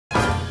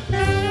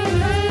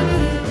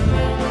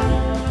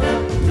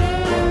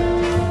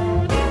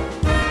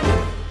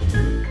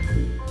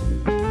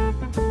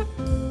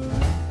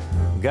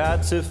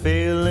Got to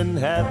feel in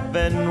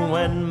heaven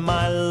when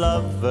my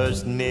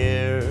lover's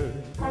near.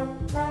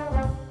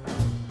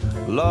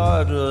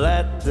 Lord,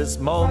 let this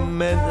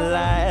moment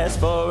last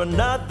for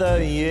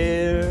another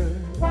year.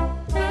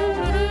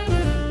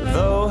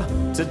 Though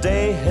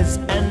today has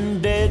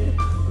ended,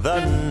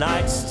 the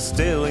night's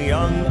still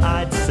young,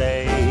 I'd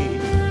say.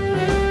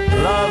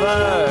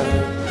 Lover,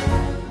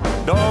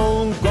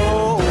 don't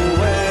go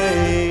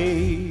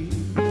away.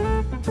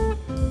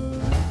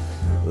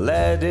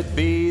 Let it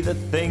be the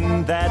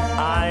thing that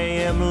I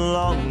am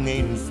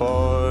longing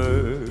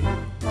for.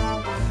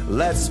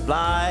 Let's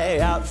fly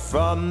out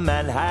from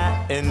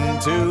Manhattan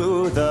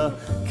to the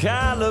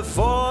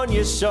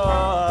California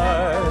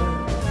shore,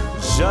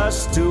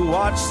 just to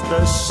watch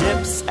the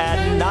ships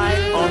at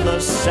night on the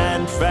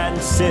San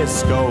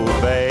Francisco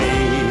Bay.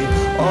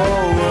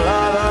 Oh,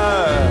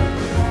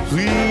 lover,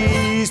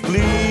 please,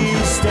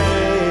 please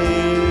stay.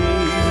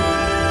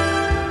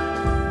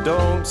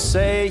 Don't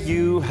say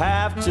you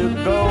have to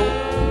go.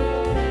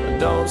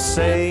 Don't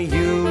say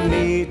you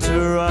need to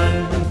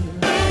run.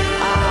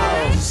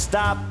 I'll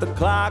stop the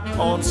clock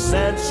on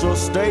Central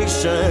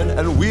Station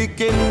and we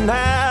can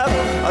have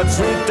a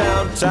drink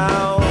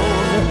downtown.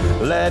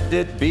 Let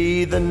it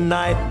be the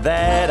night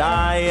that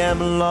I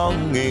am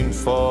longing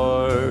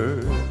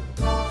for.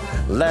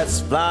 Let's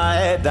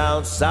fly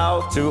down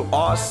south to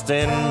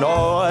Austin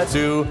or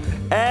to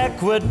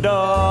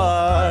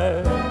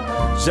Ecuador,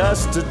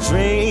 just to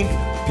drink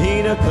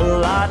pina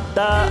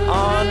colada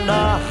on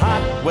a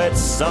hot, wet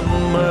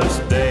summer's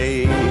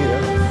day.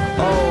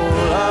 Oh,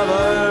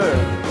 lover,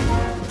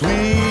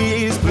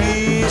 please,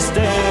 please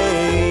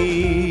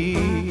stay.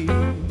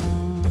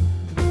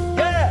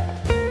 Yeah!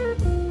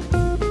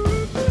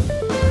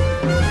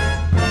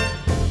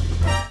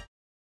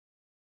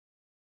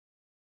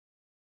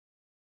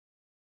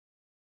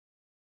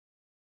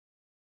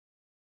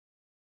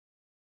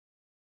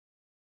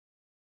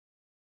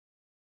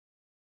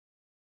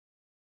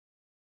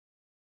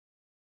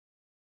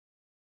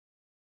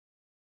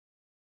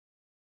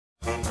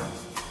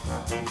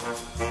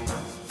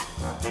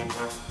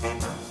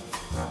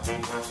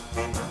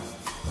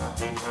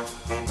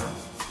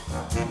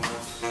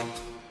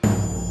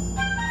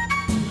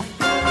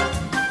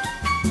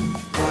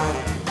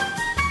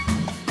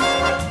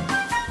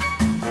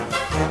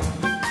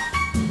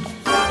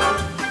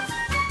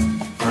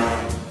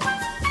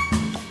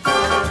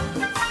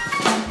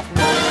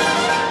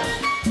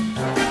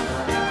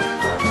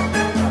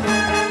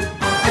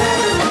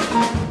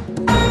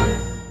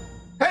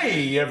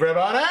 Hey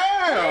everybody!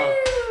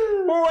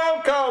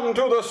 Welcome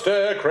to the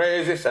Stir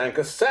Crazy Sang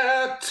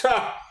Cassette.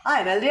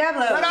 I'm Elle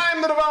Diabloe. And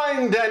I'm the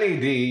divine Danny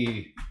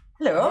D.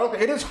 Hello. Well,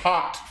 it is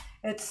hot.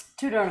 It's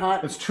too darn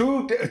hot. It's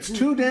too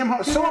damn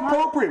hot. So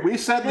appropriate. We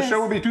said the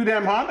show would be too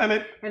damn hot, and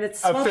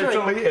it's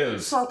officially is.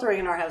 It's sweltering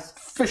in our house.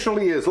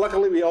 Officially is.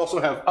 Luckily, we also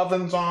have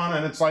ovens on,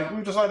 and it's like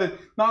we've decided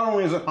not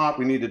only is it hot,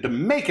 we needed to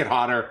make it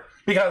hotter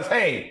because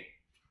hey,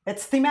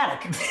 it's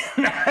thematic.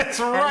 that's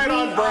right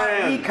on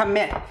brand. We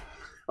commit.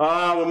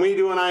 When we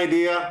do an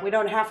idea, we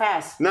don't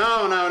half-ass.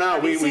 No.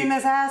 Have you seen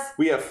this ass?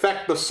 We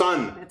affect the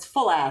sun. It's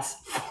full ass.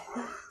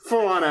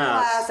 Full on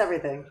ass. Full ass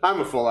everything.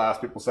 I'm a full ass,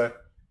 people say.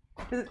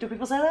 Do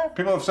people say that?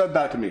 People have said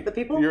that to me. The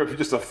people? You're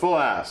just a full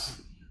ass.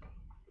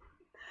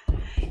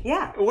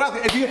 Yeah. Well,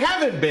 if you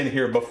haven't been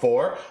here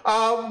before,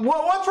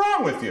 what's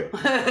wrong with you?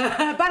 But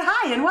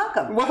hi and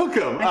welcome.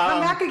 Welcome. And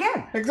come back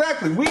again.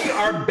 Exactly. We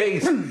are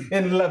based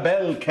in La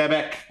Belle,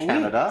 Quebec,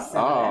 Canada.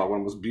 One of the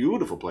most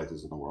beautiful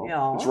places in the world.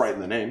 Yeah. It's right in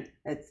the name.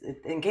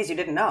 In case you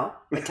didn't know,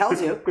 it tells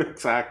you.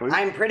 Exactly.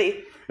 I'm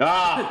pretty.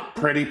 Ah,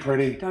 pretty.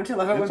 Don't you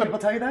love it when people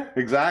tell you that?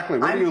 Exactly.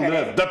 Where do you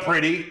live? The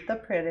pretty. The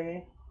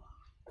pretty.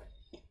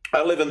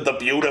 I live in the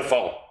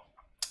beautiful.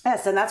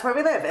 Yes, and that's where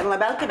we live, in La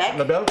Belle, Quebec.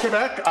 La Belle,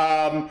 Quebec.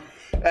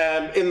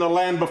 In the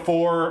land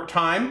before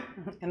time.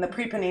 In the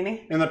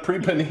pre-panini. In the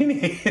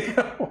pre-panini.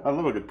 I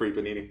love a good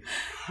pre-panini.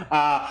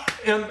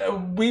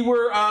 And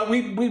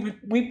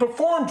we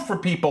performed for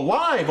people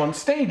live on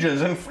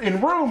stages and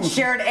in rooms.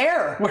 Shared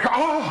air.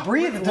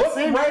 Breathed Looked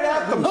right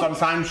at them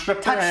sometimes.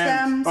 Shook their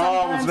hands.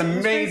 Oh, it was an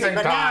amazing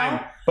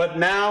time. But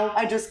now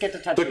I just get to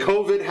touch the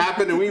COVID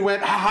happened and we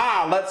went,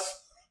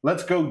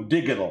 let's go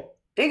digital.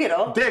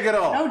 Digital?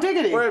 Digital. No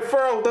diggity. We're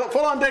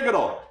full on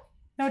digital.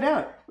 No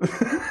doubt.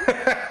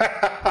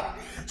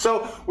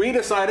 So we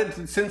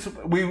decided, since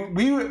we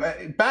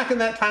back in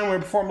that time when we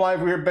performed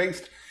live, we were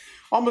based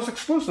almost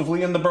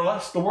exclusively in the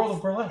world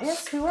of burlesque.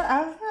 Yes, we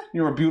were.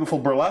 You're a beautiful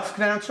burlesque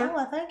dancer. Oh,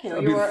 well, thank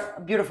you. You were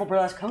a beautiful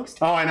burlesque host.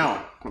 Oh, I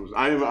know.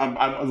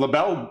 I'm La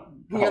Belle host.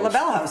 You're La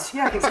Belle host.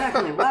 Yeah,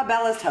 exactly. La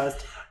Belle's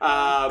host.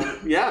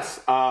 Yes.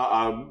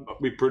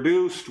 We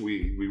produced,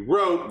 we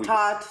wrote, we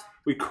taught,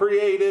 we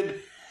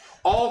created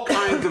all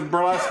kinds of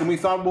burlesque, and we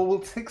thought, well, we'll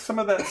take some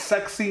of that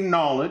sexy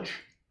knowledge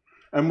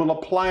and we'll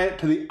apply it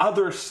to the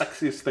other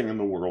sexiest thing in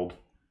the world.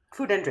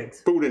 Food and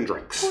drinks. Food and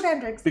drinks. Food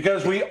and drinks.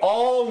 Because we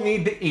all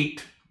need to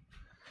eat.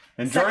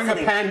 And during a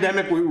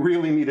pandemic, we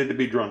really needed to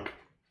be drunk.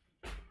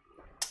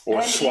 Or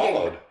and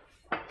swallowed.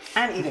 Eating.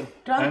 And eating.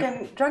 Drunk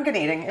and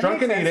eating.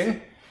 Drunk and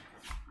eating.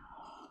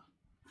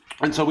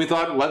 And so we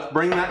thought, let's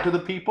bring that to the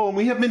people. And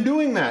we have been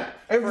doing that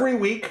every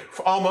week,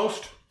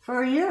 almost.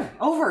 For a year.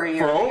 Over a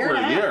year. For over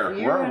a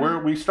year.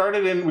 We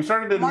started in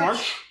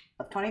March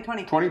of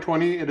 2020.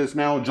 2020. It is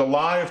now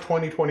July of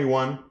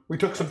 2021. We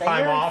took some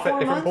time off at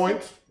different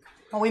points.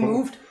 Oh, we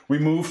moved. We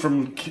moved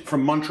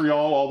from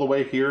Montreal all the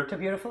way here. To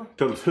beautiful.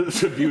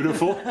 To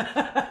beautiful.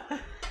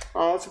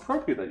 Oh, it's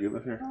appropriate that you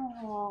live here.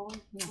 Oh.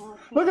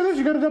 Look at this,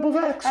 you got a double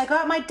vax. I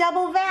got my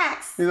double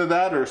vax. Either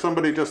that or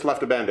somebody just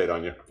left a Band-Aid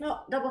on you. No,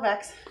 double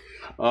vax.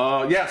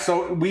 Yeah,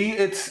 so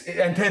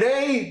and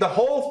today the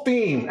whole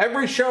theme,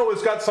 every show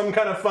has got some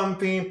kind of fun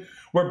theme.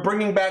 We're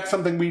bringing back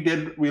something we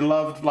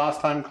loved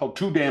last time called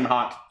Too Damn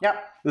Hot.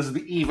 Yep. This is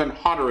the even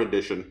hotter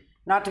edition.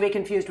 Not to be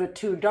confused with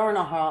Too Darn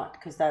Hot,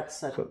 because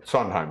that's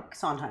Sondheim.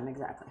 Sondheim,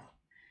 exactly.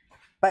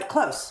 But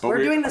close. But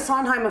we're doing the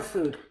Sondheim of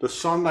food. The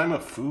Sondheim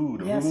of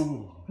food. Yes.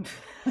 Ooh.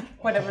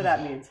 Whatever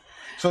that means.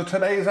 So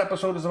today's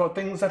episode is about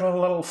things that have a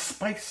little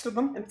spice to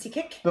them. Empty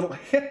kick. Little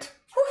hit.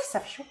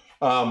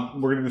 We're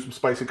going to do some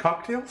spicy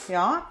cocktails.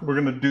 Yeah. We're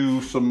going to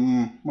do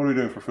some... What are we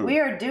doing for food? We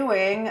are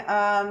doing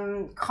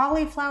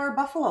cauliflower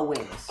buffalo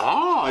wings.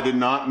 Oh, I did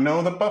not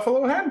know that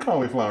buffalo had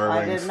cauliflower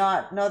wings. I did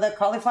not know that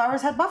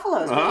cauliflowers had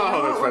buffaloes.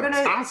 Oh, that's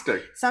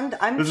fantastic.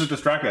 This is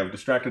distracting. I've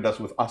distracted us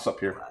with us up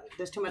here.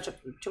 There's too much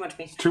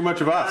meat. Too much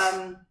of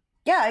us.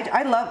 Yeah,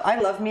 I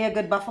love me a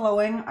good buffalo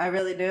wing. I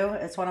really do.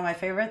 It's one of my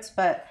favorites.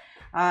 But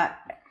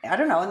I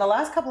don't know. In the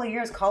last couple of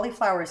years,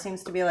 cauliflower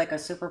seems to be like a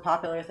super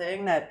popular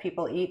thing that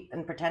people eat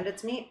and pretend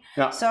it's meat.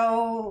 Yeah.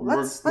 So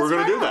let's we're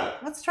going to do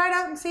that. Let's try it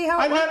out and see how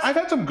I've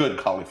had some good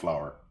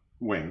cauliflower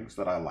wings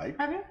that I like.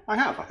 Have you? I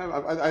have.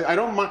 I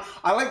don't mind.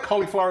 I like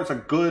cauliflower. It's a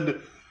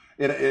good.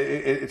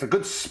 It's a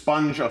good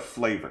sponge of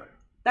flavor.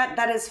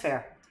 That is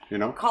fair. You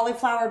know,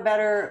 cauliflower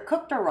better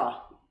cooked or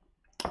raw?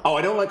 Oh,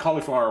 I don't like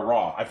cauliflower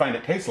raw. I find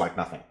it tastes like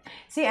nothing.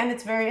 See, and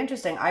it's very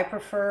interesting. I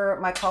prefer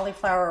my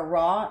cauliflower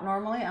raw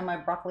normally and my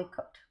broccoli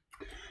cooked.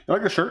 You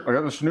like the shirt? I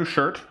got this new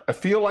shirt. I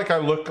feel like I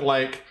look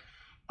like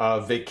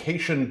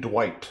Vacation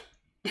Dwight.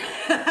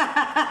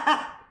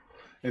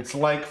 It's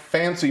like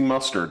fancy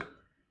mustard.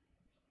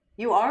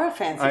 You are a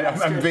fancy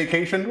mustard. I'm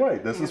Vacation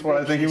Dwight. This is what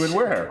I think he would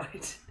wear.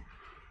 Dwight.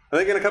 I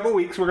think in a couple of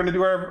weeks we're going to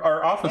do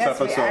our Office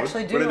episode. We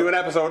actually do. We're going to do an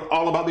episode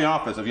all about The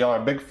Office. If y'all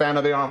are a big fan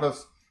of The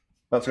Office,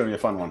 that's going to be a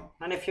fun one.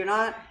 And if you're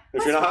not,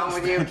 what's wrong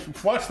with you?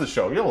 Watch the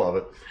show. You'll love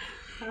it.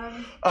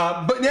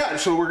 But yeah,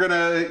 so we're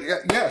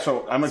gonna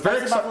So I'm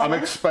very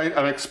excited.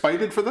 I'm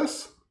excited for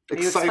this.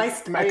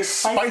 Excited.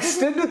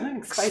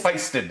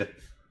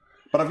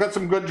 But I've got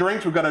some good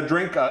drinks. We've got a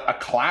drink, a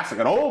classic,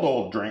 an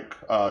old drink,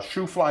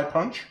 shoe fly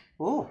punch.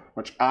 Ooh.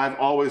 Which I've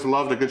always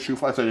loved a good shoe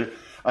fly. So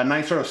a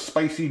nice sort of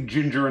spicy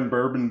ginger and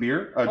bourbon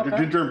beer,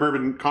 ginger and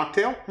bourbon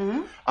cocktail,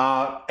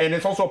 and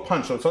it's also a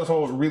punch. So it's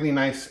also a really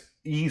nice,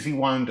 easy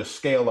one to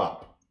scale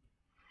up.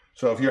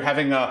 So if you're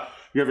having a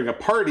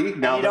party,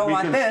 now that we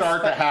can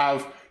start to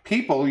have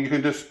people, you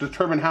can just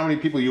determine how many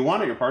people you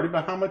want at your party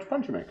by how much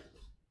punch you make.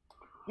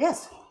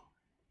 Yes.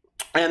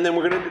 And then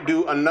we're going to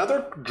do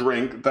another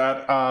drink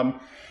that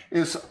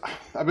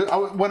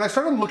when I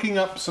started looking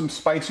up some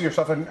spicier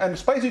stuff, and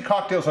spicy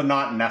cocktails are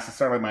not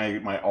necessarily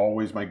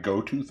always my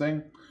go-to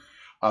thing,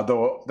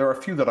 though there are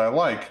a few that I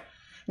like.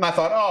 And I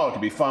thought, it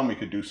could be fun. We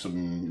could do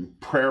some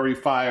prairie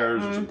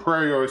fires and some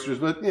prairie oysters,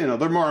 but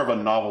they're more of a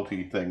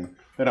novelty thing.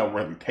 They don't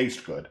really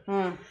taste good.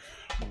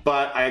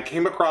 But I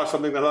came across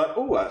something that I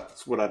thought,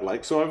 that's what I'd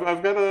like. So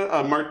I've got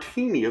a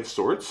martini of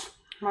sorts.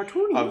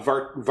 Martini? A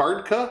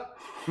vodka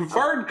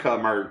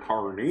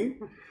martini.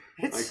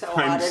 It's so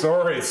hot. I'm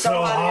sorry, it's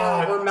so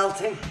hot. We're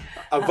melting.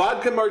 A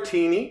vodka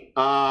martini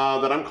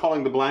that I'm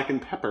calling the black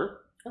and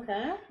pepper.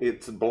 Okay.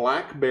 It's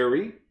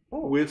blackberry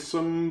with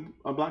some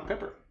black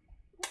pepper.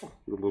 A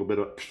little bit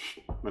of,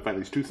 I find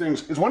these two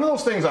things. It's one of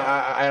those things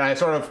I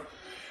don't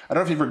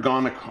know if you've ever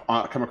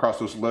come across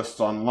those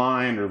lists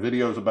online or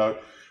videos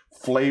about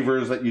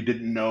flavors that you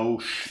didn't know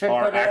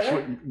are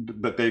actually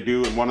that they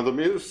do, and one of them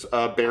is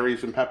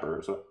berries and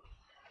pepper.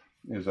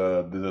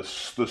 The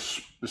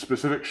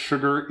specific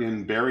sugar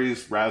in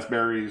berries,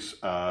 raspberries,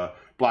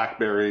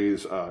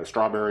 blackberries,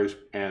 strawberries,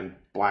 and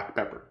black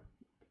pepper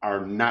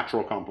are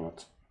natural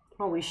complements.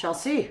 Well, we shall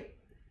see.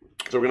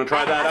 So we're going to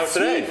try that out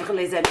today.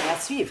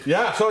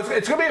 Yeah, so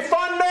it's going to be a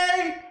fun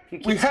day. You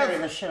keep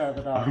scaring the shit out of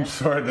the dog. I'm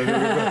sorry. We've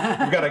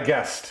got a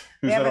guest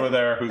who's over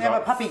there who's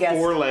got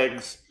 4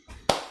 legs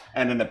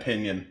and an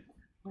opinion.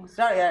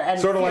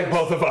 Sort of like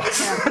both of us.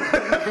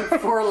 Yeah.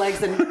 4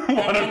 legs and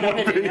an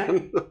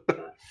opinion.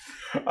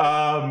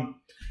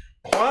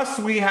 Plus,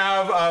 we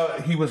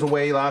have, he was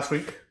away last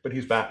week, but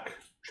he's back.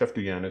 Chef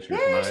Duy-an is here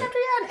tonight. Chef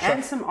Duy-an.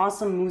 And some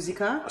awesome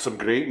musica. Some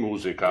great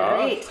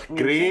musica.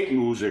 Great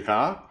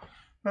musica.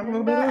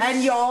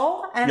 And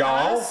y'all. And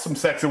us. Some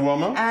sexy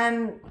woman.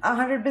 And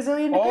 100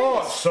 bazillion degrees.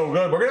 Oh, so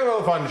good. We're going to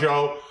have a fun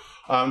show.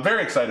 I'm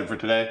very excited for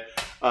today.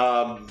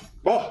 What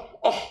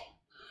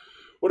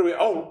do we...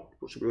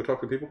 should we go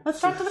talk to people? Let's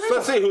talk to the people.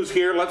 Let's see who's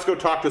here. Let's go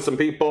talk to some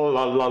people.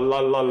 La, la,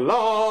 la, la,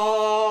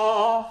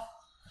 la.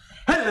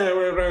 Hello,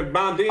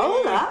 everybody.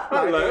 Hola.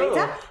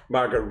 Hello.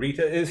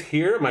 Margarita is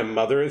here. My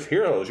mother is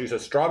here. Oh, she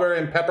says strawberry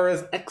and pepper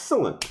is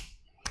excellent.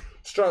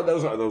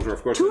 Those are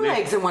of course two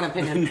eggs in one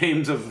opinion. The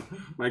names of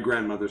my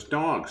grandmother's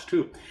dogs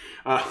too.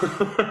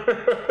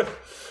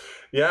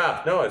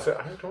 Yeah, no, I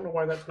don't know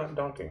why that's not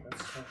donking.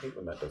 I hate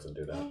when that doesn't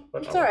do that.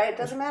 But it's all right. It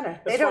doesn't matter.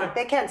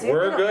 They can't see it.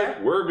 We're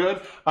good. We're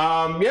good.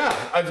 Yeah,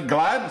 I'm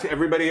glad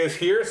everybody is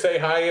here. Say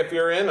hi if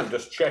you're in. I'm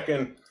just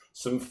checking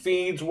some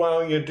feeds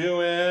while you're doing.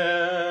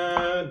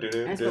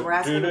 We're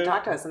asking them to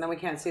talk to us, and then we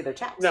can't see their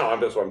chats. No,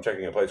 I'm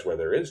checking a place where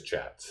there is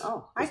chats.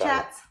 Oh, hi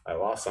chats. I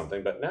lost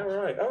something, but now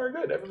we're right. Oh, we're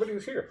good.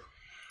 Everybody's here.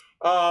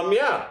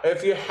 Yeah,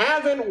 if you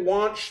haven't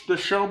watched the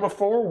show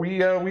before,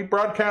 we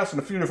broadcast in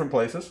a few different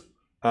places.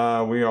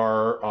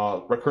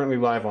 We're currently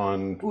live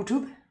on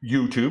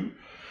YouTube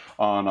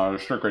on our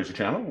Stir Crazy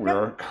channel. We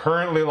are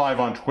currently live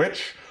on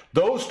Twitch.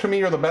 Those to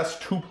me are the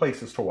best two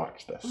places to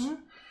watch this.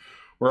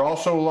 We're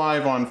also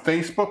live on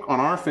Facebook, on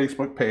our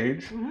Facebook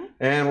page,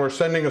 and we're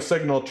sending a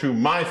signal to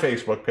my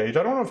Facebook page.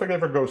 I don't know if it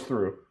ever goes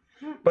through,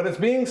 but it's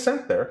being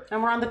sent there.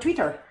 And we're on the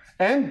Twitter.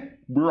 And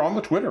we're on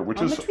the Twitter,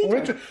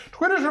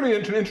 Twitter's really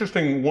an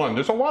interesting one.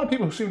 There's a lot of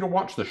people who seem to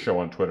watch this show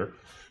on Twitter,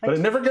 but it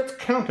never gets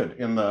counted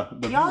in the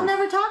Y'all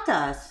never talk to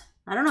us.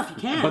 I don't know if you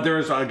can. But there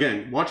is,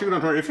 again, watching it on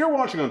Twitter. If you're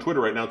watching on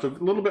Twitter right now, it's a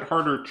little bit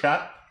harder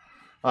chat.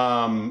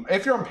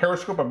 If you're on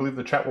Periscope, I believe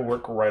the chat will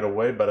work right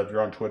away, but if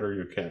you're on Twitter,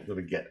 you can't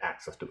really get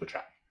access to the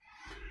chat.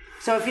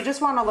 So if you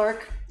just want to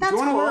lurk, that's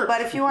cool.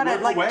 But if you want to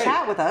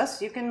chat with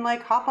us, you can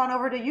hop on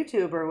over to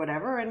YouTube or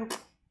whatever and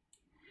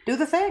do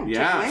the thing.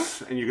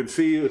 Yes, and you can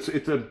see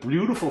it's a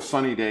beautiful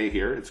sunny day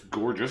here. It's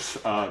gorgeous.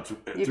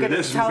 You can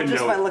tell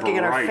just by looking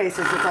at our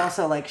faces. It's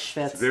also like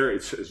schwitz.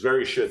 It's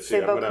very schwitzy.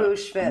 C'est beaucoup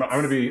schwitz.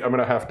 I'm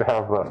gonna have to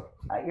have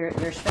your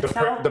schwitz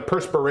towel? The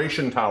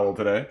perspiration towel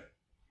today.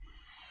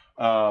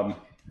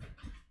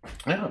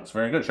 Yeah, it's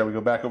very good. Shall we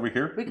go back over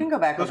here? We can go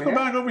back. Let's go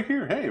back over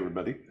here. Hey,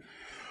 everybody.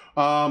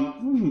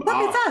 Look,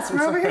 it's us.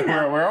 We're over here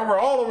now. We're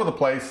all over the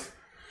place.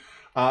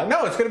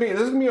 No, this is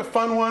gonna be a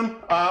fun one.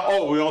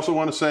 We also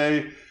want to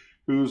say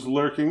who's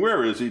lurking.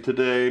 Where is he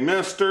today?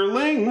 Mr.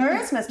 Ling. Where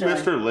is Mr. Ling?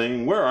 Mr.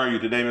 Ling, where are you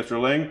today, Mr.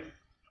 Ling?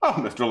 Oh,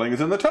 Mr. Ling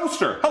is in the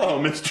toaster. Hello,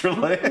 Mr.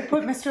 Ling.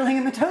 Put Mr. Ling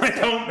in the toaster. I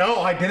don't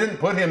know. I didn't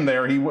put him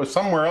there. He was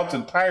somewhere else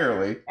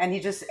entirely. And he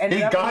just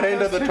got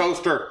into the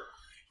toaster.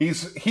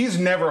 He's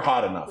never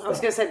hot enough. I was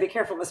going to say, be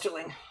careful, Mr.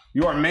 Ling.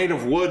 You are made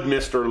of wood,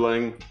 Mr.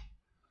 Ling.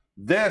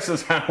 This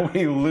is how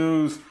we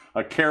lose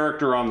a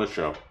character on the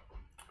show.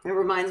 It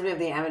reminds me of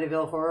the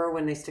Amityville Horror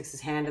when he sticks his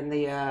hand in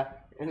the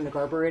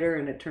carburetor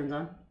and it turns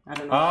on. I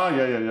don't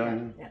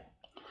know. Yeah.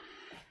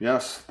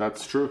 Yes,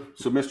 that's true.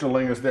 So Mr.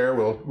 Ling is there.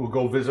 We'll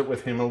go visit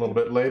with him a little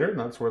bit later.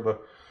 That's where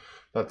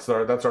that's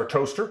our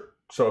toaster.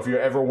 So if you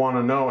ever want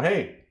to know,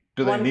 hey,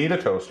 do they need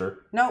a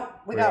toaster? No,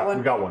 we got one.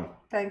 We got one.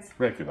 Thanks.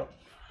 Thank you,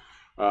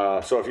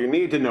 though. So if you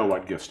need to know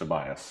what gifts to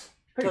buy us,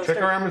 hey,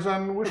 check our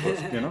Amazon wish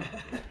list. That's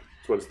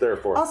what it's there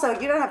for. Also,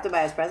 you don't have to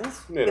buy us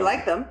presents. We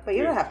like them, but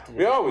you don't have to.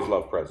 We always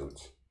love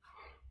presents.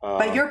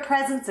 But your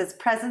presence is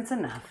presents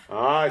enough.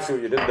 I see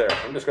what you did there.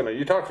 I'm just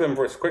you talk to them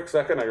for a quick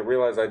second. I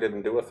realize I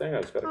didn't do a thing.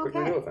 I just got to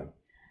quickly do a thing.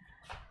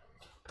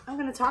 I'm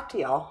going to talk to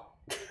y'all.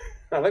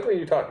 I like when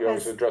you talk. You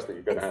always address that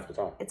you're going to have to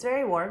talk. It's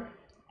very warm.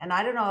 And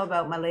I don't know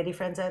about my lady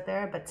friends out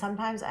there, but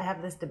sometimes I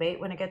have this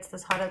debate when it gets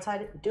this hot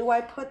outside. Do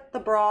I put the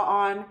bra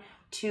on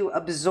to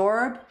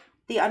absorb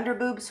the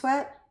underboob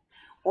sweat?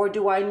 Or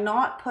do I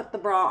not put the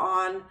bra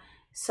on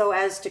so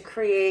as to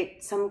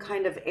create some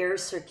kind of air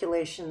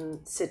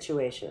circulation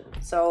situation?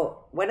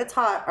 So when it's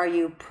hot, are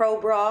you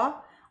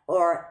pro-bra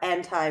or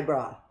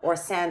anti-bra or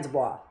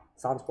sans-bra?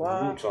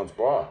 Sans-bra.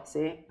 Sans-bra.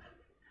 See?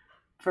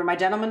 For my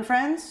gentlemen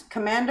friends,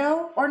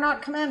 commando or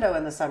not commando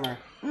in the summer?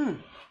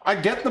 I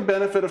get the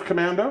benefit of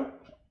commando,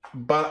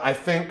 but I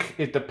think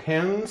it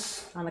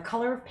depends... On the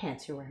color of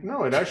pants you're wearing.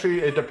 No,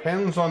 it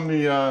depends on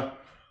the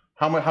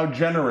how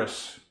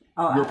generous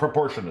your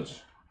proportion is.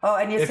 Oh,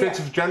 and if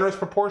it's generous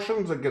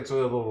proportions, it gets a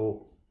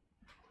little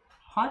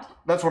hot.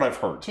 That's what I've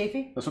heard.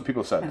 Chafy. That's what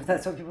people said.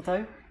 That's what people tell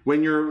you.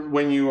 When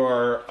you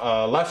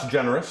are less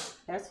generous,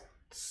 yes,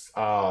 it's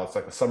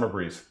like a summer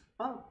breeze.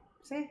 Oh,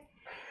 see,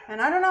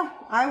 and I don't know.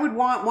 I would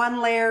want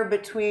one layer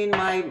between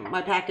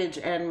my package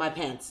and my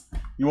pants.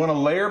 You want a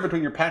layer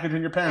between your package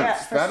and your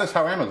pants? Yeah, that is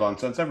how Amazon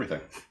sends everything.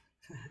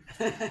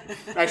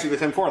 Actually, they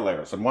send 4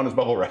 layers, and one is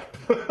bubble wrap.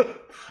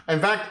 In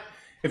fact,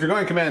 if you're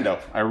going commando,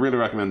 I really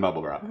recommend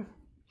bubble wrap.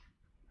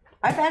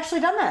 I've actually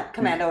done that,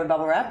 commando and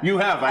bubble wrap. You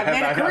have. I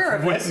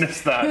have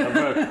witnessed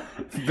that.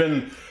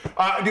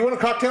 Do you want a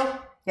cocktail?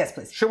 Yes,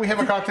 please. Should we have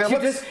a cocktail?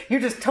 You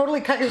just totally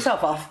cut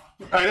yourself off.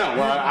 I know.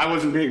 Well, I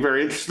wasn't being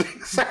very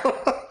interesting. So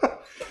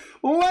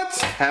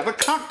let's have a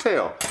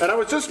cocktail. And I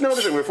was just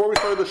noticing before we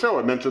started the show,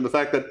 I mentioned the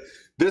fact that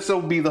this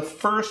will be the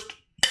first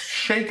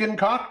shaken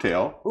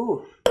cocktail.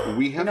 Ooh.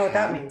 We have. You know what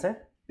that means, eh?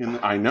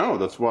 I know.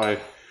 That's why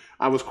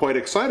I was quite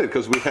excited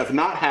because we have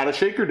not had a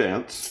shaker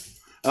dance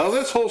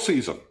this whole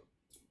season.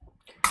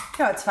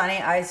 You know, it's funny.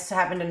 I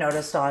happened to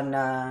notice on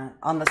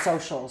the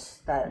socials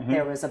that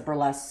there was a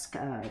burlesque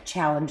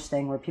challenge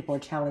thing where people are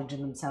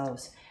challenging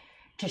themselves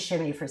to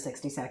shimmy for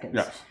 60 seconds.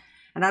 Yes.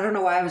 And I don't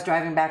know why I was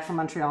driving back from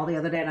Montreal the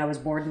other day and I was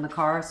bored in the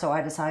car. So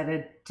I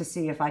decided to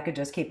see if I could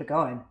just keep it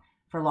going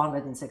for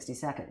longer than 60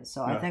 seconds.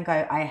 So I think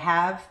I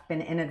have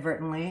been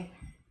inadvertently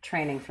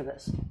training for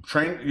this.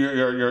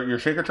 Your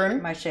shaker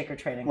training? My shaker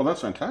training. Well,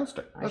 that's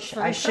fantastic. I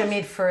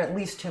shimmied for at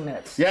least 2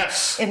 minutes.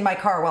 Yes. In my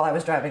car while I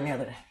was driving the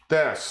other day.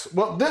 Yes.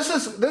 Well, this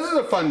is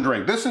a fun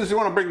drink. This is, you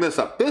want to bring this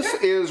up. This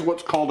is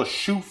what's called a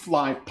shoe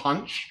fly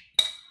punch.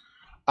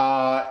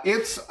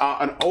 It's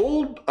an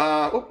old,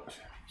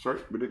 sorry,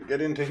 we didn't get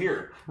into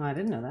here. Oh, I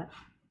didn't know that.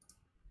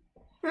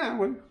 Yeah,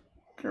 well,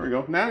 there we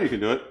go. Now you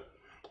can do it.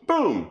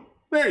 Boom.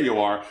 There you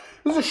are.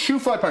 This is a shoe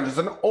fly punch. It's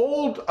an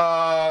old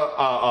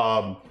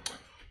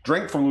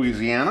drink from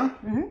Louisiana.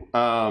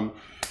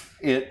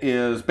 It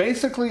is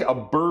basically a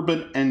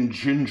bourbon and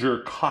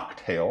ginger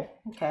cocktail.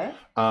 Okay.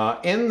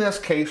 In this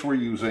case, we're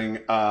using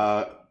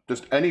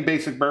just any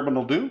basic bourbon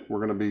will do. We're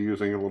going to be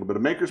using a little bit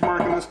of Maker's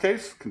Mark in this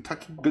case.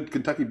 Good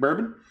Kentucky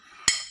bourbon.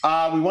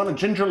 We want a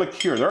ginger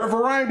liqueur. There are a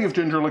variety of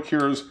ginger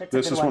liqueurs.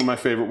 This is one of my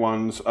favorite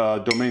ones,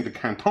 Domaine de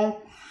Canton.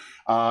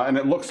 And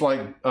it looks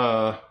like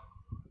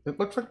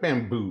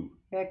bamboo.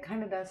 Yeah, it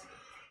kind of does.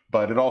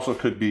 But it also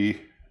could be,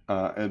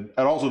 it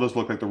also does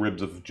look like the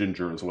ribs of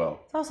ginger as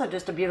well. It's also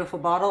just a beautiful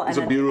bottle. It's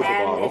a beautiful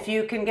bottle. And if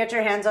you can get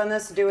your hands on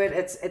this, do it.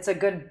 It's a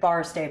good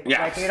bar staple. Yes.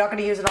 Like, you're not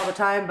going to use it all the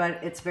time, but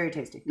it's very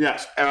tasty.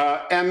 Yes.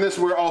 And this,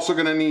 we're also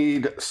going to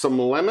need some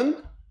lemon.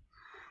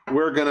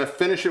 We're going to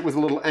finish it with a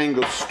little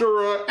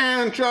Angostura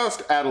and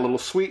just add a little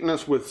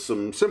sweetness with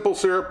some simple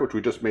syrup, which we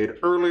just made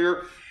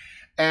earlier.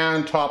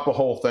 And top the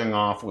whole thing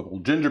off with a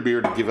little ginger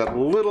beer to give it a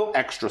little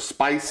extra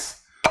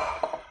spice.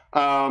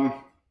 Are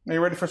you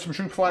ready for some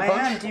shoe fly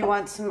punch? I am. Do you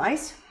want some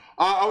ice?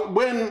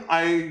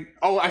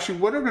 Actually,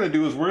 what I'm going to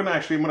do is I'm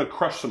going to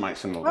crush some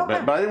ice in a little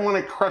bit, but I didn't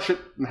want to crush it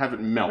and have it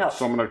melt.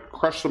 So I'm going to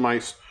crush some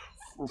ice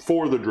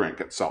for the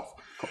drink itself.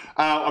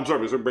 I'm sorry,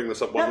 I was going to bring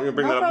this up. I'm going to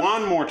bring that up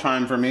one more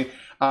time for me.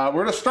 We're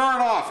going to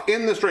start off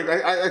in this drink.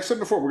 I said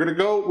before, we're going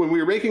to go, when we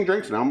were making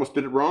drinks, and I almost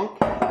did it wrong,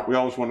 we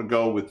always want to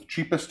go with the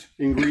cheapest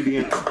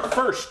ingredient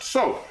first.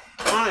 So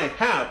I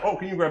have,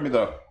 can you grab me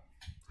the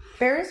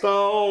berries? The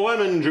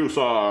lemon juice,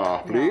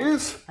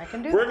 please. I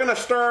can do We're going to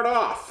start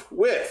off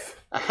with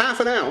a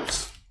 ½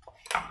 ounce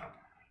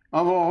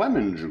of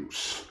lemon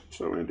juice.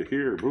 So into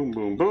here, boom,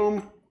 boom,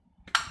 boom.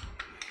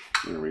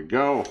 There we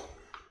go.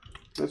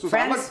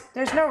 Friends,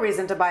 there's no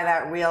reason to buy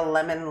that real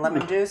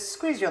lemon juice.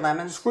 Squeeze your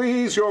lemons.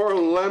 Squeeze your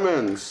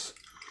lemons.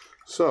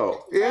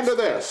 So into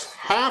this,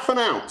 ½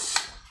 ounce.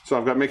 So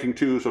I've got making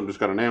 2, so I've just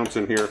got an ounce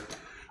in here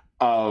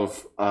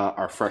of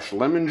our fresh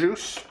lemon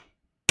juice.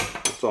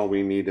 That's all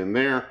we need in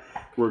there.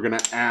 We're going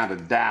to add a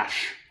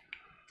dash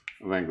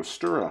of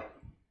Angostura.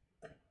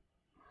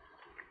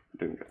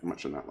 Didn't get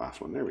much in that last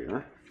one. There we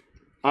are.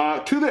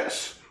 To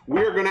this,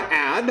 we are going to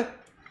add,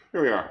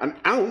 here we are, an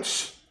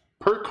ounce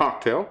per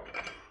cocktail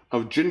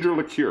of ginger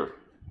liqueur.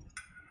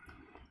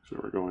 So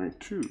we're going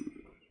to,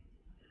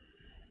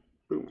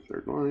 boom,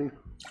 third line.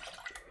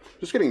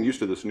 Just getting used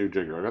to this new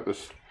jigger. I got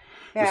this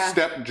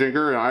step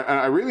jigger, and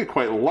I really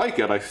quite like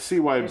it. I see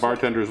why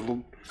bartenders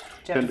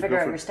tend to figure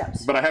out your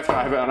steps. But I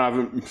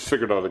haven't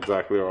figured out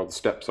exactly where all the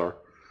steps are.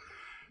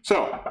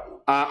 So,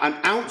 an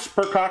ounce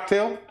per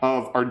cocktail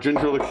of our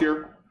ginger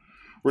liqueur.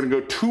 We're going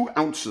to go 2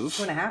 ounces.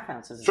 2.5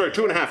 ounces. Sorry,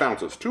 2.5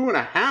 ounces.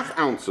 2.5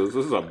 ounces.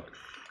 This is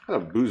a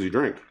boozy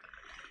drink.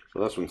 So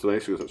this one's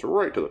nice because it's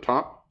right to the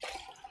top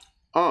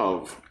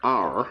of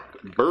our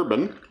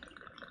bourbon.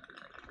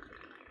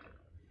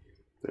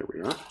 There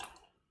we are.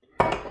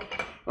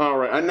 All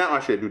right, and now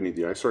actually I do need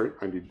the ice. Sorry,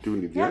 I do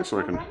need the ice so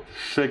I can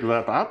shake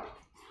that up.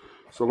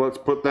 So let's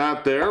put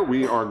that there.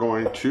 We are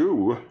going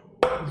to.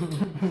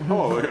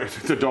 Oh,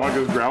 the dog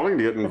is growling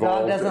to get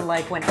involved. The dog doesn't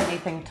like when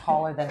anything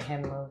taller than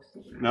him moves.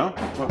 No?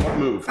 What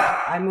move?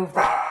 I moved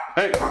that.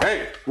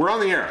 Hey, we're on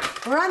the air.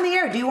 We're on the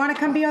air. Do you want to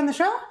come be on the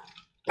show?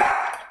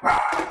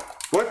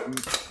 What?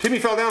 Timmy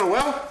fell down a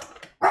well?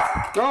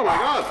 Oh my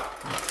God.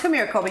 Come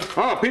here, Kobe.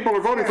 Oh, people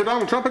are voting for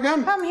Donald Trump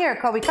again? Come here,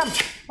 Kobe. Come.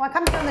 Well,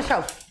 come be on the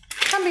show.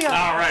 Come be on.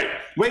 All right.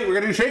 Wait, we're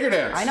going to do shaker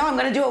dance. I know. I'm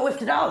going to do it with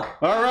the dog.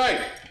 All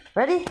right.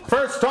 Ready?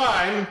 First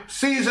time,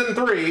 season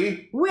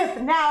 3. With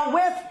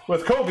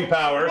Kobe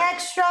Power.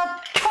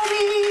 Extra Kobe.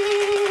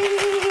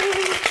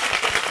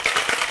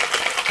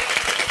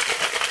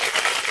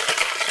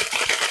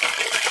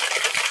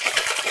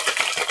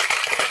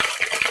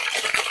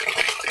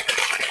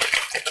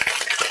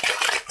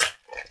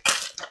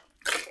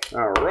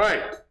 All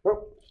right.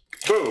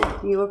 Boom.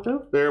 You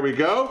approve? There we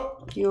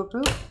go. You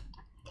approve?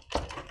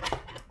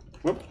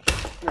 Whoop.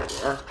 There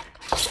we are.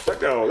 Let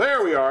go.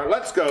 There we are.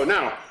 Let's go.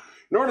 Now,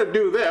 in order to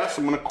do this,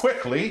 I'm going to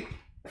quickly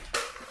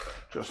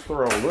just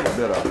throw a little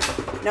bit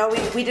of. No,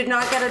 we did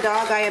not get a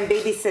dog. I am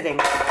babysitting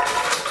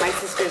my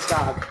sister's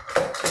dog.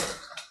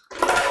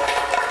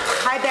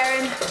 Hi,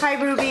 Baron.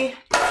 Hi, Ruby.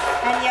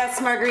 And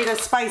yes, Margarita,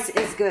 spice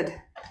is good.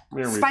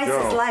 There we spice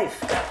go. is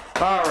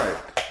life. All right.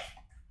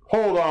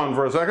 Hold on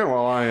for a second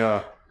while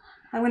I...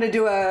 I'm going to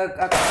do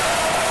a...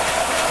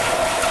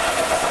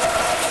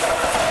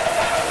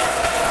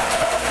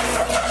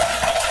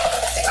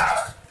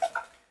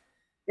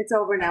 It's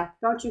over now.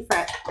 Don't you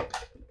fret.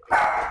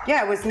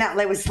 Yeah, it was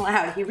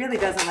loud. He really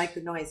doesn't like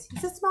the noise.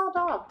 He's a small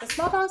dog. The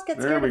small dogs get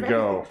scared. There we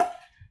go.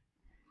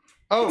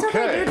 It's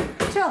Okay. okay,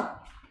 dude. Chill.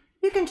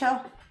 You can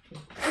chill.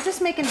 We're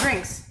just making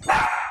drinks.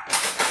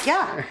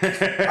 Yeah.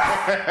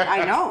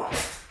 I know.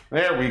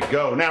 There we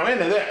go. Now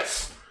into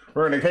this.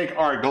 We're going to take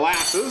our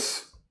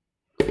glasses.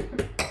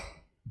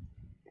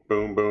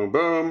 Boom, boom,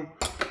 boom.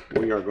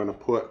 We are going to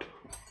put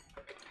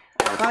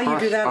our While you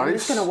do that, I'm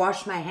just ice. going to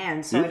wash my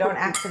hands so I don't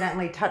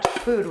accidentally touch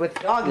food with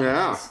dog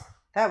hands.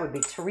 That would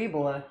be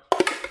terrible.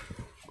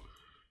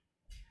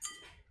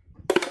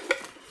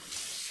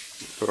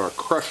 Put our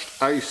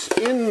crushed ice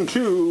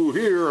into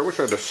here. I wish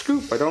I had a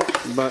scoop. I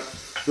don't, but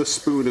this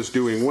spoon is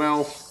doing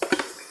well.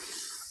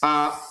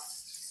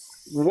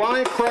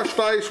 Why crushed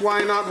ice?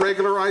 Why not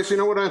regular ice? You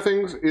know what I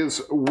think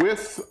is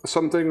with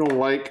something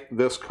like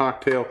this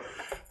cocktail,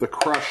 the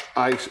crushed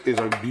ice is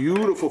a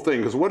beautiful thing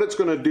because what it's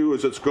going to do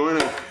is it's going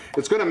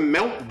to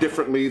melt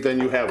differently than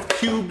you have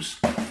cubes.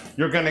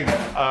 You're going to get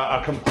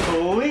a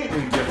completely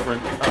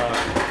different.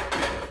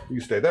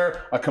 You stay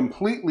there. A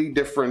completely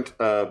different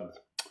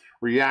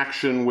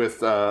reaction with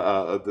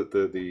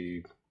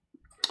the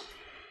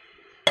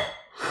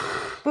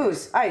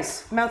booze,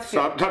 ice,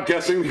 mouthfeel. Stop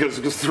guessing because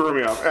it just threw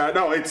me off.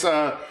 No, it's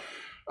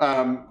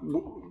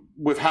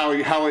with how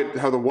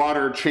the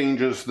water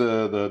changes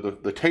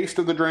the taste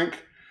of the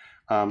drink.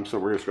 So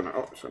we're just gonna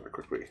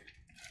quickly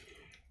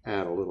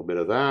add a little bit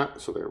of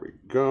that. So there we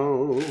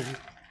go.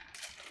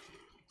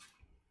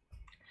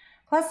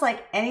 Plus,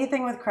 like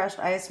anything with crushed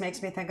ice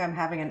makes me think I'm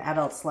having an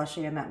adult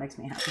slushie, and that makes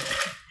me happy.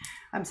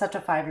 I'm such a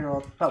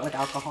 5-year-old, but with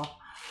alcohol.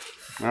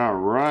 All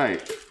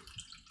right.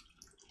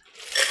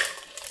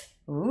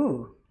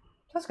 Ooh,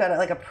 that's got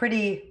like a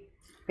pretty,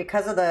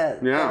 because of the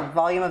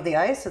volume of the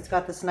ice, it's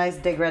got this nice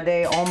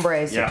dégradé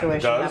ombre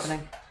situation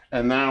happening.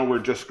 And now we're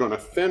just going to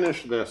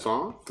finish this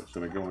off. It's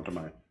going to go into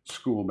my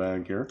school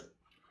bag here.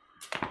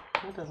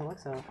 That doesn't look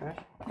so fresh.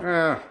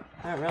 Yeah.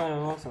 That really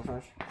doesn't look so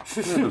fresh.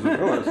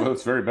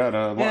 That's very bad.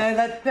 Yeah,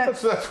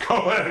 let's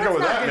go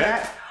with that,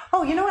 mint.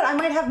 Oh, you know what? I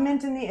might have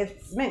mint in the.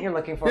 It's mint you're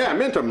looking for. Yeah,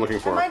 mint I'm looking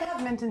for. I might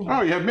have mint in here.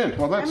 Oh, you have mint.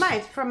 Well, that's. I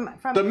might from.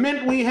 The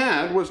mint we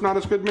had was not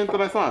as good mint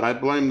that I thought. I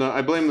blame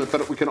the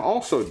fact that we can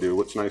also do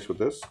what's nice with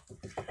this.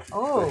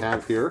 Oh. I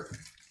have here.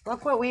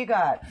 Look what we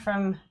got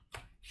from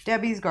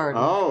Debbie's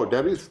garden. Oh,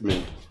 Debbie's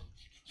mint.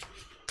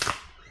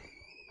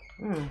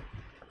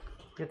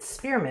 It's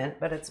spearmint,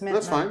 but it's mint.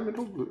 That's fine.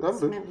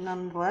 It's mint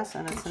nonetheless,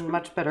 and it's in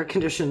much better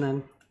condition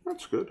than.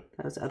 That's good.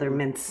 Those other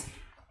mints.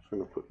 I'm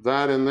going to put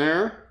that in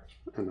there.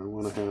 And I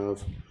want to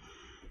have,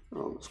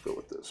 let's go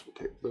with this. We'll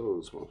take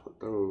those, we'll put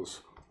those.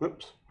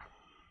 Whoops.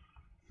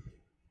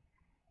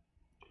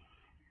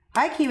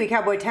 Hi, Kiwi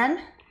Cowboy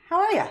 10. How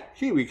are you?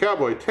 Kiwi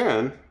Cowboy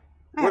 10?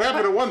 What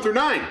happened to 1 through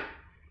 9?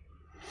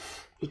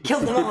 He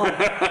killed them all.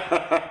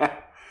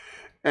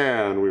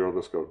 And we will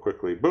just go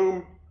quickly.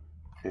 Boom.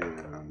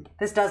 And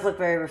this does look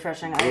very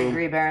refreshing. I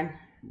agree, Baron.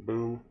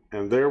 Boom.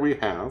 And there we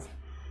have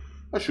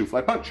a shoe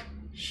fly punch.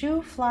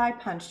 Shoe fly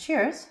punch.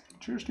 Cheers.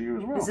 Cheers to you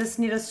as well. Does this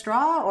need a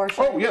straw or?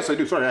 Oh yes, I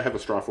do. Sorry, I have a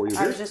straw for you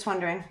here. I was just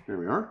wondering. There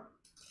we are.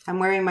 I'm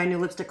wearing my new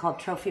lipstick called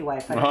Trophy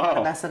Wife. I don't want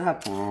to mess it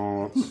up.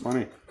 Oh, that's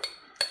funny.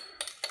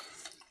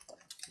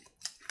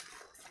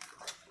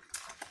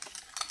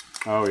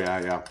 Oh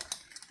yeah.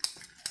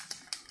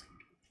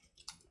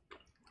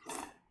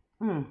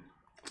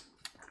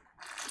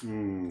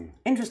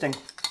 Interesting.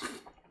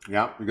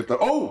 Yeah, we get the.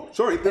 Oh,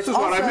 sorry. This is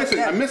what I'm missing.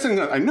 Yeah. I'm missing.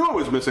 I knew I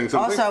was missing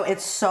something. Also,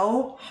 it's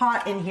so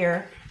hot in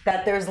here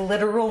that there's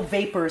literal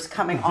vapors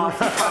coming off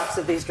the tops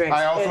of these drinks.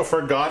 I also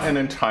forgot an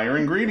entire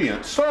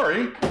ingredient.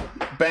 Sorry.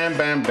 Bam,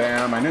 bam,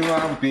 bam. I knew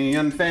I was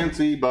being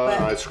fancy,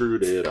 but I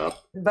screwed it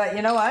up. But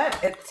you know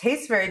what? It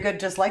tastes very good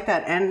just like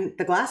that. And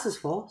the glass is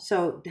full.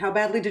 So how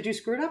badly did you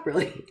screw it up,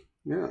 really?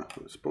 Yeah,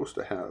 I was supposed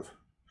to have.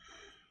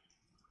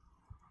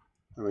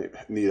 I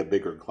might need a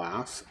bigger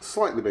glass,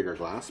 slightly bigger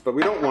glass, but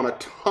we don't want a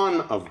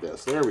ton of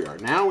this. There we are.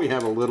 Now we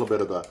have a little bit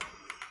of the.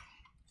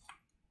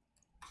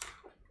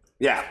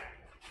 Yeah,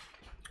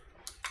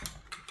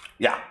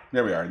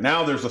 there we are.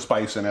 Now there's the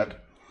spice in it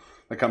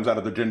that comes out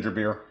of the ginger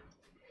beer.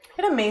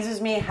 It amazes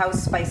me how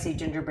spicy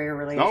ginger beer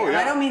really is. Oh, yeah. And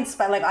I don't mean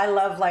like I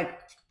love like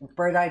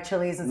bird eye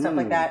chilies and stuff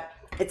like that.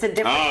 It's a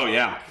different. Oh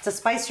yeah. It's a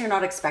spice you're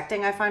not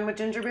expecting. I find with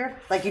ginger beer,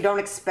 like you don't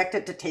expect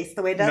it to taste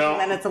the way it does, and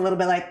then it's a little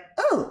bit like,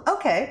 oh,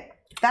 okay,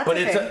 that's. But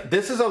okay.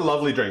 this is a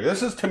lovely drink.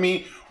 This is, to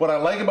me, what I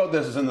like about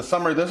this is in the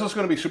summer, this is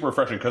going to be super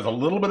refreshing because a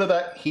little bit of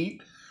that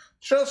heat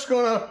just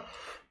going to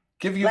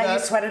give you Let you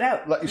sweat it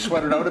out. Let you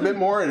sweat it out a bit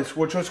more, and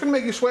which is going to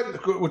make you sweat.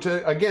 Which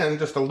again,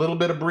 just a little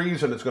bit of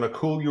breeze, and it's going to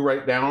cool you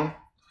right down.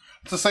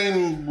 It's the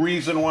same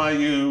reason why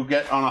you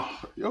get on a.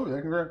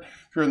 If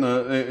you're in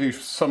the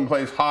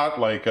someplace hot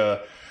like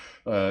in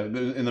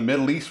the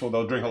Middle East, well,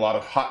 they'll drink a lot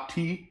of hot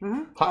tea,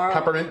 hot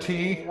peppermint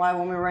tea. Why,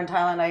 when we were in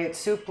Thailand, I ate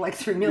soup like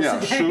 3 meals a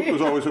day. Yeah, soup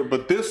was always.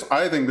 But this,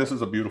 I think, this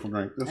is a beautiful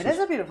drink. It is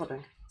a beautiful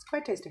drink. It's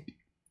quite tasty.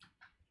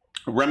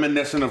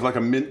 Reminiscent of like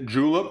a mint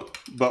julep,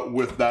 but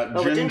with that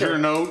ginger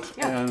note,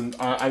 and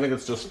I think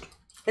it's just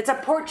It's a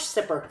porch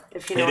sipper,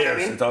 if you know what I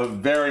mean. It's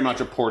very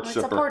much a porch sipper. It's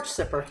a porch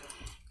sipper.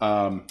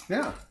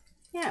 Yeah.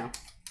 Yeah.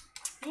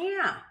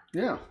 Yeah.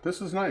 Yeah,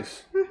 this is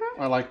nice.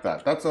 I like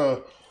that. That's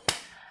a...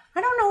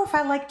 I don't know if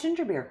I like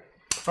ginger beer.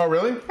 Oh,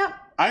 really? Yeah.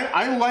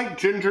 I like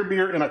ginger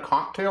beer in a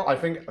cocktail. I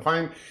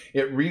find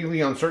it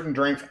really, on certain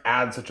drinks,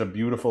 adds such a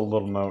beautiful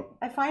little note.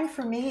 I find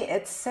for me,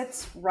 it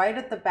sits right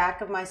at the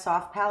back of my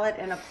soft palate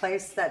in a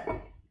place that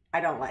I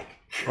don't like.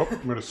 Oh,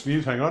 I'm going to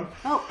sneeze. Hang on.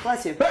 Oh,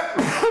 bless you.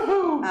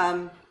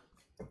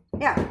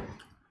 Yeah.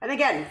 And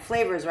again,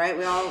 flavors, right?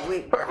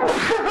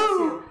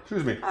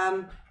 Excuse me.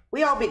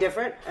 We all be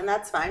different, and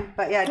that's fine.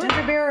 But yeah,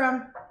 ginger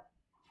beer,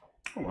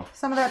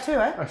 some of that too,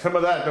 eh? Some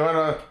of that.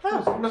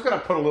 I'm just going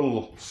to put a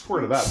little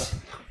squirt of that.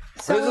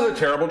 So, this is a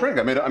terrible drink.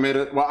 I made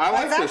it. Well, I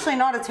like this. It's actually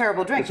not a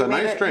terrible drink. It's a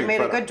nice drink. You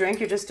made a good drink.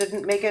 You just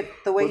didn't make it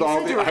the way you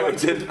said you were going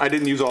to. I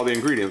didn't use all the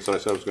ingredients that I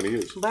said I was going to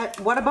use. But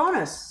what a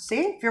bonus. See?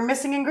 If you're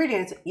missing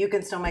ingredients, you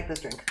can still make this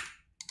drink.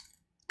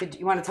 Did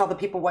you want to tell the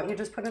people what you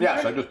just put in there?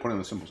 Yes, I just put in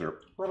the simple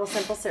syrup. Little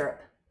simple syrup.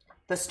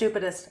 The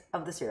stupidest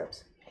of the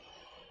syrups.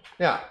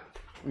 Yeah.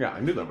 Yeah,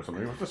 I knew that was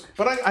something.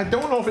 But I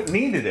don't know if it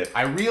needed it.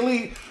 I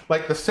really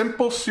like the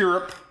simple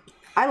syrup.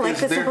 I like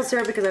the simple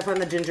syrup because I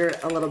find the ginger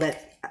a little bit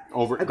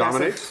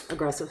dominates.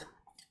 Aggressive.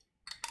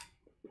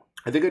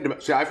 I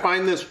think I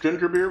find this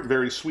ginger beer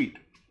very sweet.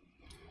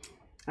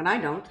 And I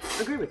don't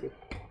agree with you.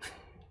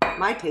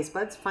 My taste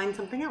buds find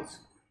something else.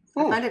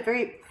 I find it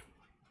very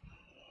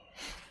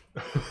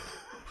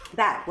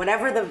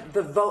whatever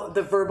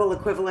the verbal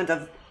equivalent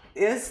of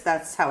is,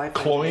 that's how I find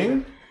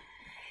Cloying?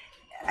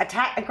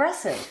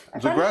 Aggressive.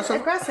 It's aggressive?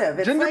 Aggressive.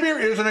 It's ginger beer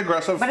isn't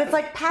aggressive. But it's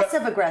like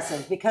passive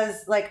aggressive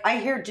because like I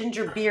hear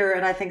ginger beer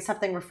and I think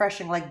something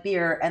refreshing like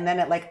beer and then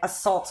it like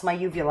assaults my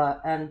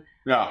uvula and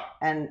No,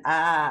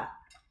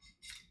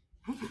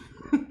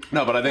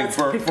 but I think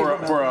for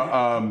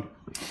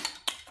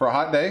a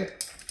hot day,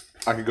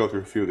 I could go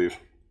through a few of these.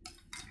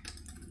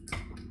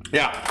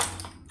 Yeah.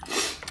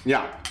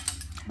 Yeah.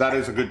 That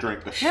is a good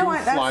drink. The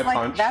fly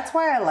punch. That's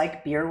why I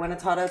like beer when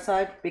it's hot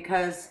outside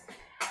because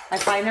I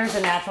find there's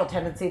a natural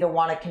tendency to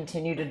want to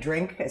continue to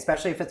drink,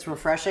 especially if it's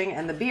refreshing.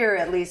 And the beer,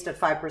 at least at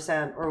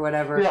 5% or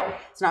whatever,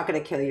 it's not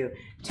going to kill you.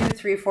 2,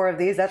 3, 4 of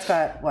these. That's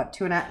got what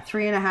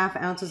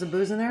 3.5 ounces of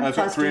booze in there. That's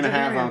got 3.5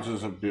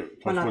 ounces of beer.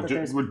 Well, not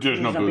there's no booze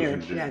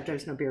in ginger. Yeah,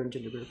 there's no beer in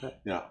ginger beer. But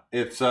yeah,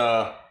 it's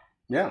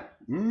yeah.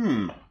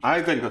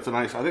 I think that's a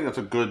nice. I think that's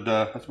a good.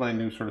 That's my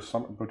new sort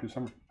of go-to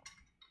summer.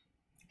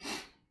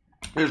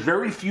 There's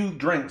very few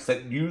drinks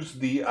that use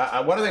the.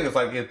 What I think is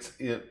like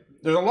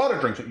there's a lot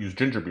of drinks that use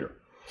ginger beer.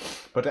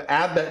 But to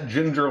add that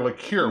ginger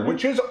liqueur,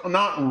 which is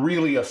not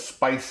really a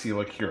spicy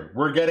liqueur,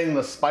 we're getting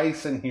the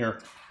spice in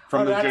here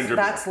from the ginger beer.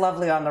 That's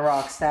lovely on the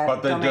rocks.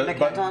 That Domaine de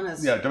Canton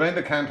is. Yeah, Domaine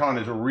de Canton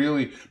is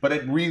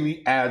it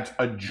really adds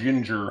a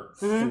ginger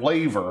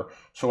flavor.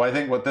 So I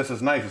think what this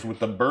is nice is with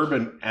the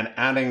bourbon and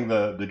adding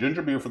the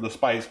ginger beer for the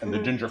spice and the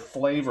ginger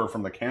flavor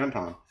from the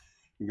Canton,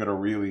 you get a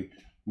really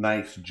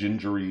nice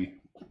gingery,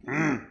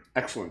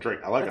 excellent drink.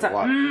 I like it a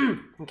lot.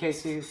 In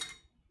case you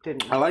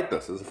didn't. I like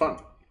this. This is fun.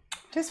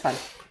 It is fun.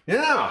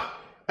 Yeah.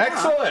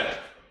 Excellent.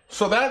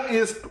 So that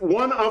is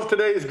one of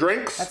today's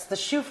drinks. That's the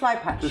shoe fly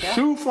punch. The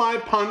shoe fly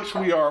punch.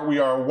 We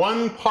are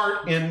one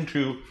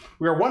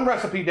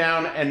recipe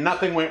down and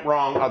nothing went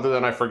wrong other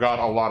than I forgot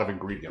a lot of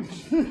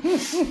ingredients.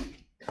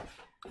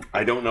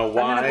 I don't know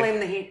why. I'm going to blame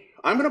the heat.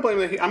 I'm going to blame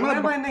the heat. I'm going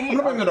to blame the heat. I'm going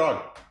to blame the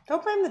dog.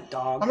 Don't blame the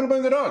dog. I'm going to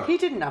blame the dog. He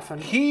did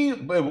nothing.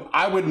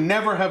 I would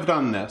never have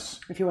done this.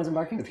 If he wasn't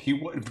barking?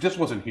 If this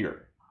wasn't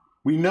here.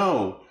 We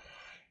know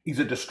he's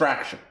a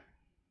distraction.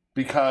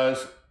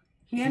 Because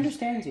he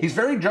understands you. He's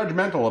very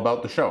judgmental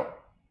about the show.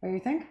 What do you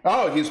think?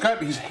 Oh, we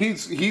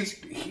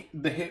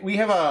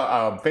have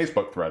a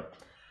Facebook thread.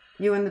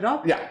 You and the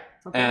dog? Yeah.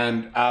 Okay.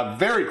 And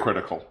very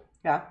critical.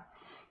 Yeah.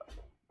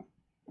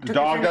 The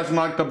dog doesn't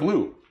like the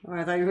blue. Oh,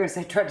 I thought you were going to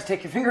say tried to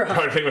take your finger off.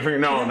 Tried to take my finger.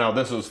 No,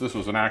 this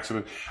was an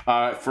accident.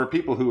 For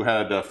people who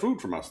had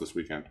food from us this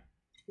weekend,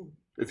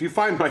 if you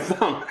find my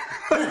thumb,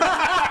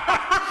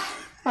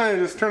 I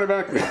just turn it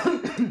back to me.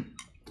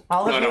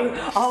 All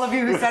of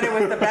you who said it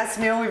was the best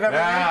meal we've ever made.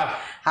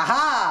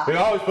 Ha-ha! We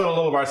always put a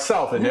little of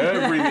ourselves in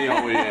every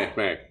meal we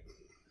make.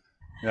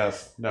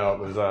 Yes. No,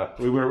 it was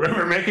we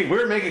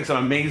were making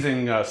some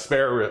amazing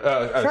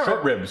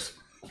short ribs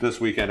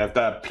this weekend. At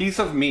that piece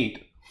of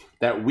meat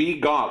that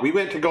we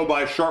went to go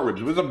buy short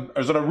ribs. It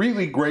was at a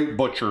really great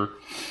butcher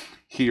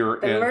here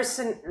Les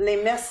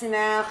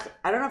mercenaires,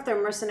 I don't know if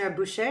they're mercenaires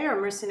boucher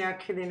or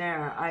mercenaires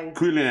culinaire.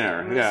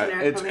 Culinaire,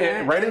 yeah. It's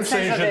right in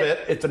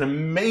Saint-Jovite. It's an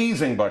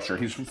amazing butcher.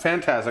 He's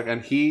fantastic.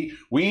 And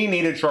we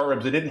needed short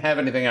ribs. They didn't have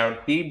anything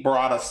out. He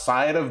brought a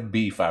side of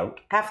beef out.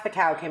 Half the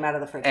cow came out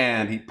of the fridge.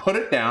 And he put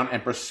it down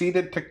and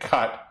proceeded to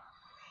cut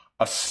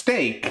a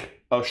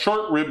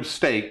short rib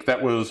steak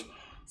that was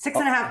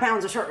 6.5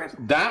 pounds of short ribs.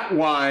 That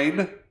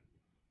wide,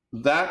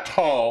 that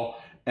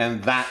tall,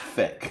 and that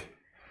thick.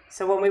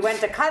 So when we went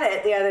to cut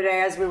it the other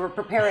day as we were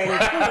preparing food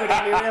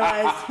and we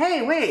realized,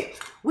 hey, wait,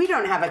 we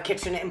don't have a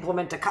kitchen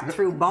implement to cut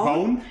through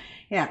bone.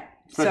 Yeah.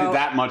 Especially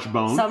that much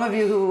bone. Some of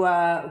you who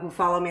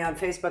follow me on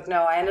Facebook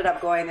know I ended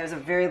up going. There's a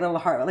very little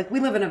hardware. Like we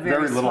live in a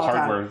very small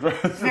town.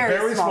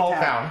 Very small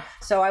town.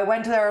 So I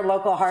went to our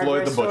local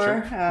hardware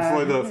store.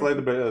 Floyd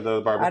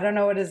the barber. I don't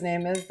know what his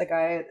name is. The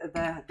guy,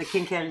 the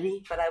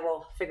quincaillerie, but I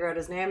will figure out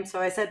his name.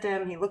 So I said to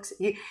him, he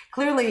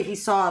clearly he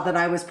saw that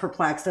I was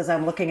perplexed as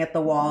I'm looking at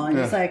the wall, and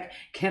he's like,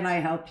 "Can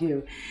I help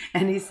you?"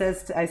 And he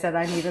says, I said,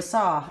 "I need a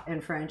saw" in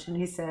French, and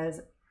he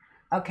says,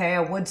 "Okay,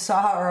 a wood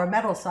saw or a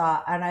metal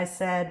saw?" And I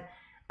said,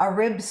 "A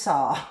rib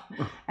saw."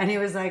 And he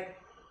was like,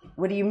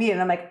 "What do you mean?"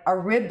 And I'm like, "A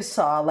rib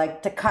saw,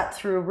 like to cut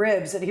through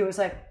ribs." And he was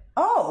like,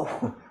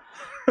 "Oh."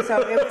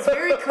 So it was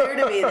very clear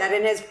to me that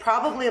in his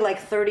probably like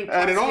 30 plus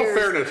years. And in all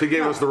fairness, he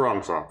gave us the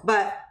wrong saw.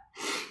 But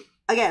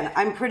again,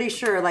 I'm pretty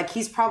sure like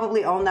he's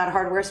probably owned that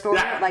hardware store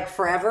like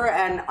forever.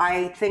 And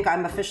I think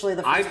I'm officially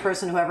the first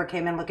person who ever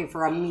came in looking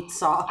for a meat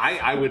saw.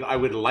 I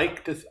would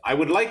like to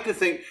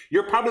think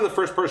you're probably the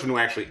first person who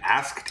actually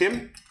asked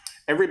him.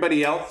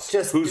 Everybody else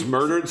who's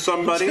murdered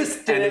somebody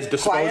and is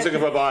disposing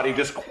of a body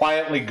just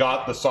quietly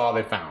got the saw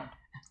they found.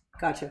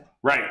 Gotcha.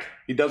 Right.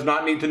 He does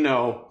not need to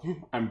know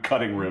I'm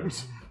cutting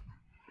ribs.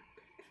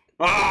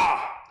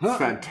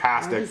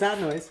 Fantastic. What is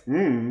that noise?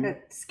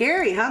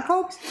 Scary, huh,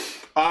 folks?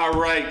 All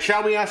right.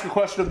 Shall we ask a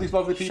question of these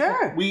lovely people?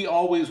 Sure. We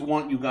always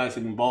want you guys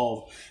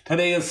involved.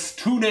 Today is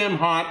too damn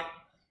hot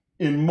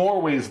in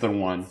more ways than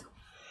one.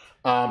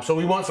 So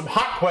we want some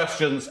hot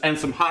questions and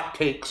some hot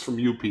takes from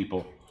you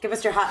people. Give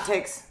us your hot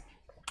takes.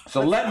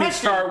 So let me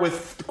start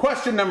with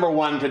question number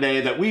 1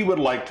 today that we would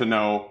like to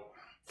know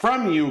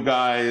from you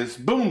guys.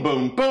 Boom,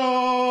 boom,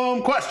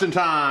 boom. Question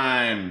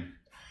time.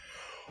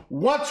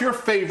 What's your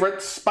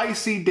favorite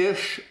spicy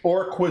dish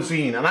or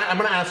cuisine? And I'm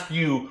going to ask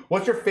you,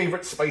 what's your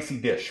favorite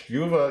spicy dish?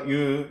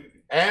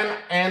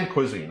 And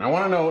cuisine. I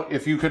want to know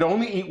if you could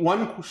only eat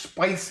one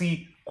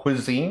spicy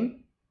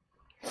cuisine.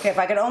 Okay, if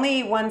I could only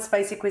eat one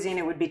spicy cuisine,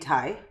 it would be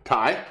Thai.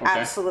 Thai? Okay.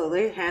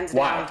 Absolutely, hands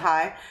down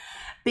Thai.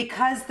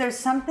 Because there's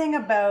something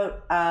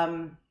about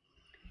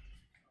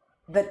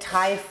the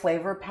Thai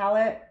flavor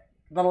palette,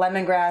 the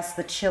lemongrass,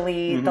 the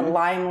chili, the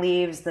lime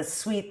leaves, the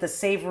sweet, the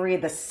savory,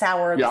 the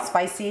sour, the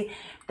spicy,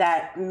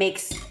 that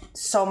makes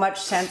so much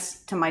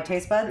sense to my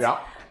taste buds. Yeah.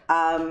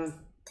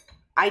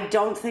 I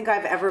don't think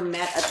I've ever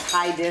met a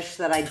Thai dish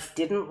that I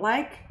didn't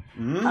like,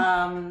 in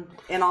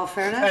all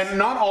fairness. And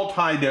not all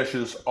Thai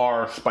dishes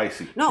are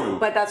spicy. No,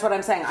 but that's what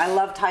I'm saying. I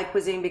love Thai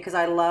cuisine because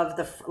I love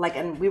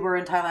and we were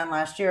in Thailand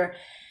last year.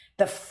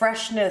 The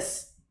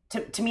freshness,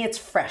 to me, it's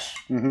fresh.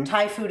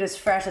 Thai food is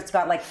fresh. It's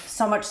got like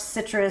so much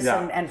citrus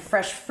and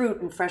fresh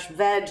fruit and fresh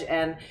veg.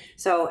 And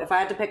so if I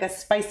had to pick a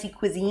spicy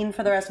cuisine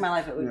for the rest of my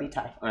life, it would be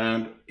Thai.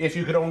 And if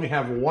you could only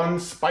have one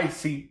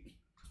spicy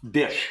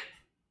dish.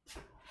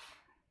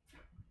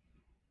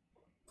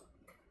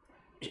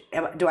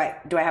 Do I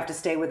have to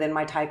stay within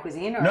my Thai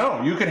cuisine? Or?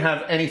 No, you can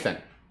have anything.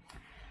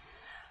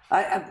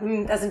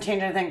 Doesn't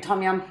change anything.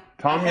 Tom yum.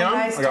 Tom yum?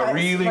 Nice I got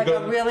really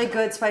good. A really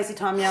good spicy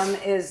tom yum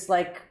is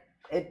like,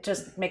 it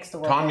just makes the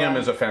world. Tom yum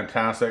is a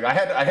fantastic. I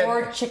had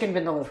or chicken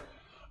vindaloo.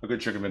 A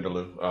good chicken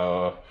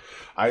vindaloo.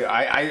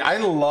 I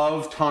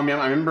love tom yum.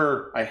 I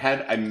remember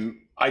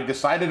I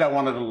decided I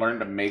wanted to learn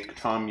to make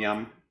tom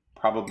yum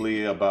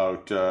probably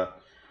about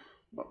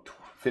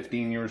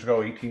 15 years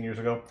ago, 18 years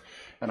ago.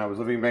 And I was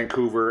living in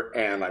Vancouver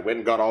and I went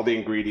and got all the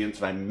ingredients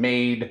and I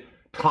made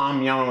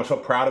tom yum. I was so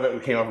proud of it.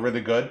 It came out really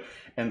good.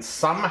 And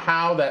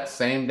somehow that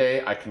same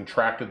day, I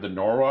contracted the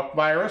Norwalk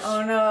virus.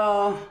 Oh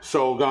no.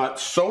 So got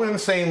so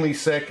insanely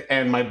sick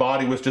and my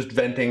body was just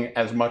venting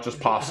as much as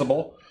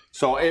possible.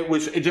 So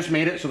it just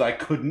made it so that I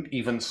couldn't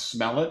even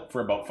smell it for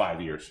about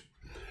 5 years.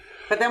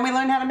 But then we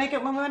learned how to make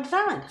it when we went to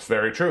Thailand. It's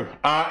very true.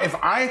 If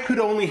I could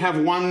only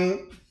have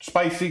one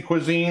spicy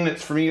cuisine,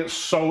 for me, it's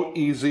so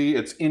easy.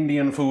 It's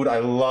Indian food. I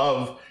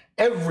love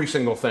every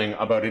single thing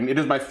about it. It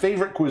is my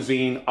favorite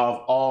cuisine of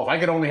all. If I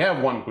could only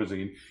have one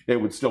cuisine, it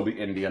would still be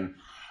Indian.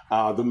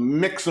 The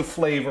mix of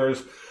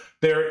flavors,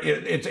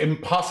 it's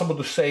impossible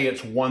to say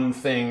it's one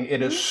thing.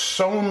 It is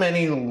so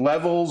many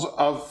levels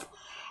of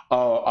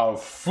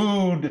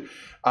food.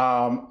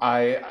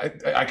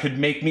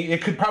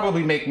 It could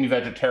probably make me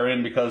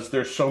vegetarian because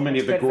there's so many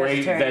of the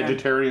great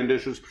vegetarian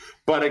dishes.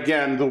 But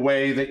again, the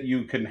way that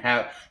you can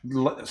have,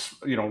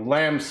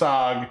 lamb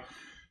sag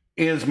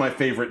is my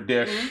favorite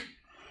dish.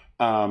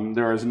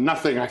 There is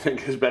nothing I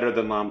think is better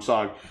than lamb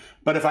sag.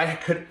 But if I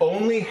could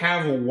only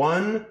have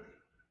one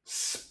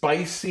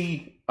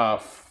spicy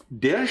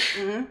dish,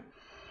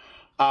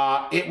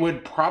 it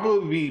would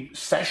probably be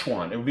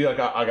Szechuan. It would be like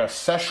a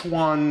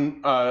Szechuan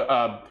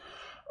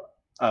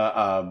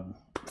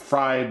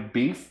fried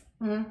beef,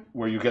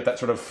 where you get that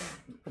sort of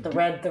the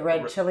red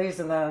chilies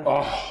and the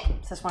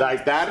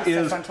Szechuan.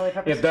 Szechuan chili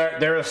peppers.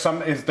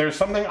 There's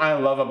something I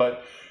love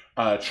about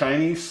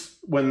Chinese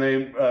when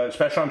they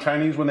Szechuan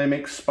Chinese when they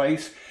make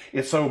spice.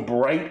 It's so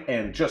bright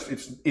and just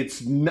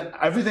it's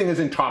everything is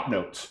in top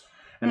notes.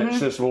 And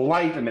it's just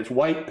light, and it's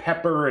white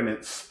pepper, and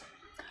it's...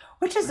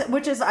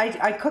 Which is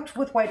I cooked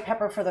with white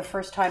pepper for the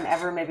first time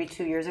ever, maybe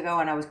 2 years ago,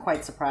 and I was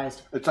quite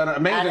surprised. It's an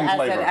amazing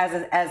flavor.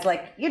 As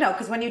like, you know,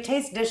 because when you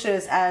taste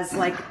dishes as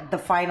like the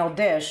final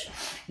dish,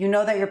 you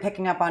know that you're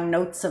picking up on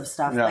notes of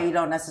stuff, but you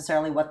don't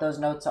necessarily what those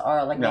notes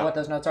are, know what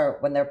those notes are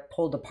when they're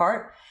pulled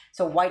apart.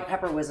 So white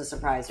pepper was a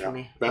surprise for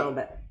me a little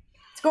bit.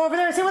 Let's go over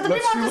there and see what the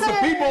people have to say. Let's see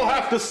what the people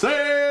have to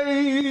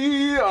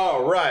say.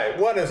 All right,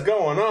 what is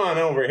going on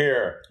over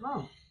here?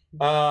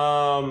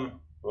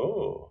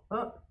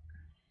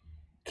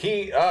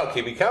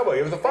 Kiwi Cowboy,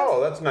 give us a follow.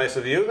 That's nice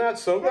of you.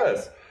 That's so good.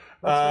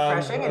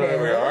 That's refreshing.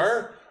 There we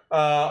are.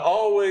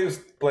 Always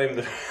blame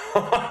the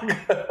dog.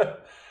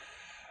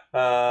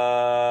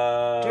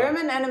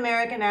 German and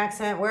American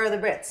accent. Where are the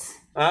Brits?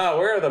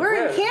 Where are the Brits?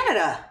 We're in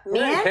Canada, man.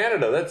 We're in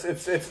Canada.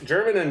 It's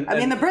German and... I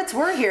mean, the Brits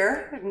were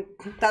here.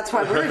 That's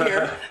why we're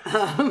here.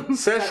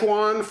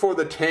 Szechuan for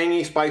the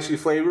tangy, spicy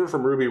flavor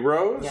from Ruby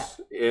Rose.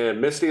 Yeah.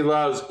 Misty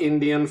loves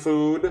Indian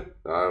food.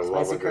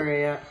 Spicy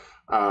curry, yeah.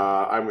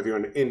 I'm with you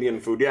on Indian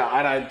food. Yeah,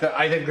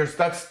 I think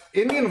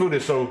Indian food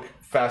is so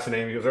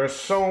fascinating because there's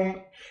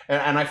so...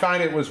 And I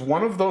find it was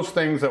one of those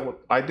things that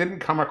I didn't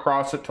come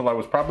across it till I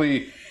was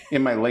probably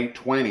in my late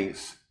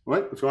 20s.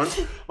 What's going on?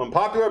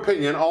 Unpopular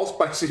opinion, all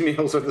spicy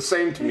meals are the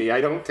same to me.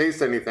 I don't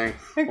taste anything.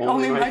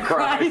 Only my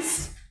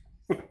cries.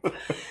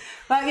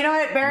 But you know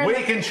what, Baron?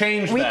 We can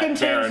change that. We can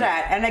change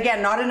that. And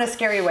again, not in a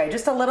scary way.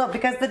 Just a little,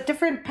 because the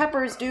different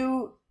peppers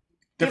do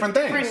different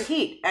things. Different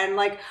heat. And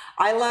like,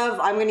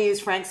 I'm going to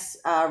use Frank's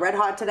Red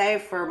Hot today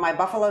for my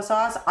buffalo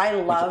sauce. I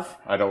don't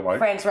like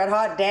Frank's Red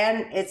Hot.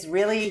 Dan,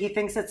 he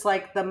thinks it's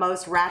like the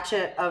most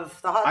ratchet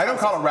of the hot sauces. I don't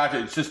call it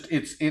ratchet. It's just,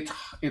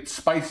 it's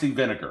spicy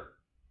vinegar,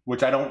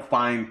 which I don't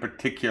find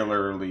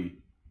particularly.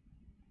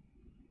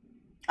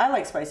 I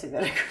like spicy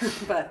vinegar,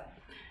 but.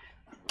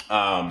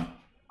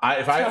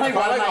 If I like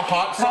a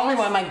hot sauce, probably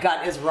why my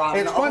gut is raw.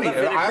 It's funny.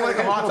 I like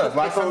a hot sauce.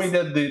 Last time we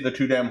did the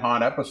Too Damn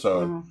Hot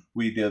episode,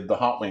 we did the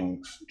hot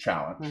wings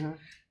challenge,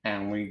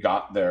 and we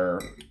got their.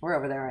 We're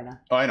over there right now.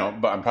 Oh, I know,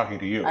 but I'm talking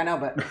to you. I know,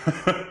 but.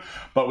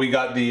 But we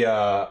got the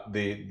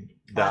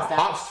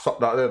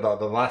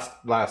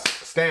last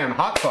stand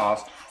hot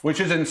sauce, which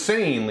is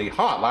insanely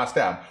hot. Last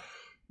dab.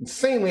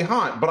 Insanely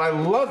hot, but I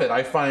love it.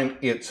 I find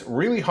it's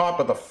really hot,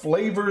 but the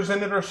flavors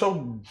in it are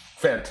so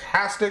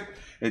fantastic.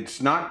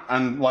 It's not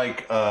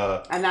unlike...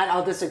 And that,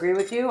 I'll disagree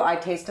with you. I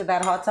tasted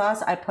that hot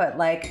sauce. I put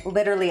like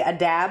literally a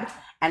dab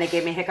and it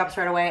gave me hiccups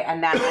right away.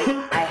 And that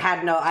I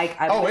had no... it's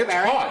hot. Don't get me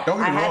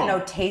wrong. I had no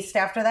taste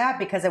after that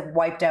because it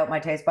wiped out my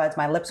taste buds.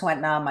 My lips went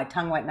numb. My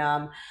tongue went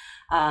numb.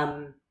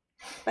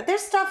 But there's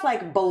stuff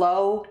like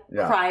below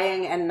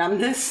crying and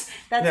numbness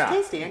that's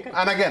tasty and good.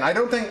 And again, I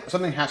don't think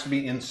something has to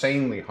be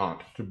insanely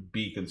hot to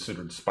be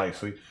considered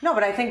spicy. No,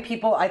 but I think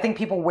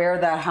people wear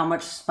that how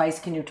much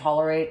spice can you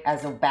tolerate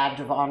as a badge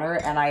of honor,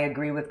 and I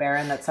agree with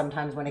Baron that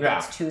sometimes when it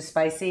gets too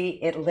spicy,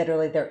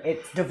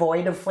 it's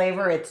devoid of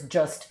flavor. It's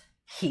just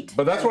heat.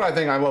 But that's what I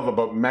think I love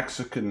about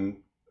Mexican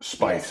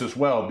spice as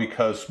well,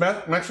 because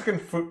Mexican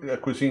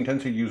cuisine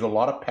tends to use a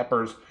lot of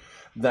peppers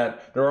there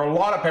are a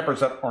lot of peppers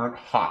that aren't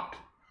hot.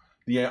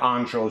 The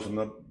anchos and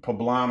the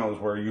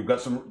poblanos, where you've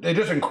got they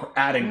just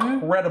add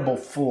incredible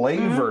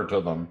flavor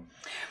to them.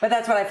 But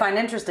that's what I find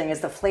interesting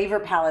is the flavor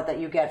palette that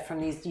you get from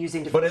these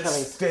using different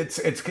chilies.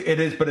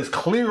 But it's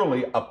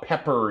clearly a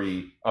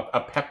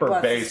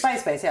pepper-based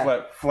spice base,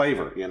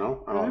 flavor. You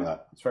know, I love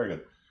that. It's very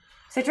good.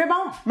 C'est très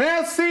bon.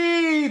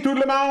 Merci tout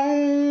le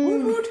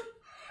monde.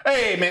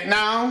 Hey,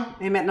 maintenant.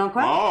 Et maintenant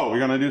quoi? Oh, we're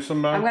gonna do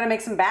some. I'm gonna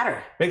make some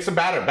batter. Make some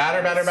batter.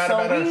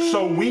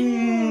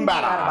 Sewing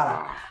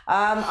batter.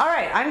 All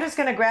right, I'm just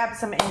gonna grab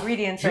some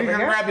ingredients over here.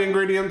 You're gonna grab the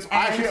ingredients.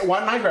 Actually, why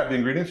don't I grab the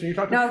ingredients and you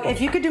talk to me? No,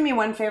 if you could do me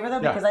one favor though,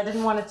 because I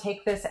didn't want to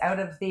take this out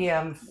of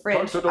the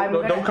fridge.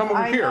 Don't come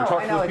over here and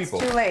talk to the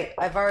people. It's too late.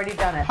 I've already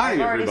done it. Hi,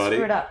 I've already everybody.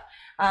 Screwed up.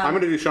 I'm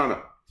gonna do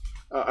Shauna.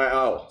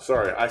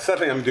 Sorry. I said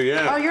I'm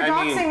duy-an. Oh, you're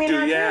doxing me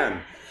now.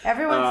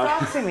 Everyone's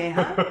doxing me,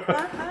 huh?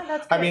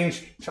 That's good. I mean,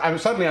 I'm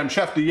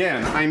Chef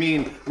Duy-an. I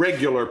mean,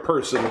 regular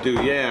person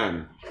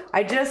Duy-an.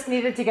 I just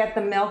needed to get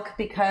the milk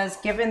because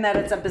given that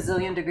it's a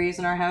bazillion degrees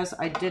in our house,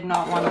 I did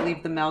not want to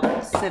leave the milk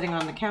sitting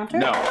on the counter.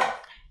 No.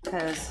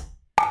 Because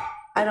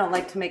I don't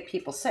like to make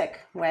people sick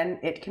when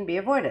it can be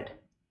avoided.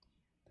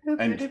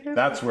 And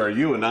that's where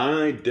you and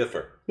I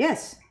differ.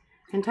 Yes,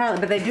 entirely.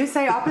 But they do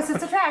say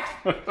opposites attract.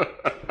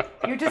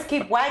 You just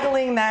keep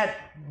waggling that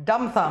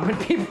dumb thumb at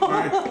people.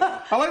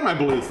 I like my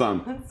blue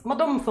thumb. It's my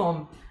dumb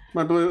thumb.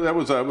 My blue. It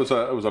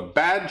was a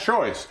bad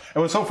choice. It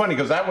was so funny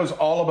because that was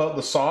all about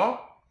the saw,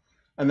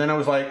 and then I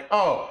was like,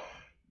 oh,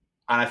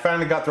 and I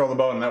finally got through all the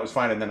bone, and that was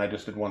fine. And then I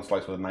just did one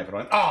slice with a knife and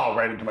went,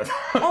 right into my.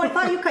 Oh, I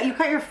thought you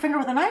cut your finger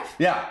with a knife.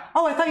 Yeah.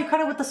 Oh, I thought you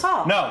cut it with the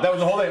saw. No, that was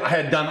the whole thing. I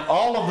had done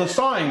all of the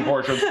sawing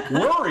portion,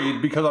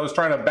 worried because I was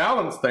trying to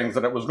balance things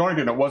that it was going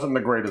to, and it wasn't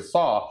the greatest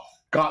saw.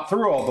 got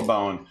through all the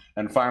bone,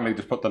 and finally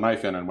just put the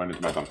knife in and went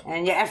into my tongue.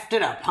 And you effed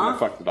it up, huh? I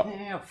fucked it up.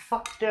 Yeah, you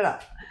fucked it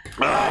up.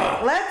 All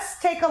right, let's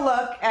take a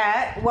look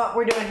at what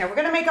we're doing here. We're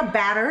gonna make a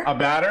batter. A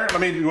batter?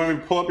 You want me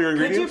to pull up your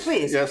ingredients? Could you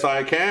please? Yes,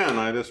 I can.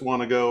 I just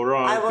want to go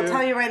raw. I will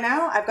tell you right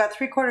now, I've got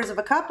 3/4 of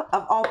a cup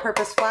of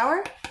all-purpose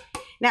flour.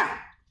 Now,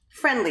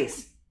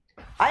 friendlies,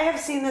 I have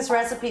seen this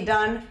recipe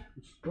done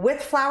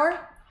with flour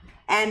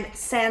and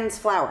sans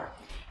flour.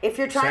 If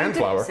you're trying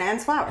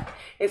sans flour.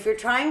 If you're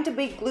trying to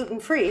be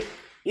gluten-free,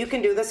 you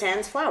can do the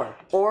sans flour.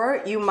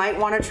 Or you might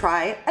want to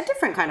try a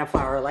different kind of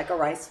flour, like a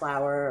rice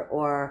flour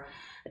or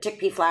a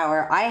chickpea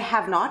flour. I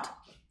have not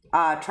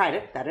tried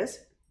it, that is.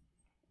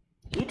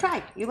 You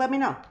try. You let me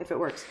know if it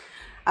works.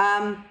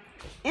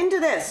 Into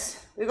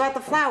this, we've got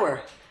the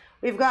flour.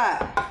 We've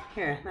got,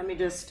 here, let me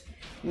just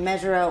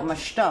measure out my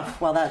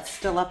stuff while that's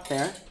still up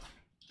there.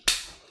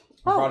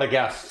 Oh, brought a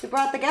guest. You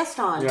brought the guest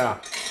on. Yeah.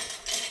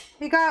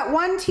 We got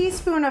 1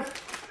 teaspoon of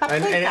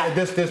paprika. And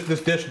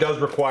this dish does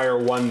require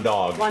one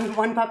dog.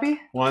 One puppy?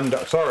 One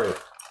dog. Sorry.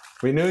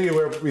 We knew you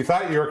were, we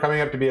thought you were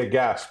coming up to be a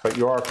guest, but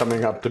you are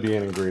coming up to be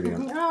an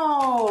ingredient.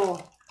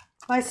 No.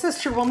 My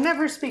sister will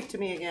never speak to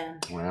me again.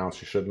 Well,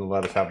 she shouldn't have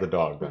let us have the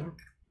dog then.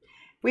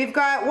 We've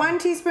got 1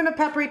 teaspoon of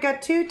paprika,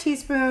 2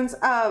 teaspoons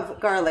of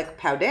garlic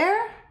powder.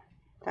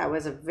 That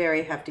was a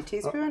very hefty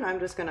teaspoon. I'm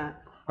just gonna...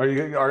 Are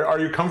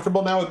you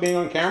comfortable now with being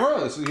on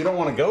camera? You don't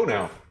want to go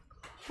now.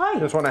 Hi. You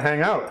just want to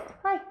hang out.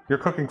 Hi. You're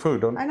cooking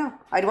food, don't you? I know.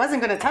 I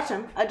wasn't going to touch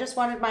him. I just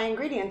wanted my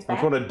ingredients back.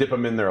 I just want to dip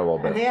them in there a little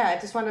bit. Yeah,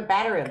 I just want to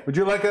batter him. Would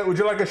you like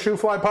a shoe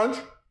fly punch?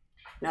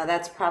 No,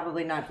 that's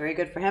probably not very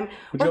good for him.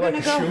 Would you like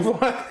a shoe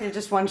fly? Yeah,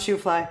 just 1 shoe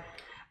fly.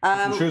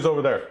 Some shoes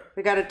over there.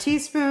 We got a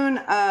teaspoon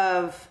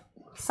of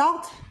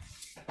salt.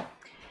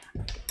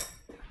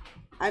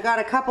 I got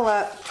a couple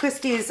of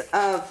twisties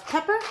of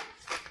pepper.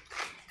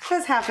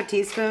 That's half a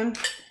teaspoon.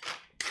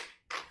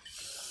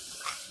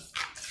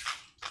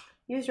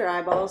 Use your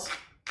eyeballs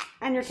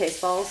and your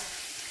taste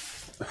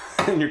balls.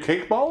 And your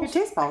cake balls?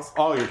 Your taste balls.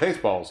 Oh, your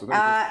taste balls. And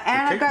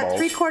I've got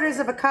 3/4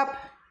 of a cup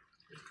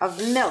of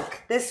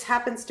milk. This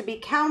happens to be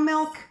cow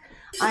milk.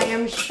 I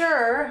am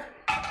sure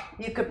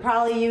you could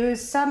probably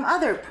use some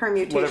other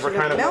permutation Whatever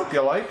kind of milk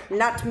you like.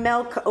 Nut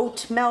milk,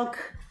 oat milk,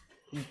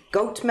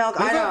 goat milk.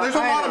 There's a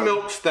lot of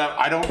milks that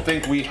I don't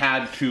think we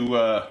had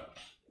to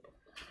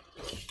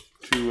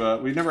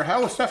we never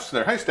had. Oh, Steph's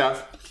there. Hi,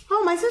 Steph.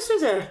 Oh, my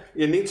sister's there.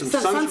 You need some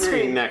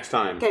sunscreen next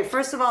time. Okay,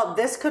 first of all,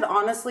 this could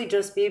honestly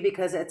just be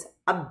because it's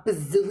a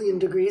bazillion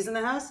degrees in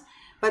the house.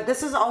 But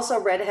this is also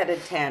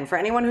redheaded tan. For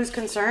anyone who's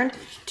concerned,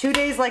 2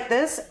 days like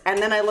this,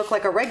 and then I look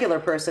like a regular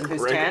person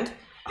who's tanned.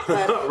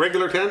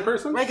 Regular tan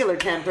person? Regular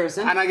tan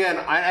person. And again,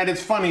 and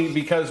it's funny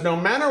because no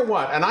matter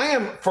what, and I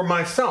am, for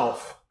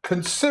myself,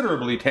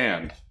 considerably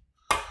tanned,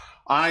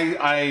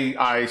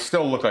 I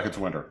still look like it's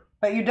winter.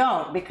 But you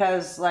don't,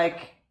 because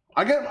like...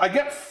 I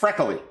get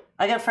freckly.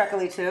 I get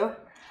freckly too.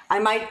 I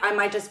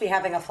might just be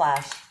having a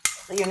flash.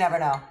 You never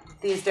know.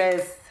 These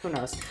days, who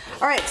knows?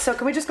 All right, so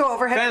can we just go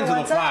overhead Fans for 1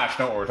 of the second? Flash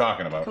know what we're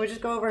talking about. Can we just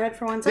go overhead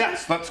for 1 second?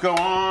 Yes, let's go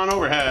on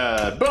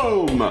overhead.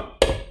 Boom.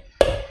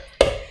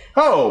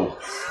 Oh.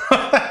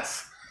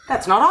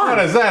 That's not on. What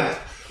is that?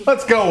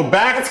 Let's go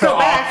back. Let's go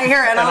back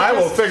here, and I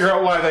will figure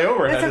out why they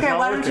overhead. It's okay.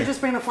 Why don't you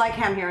just bring the fly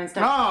cam here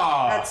instead?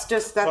 Oh, that's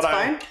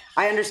fine.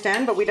 I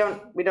understand, but we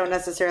don't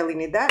necessarily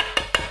need that.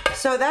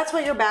 So that's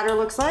what your batter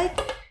looks like.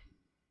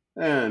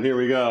 And here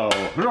we go.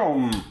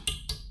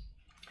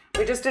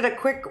 We just did a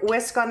quick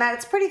whisk on that.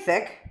 It's pretty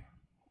thick.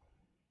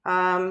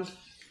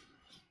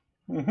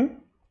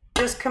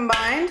 Just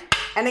combined.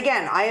 And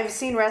again, I have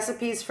seen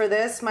recipes for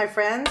this, my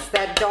friends,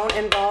 that don't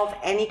involve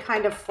any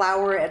kind of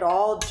flour at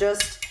all,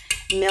 just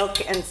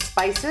milk and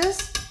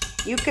spices.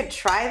 You could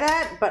try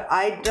that, but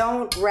I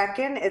don't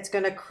reckon it's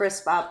going to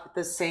crisp up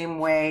the same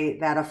way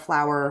that a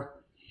flour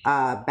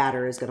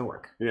batter is going to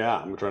work. Yeah,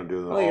 I'm trying to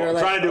do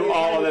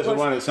all of this at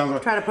once. It sounds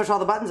like trying to push all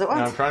the buttons at once.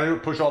 Yeah, I'm trying to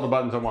push all the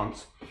buttons at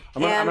once.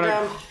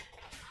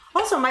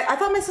 Also, I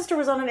thought my sister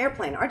was on an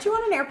airplane. Don't you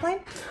on an airplane?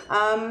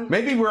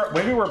 Maybe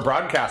we're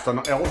broadcast on.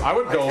 I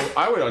would.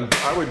 I'm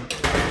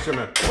just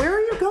gonna. Where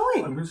are you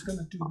going? I'm just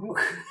gonna do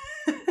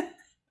this.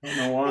 I don't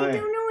know why. I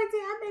don't know what's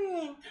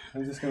happening.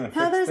 I'm just gonna.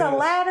 Now there's a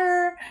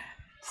ladder.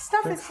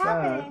 Stuff is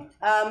happening.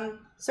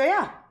 So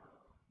yeah,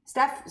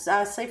 Steph,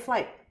 safe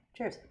flight.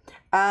 Cheers.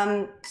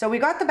 So we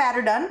got the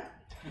batter done.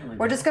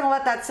 We're just going to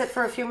let that sit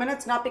for a few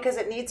minutes, not because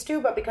it needs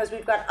to, but because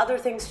we've got other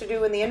things to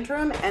do in the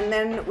interim, and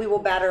then we will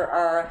batter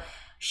our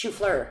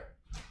chou-fleur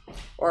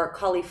or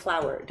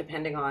cauliflower,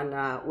 depending on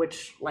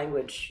which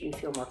language you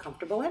feel more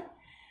comfortable in.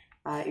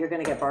 You're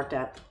going to get barked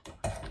at.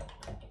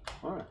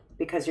 All right.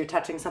 Because you're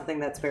touching something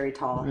that's very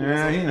tall.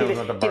 Yeah, he knows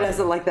about the bark. He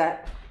doesn't like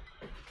that.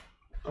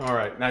 All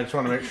right, now I just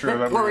want to make sure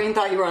that Maureen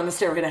thought you were on the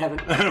stairway to heaven.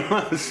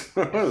 I just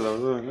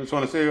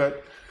want to see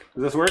what.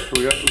 Does this work?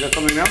 We got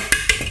something now?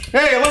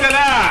 Hey, look at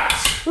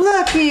that!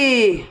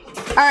 Looky!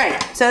 All right,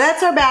 so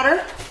that's our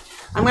batter.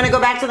 I'm going to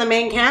go back to the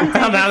main cam.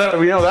 Now that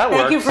we know that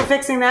works. Thank you for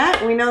fixing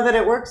that. We know that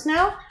it works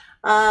now.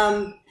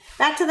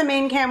 Back to the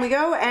main can we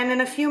go, and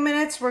in a few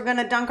minutes we're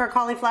gonna dunk our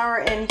cauliflower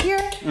in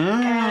here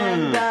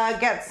and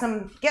get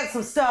some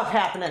stuff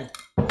happening.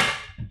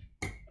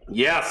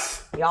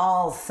 Yes.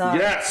 Y'all, son.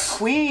 Yes.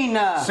 Queen.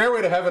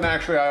 Stairway to heaven,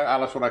 actually,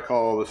 Alice, what I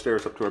call the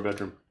stairs up to our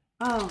bedroom.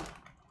 Oh.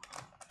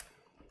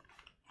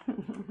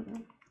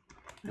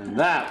 And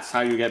that's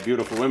how you get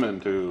beautiful women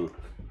to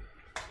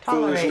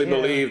Tolerate foolishly you.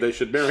 believe they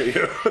should marry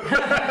you.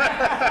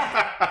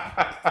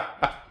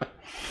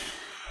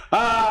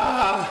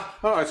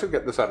 Oh, I should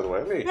get this out of the way.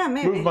 Let me Yeah,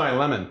 maybe. move my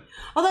lemon.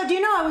 Although, do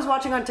you know, I was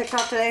watching on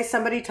TikTok today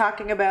somebody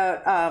talking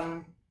about,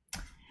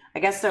 I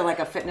guess they're like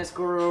a fitness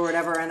guru or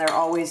whatever, and they're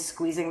always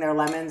squeezing their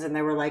lemons, and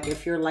they were like,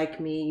 if you're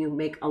like me, you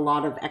make a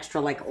lot of extra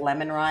like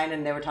lemon rind,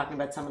 and they were talking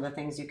about some of the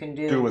things you can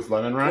do with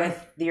lemon rind?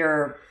 with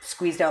your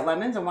squeezed out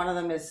lemons, and one of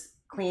them is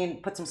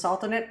put some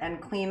salt in it and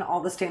clean all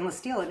the stainless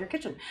steel in your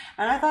kitchen.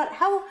 And I thought,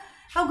 how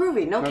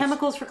groovy. No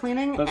chemicals for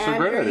cleaning, that's a and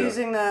great you're idea.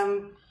 using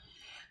them.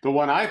 The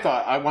one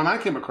I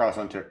came across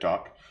on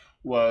TikTok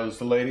was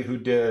the lady who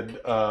did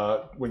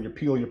when you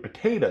peel your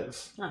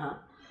potatoes,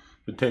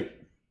 you take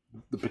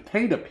the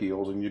potato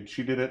peels and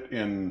she did it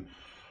in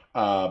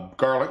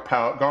garlic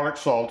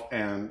salt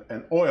and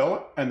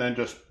oil, and then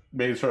just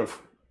made sort of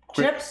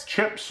quick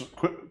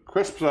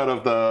crisps out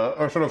of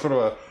or sort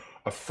of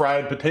a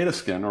fried potato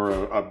skin,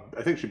 or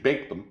I think she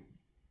baked them.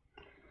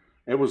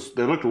 They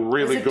looked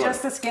really good. Was it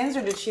just the skins,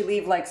 or did she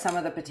leave like some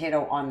of the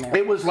potato on there?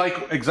 It was like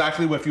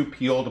exactly if you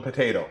peeled a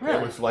potato. Really?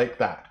 It was like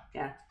that.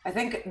 Yeah, I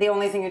think the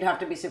only thing you'd have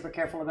to be super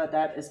careful about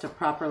that is to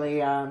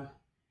properly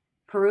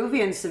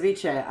Peruvian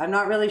ceviche. I'm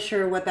not really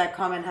sure what that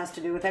comment has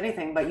to do with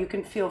anything, but you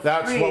can feel free.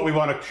 That's what we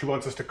want. She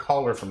wants us to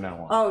call her from now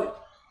on. Oh,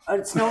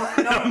 it's no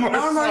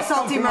more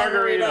salty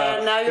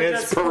margarita. Now you're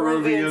It's just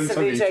Peruvian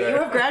ceviche. You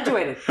have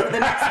graduated to the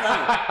next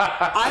level.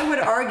 I would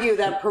argue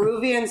that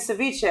Peruvian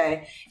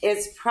ceviche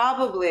is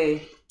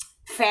probably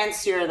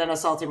fancier than a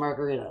salty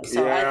margarita.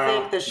 So I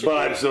think this should. But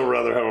I'd still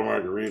rather have a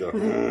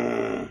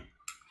margarita.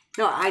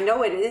 No, I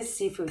know it is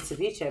seafood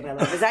ceviche, my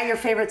love. Is that your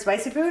favorite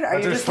spicy food? Are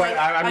you just late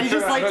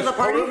to the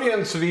party? Peruvian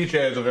ceviche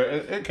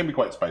it can be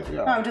quite spicy.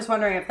 Yeah. No, I'm just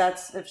wondering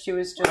if she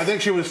was just. I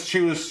think she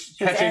was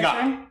catching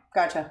up.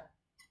 Gotcha.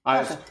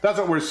 That's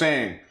what we're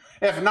saying.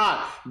 If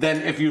not,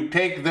 then if you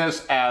take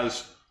this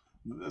as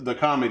the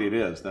comedy it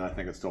is, then I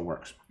think it still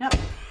works. Yep.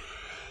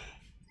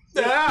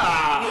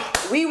 Yeah.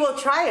 We will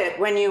try it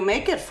when you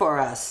make it for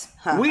us.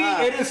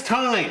 It is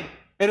time.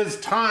 It is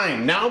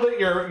time. Now that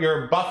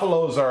your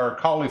buffaloes are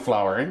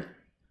cauliflowering.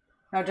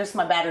 No, just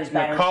my batter's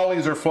battered. The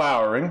collies are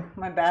flowering.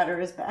 My batter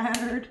is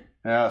battered.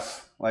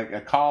 Yes, like a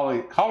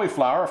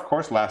cauliflower, of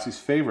course, Lassie's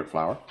favorite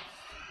flower.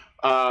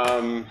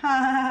 Dog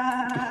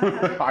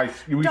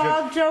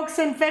jokes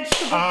and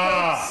vegetable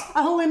jokes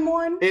all in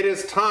one. It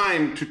is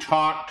time to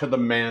talk to the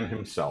man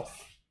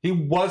himself. He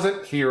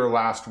wasn't here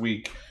last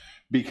week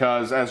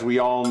because, as we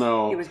all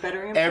know, he was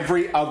bettering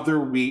every other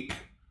week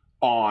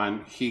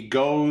he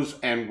goes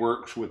and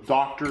works with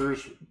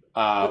doctors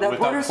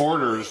without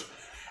borders.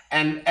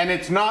 And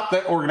it's not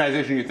the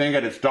organization you think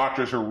it's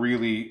doctors who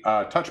really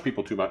touch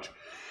people too much.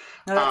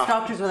 No, that's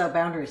Doctors Without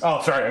Boundaries.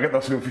 Oh, sorry, I got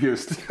those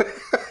confused.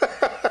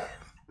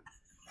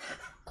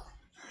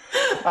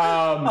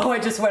 I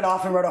just went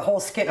off and wrote a whole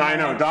skit. I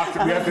know,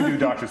 we have to do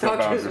Doctors Without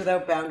Boundaries.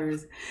 Without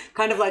Boundaries.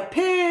 Kind of like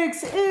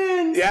pigs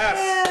in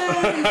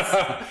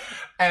Yes.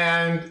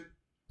 And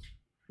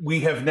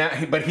we have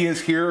now, but he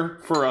is here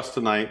for us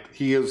tonight.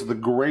 He is the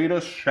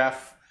greatest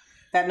chef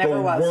that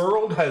never was. The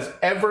world has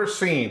ever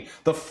seen.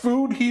 The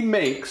food he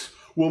makes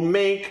will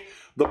make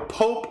the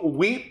Pope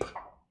weep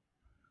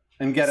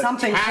and get a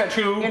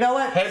tattoo,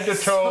 head to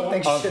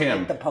toe of him.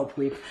 Make the Pope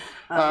weep.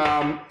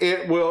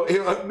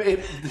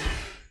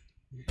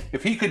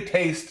 If he could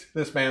taste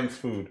this man's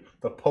food,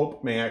 the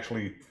Pope may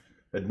actually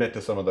admit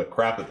to some of the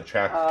crap that the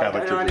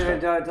Catholic Church is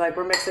doing. Like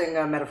we're mixing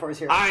metaphors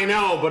here. I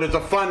know, but it's a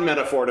fun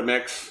metaphor to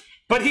mix.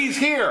 But he's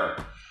here,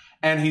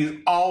 and he's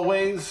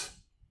always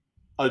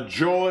a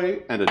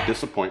joy and a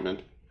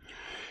disappointment.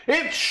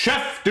 It's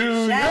Chef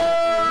duy-an!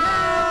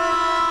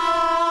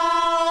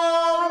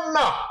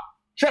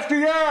 Chef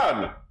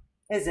duy-an!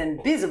 Is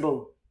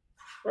invisible.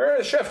 Where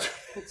is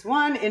Chef? It's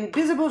one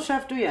invisible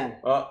Chef duy-an.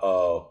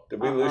 Uh-oh. Did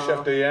we lose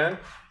Chef duy-an?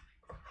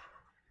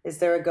 Is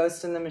there a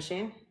ghost in the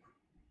machine?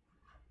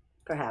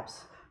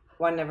 Perhaps.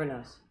 One never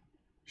knows.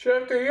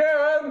 Chef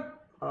duy-an!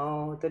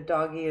 Oh, the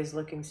doggy is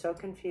looking so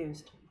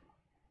confused.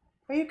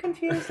 Are you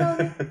confused,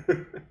 doggy?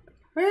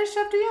 Where is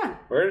Chef duy-an?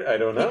 Where? I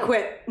don't know. He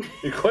quit.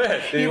 He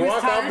quit? Did he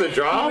walk off the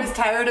job? He was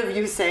tired of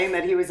you saying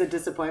that he was a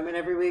disappointment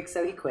every week,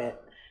 so he quit.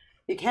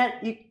 You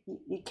can't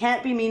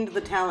be mean to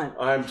the talent.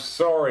 I'm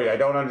sorry, I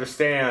don't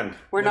understand.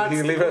 Did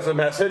he leave us a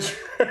message?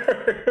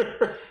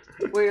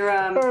 We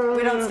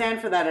don't stand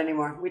for that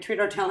anymore. We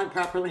treat our talent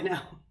properly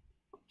now.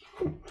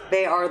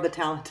 They are the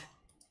talent.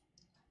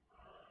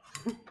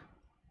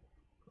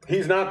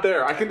 He's not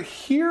there. I can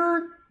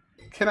hear.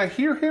 Can I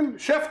hear him?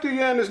 Chef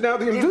duy-an is now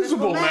the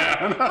invisible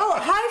man. Oh,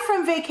 hi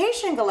from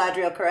vacation,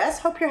 Galadriel Caress.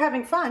 Hope you're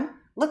having fun.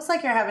 Looks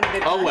like you're having a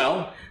good time. Oh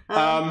well.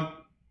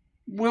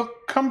 We'll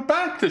come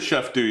back to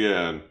Chef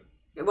duy-an.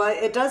 Well,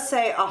 it does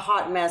say a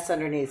hot mess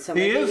underneath, so He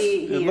maybe is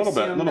he a little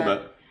bit, assumed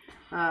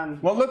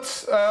that. Well,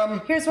 let's.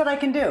 Here's what I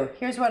can do.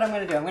 Here's what I'm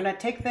going to do. I'm going to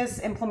take this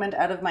implement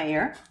out of my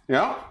ear.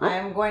 Yeah.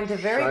 I'm going to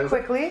very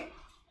quickly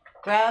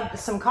grab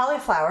some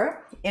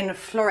cauliflower in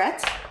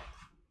florets.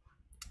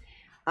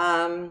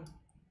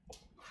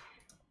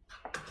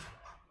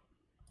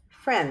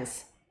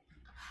 Friends,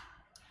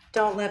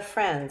 don't let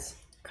friends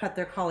cut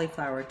their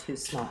cauliflower too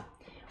small.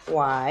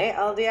 Why,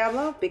 El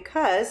Diablo?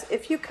 Because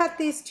if you cut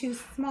these too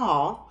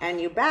small and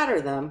you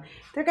batter them,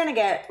 they're going to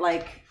get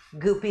like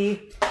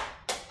goopy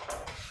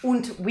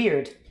and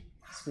weird.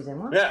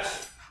 Excusez-moi.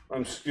 Yes,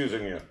 I'm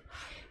excusing you.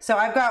 So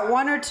I've got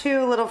 1 or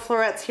 2 little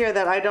florets here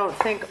that I don't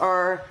think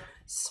are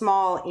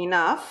small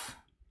enough.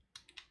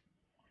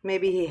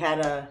 Maybe he had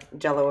a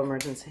jell-o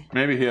emergency.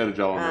 Maybe he had a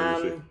jell-o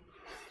emergency.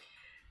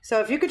 So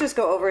if you could just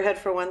go overhead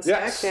for 1 sec,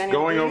 Yes, Daniel.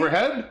 going please.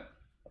 overhead.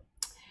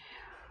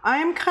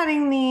 I'm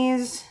cutting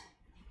these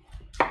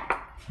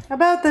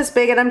about this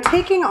big, and I'm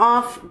taking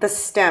off the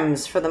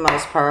stems for the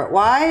most part.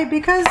 Why?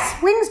 Because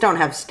wings don't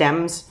have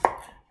stems.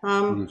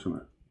 I'm just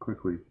gonna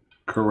quickly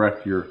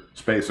correct your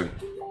spacing.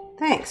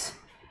 Thanks.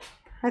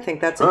 I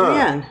think that's a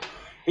duy-an.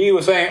 He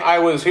was saying I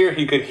was here,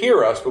 he could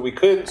hear us, but we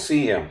couldn't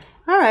see him.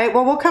 All right,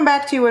 well, we'll come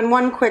back to you in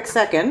 1 quick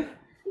second,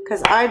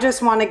 because I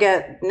just want to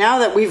get, now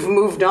that we've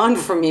moved on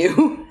from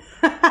you,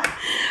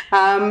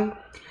 I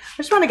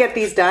just want to get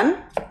these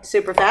done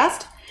super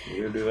fast.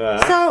 We're gonna do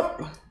that.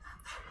 So,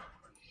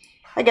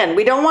 again,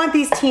 we don't want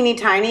these teeny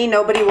tiny.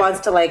 Nobody wants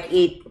to like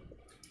eat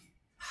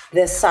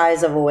this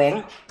size of a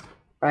wing,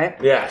 right?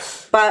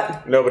 Yes.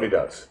 But Nobody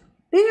does.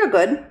 these are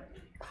good.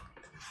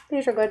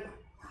 These are good.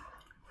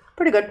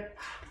 Pretty good.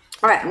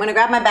 All right, I'm going to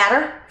grab my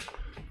batter,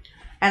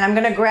 and I'm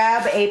going to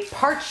grab a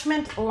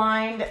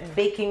parchment-lined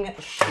baking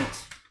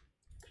sheet.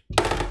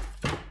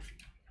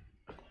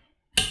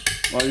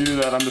 While you do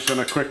that, I'm just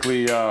going to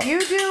quickly... You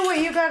do what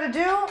you got to do.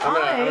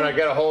 I'm gonna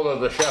get a hold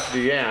of the Chef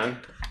Duy-an.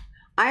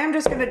 I am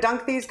just going to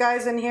dunk these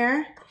guys in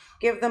here,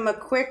 give them a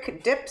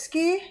quick dip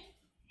ski.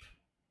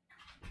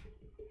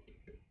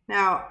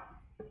 Now,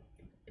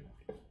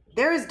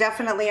 there is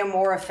definitely a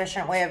more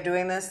efficient way of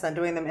doing this than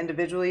doing them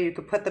individually. You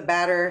could put the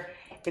batter,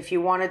 if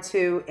you wanted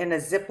to, in a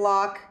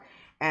Ziploc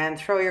and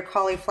throw your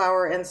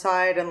cauliflower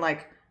inside and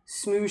like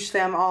smoosh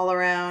them all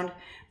around.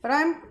 But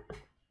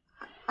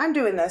I'm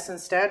doing this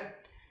instead.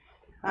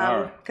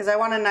 Because I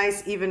want a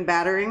nice even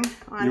battering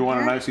on You want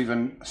here. a nice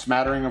even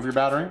smattering of your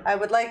battering? I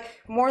would like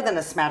more than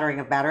a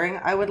smattering of battering.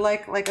 I would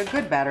like a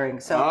good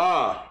battering. So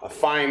A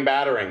fine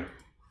battering.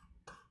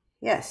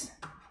 yes.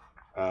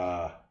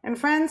 And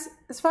friends,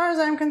 as far as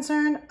I'm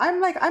concerned,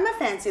 I'm a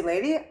fancy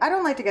lady. I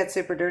don't like to get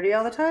super dirty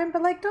all the time,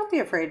 but like, don't be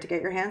afraid to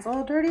get your hands a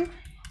little dirty.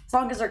 As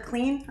long as they're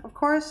clean, of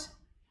course.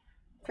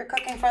 If you're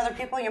cooking for other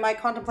people, you might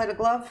contemplate a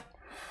glove.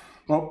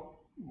 Well,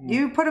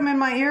 you put them in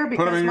my ear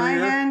because my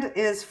hand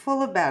is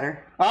full of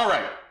batter. all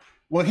right.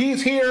 Well,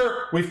 he's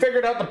here. We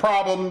figured out the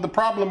problem. The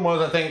problem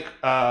was, I think,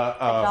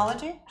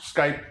 Technology?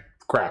 Skype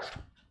crashed.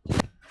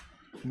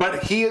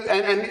 But he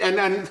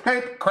and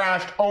Skype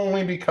crashed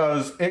only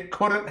because it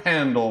couldn't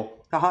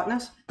handle The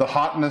hotness? the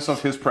hotness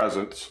of his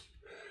presence.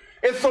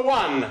 It's the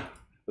one,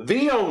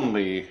 the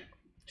only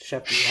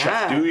Chef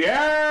Chef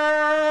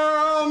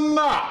Duy-an.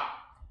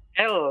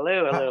 Hello,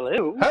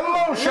 hello.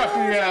 Hello, Chef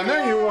Duy-an.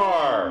 There you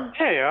are.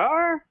 There you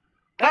are.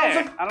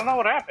 Hey, I don't know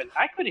what happened.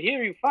 I could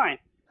hear you fine.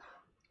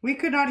 We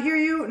could not hear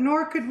you,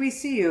 nor could we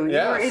see you. You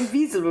Yes. were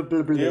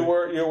invisible.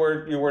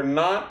 You were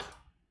not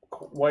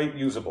quite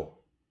usable.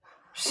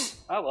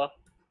 Oh well,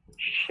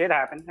 shit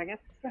happened, I guess.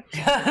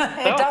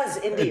 It does,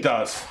 indeed. It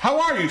does. How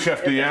are you,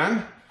 Chef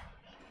Duy-an?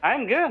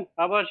 I'm good.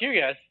 How about you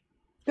guys?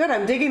 Good,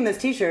 I'm digging this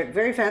t-shirt.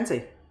 Very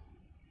fancy.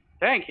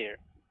 Thank you.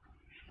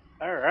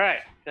 All right.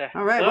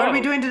 All right, what are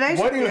we doing today?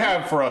 What do you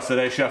Chef? have for us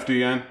today, Chef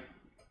Duy-an?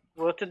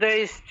 Well,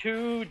 today's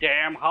too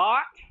damn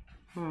hot,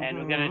 and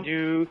we're gonna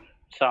do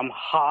some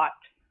hot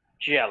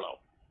jell-o.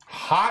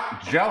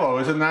 Hot jell-o,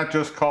 isn't that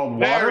just called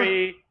water?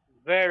 Very,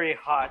 very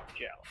hot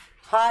jell-o.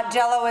 Hot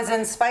jell-o is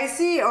in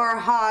spicy or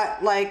hot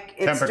like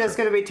it's Temperature. just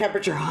going to be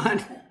temperature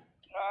hot?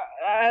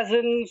 As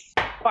in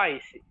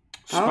spicy.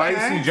 Spicy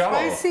Okay, jell-o.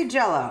 Spicy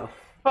jell-o.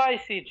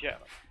 Spicy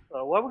jell-o.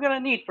 So what we're gonna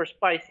need for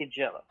spicy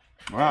jell-o?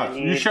 Wow,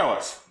 you show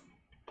us.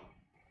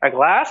 A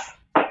glass.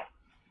 We're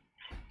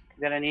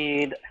gonna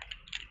need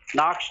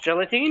Knox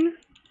gelatine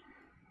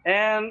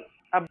and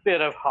a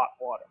bit of hot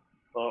water.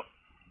 So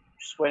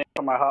just waiting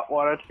for my hot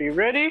water to be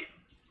ready.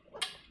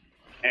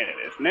 And it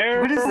is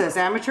now. What is this,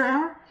 amateur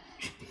hour?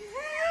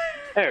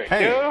 There we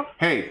go.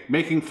 Hey,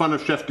 making fun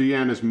of Chef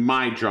Duy-an is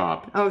my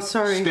job. Oh,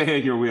 sorry. Stay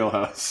in your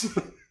wheelhouse.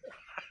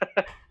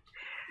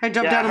 I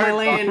jumped Yeah, out of I my heard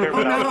lane. Dr.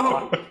 Oh,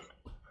 no.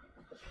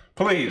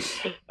 Please.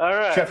 All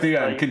right. Chef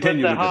Duy-an, you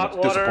continue put to the hot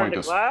water in disappoint the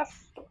us. glass.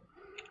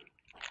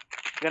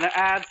 We're gonna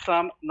add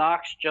some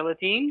Knox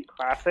gelatine,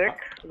 classic.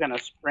 We're gonna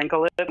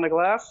sprinkle it in the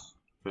glass.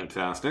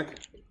 Fantastic.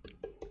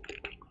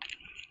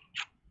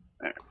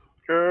 There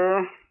we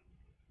go.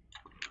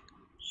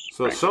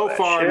 So Sprinkle that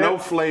far, shit. no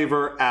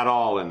flavor at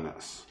all in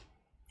this.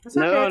 It's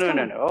okay, No, it's no, no,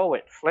 coming. no. Oh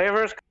wait,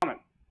 flavor is coming.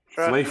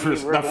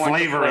 Flavors. The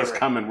flavor is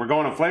coming. We're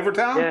going to Flavor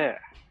Town? Yeah.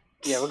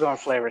 Yeah, we're going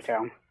to Flavor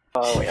Town.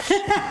 Oh, yes.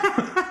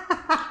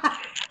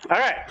 All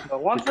right. So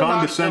once the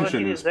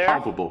condescension is there,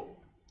 palpable.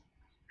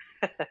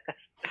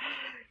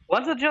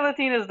 once the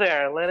gelatine is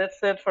there, let it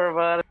sit for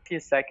about a few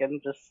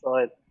seconds just so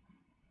it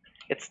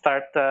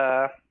starts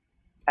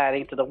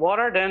adding to the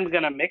water. Then we're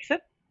going to mix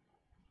it.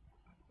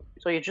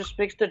 So you just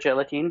mix the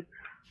gelatine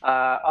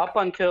up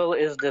until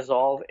it's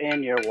dissolved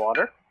in your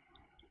water.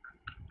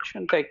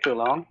 Shouldn't take too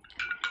long.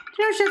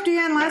 You know, Chef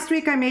Duy-an, last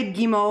week I made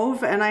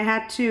guimauve and I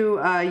had to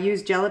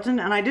use gelatin,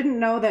 and I didn't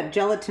know that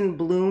gelatin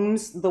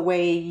blooms the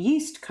way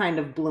yeast kind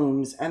of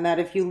blooms, and that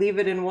if you leave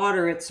it in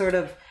water, it sort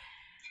of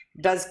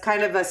does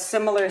kind of a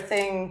similar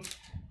thing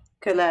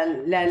que la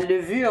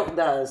levure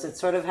does. It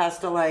sort of has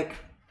to like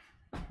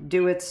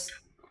do its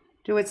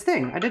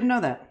thing. I didn't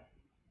know that.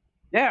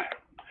 Yeah.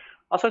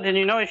 Also, did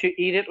you know if you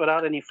eat it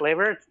without any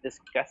flavor, it's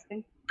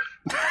disgusting?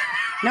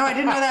 No, I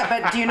didn't know that,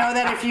 but do you know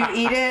that if you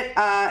eat it,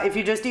 if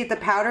you just eat the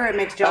powder, it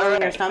makes jello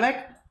in your stomach?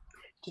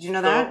 Did you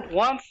know that? So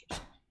once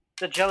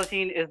the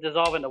gelatine is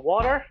dissolved in the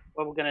water,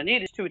 what we're going to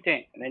need is two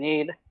things. We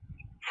need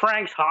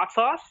Frank's hot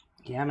sauce.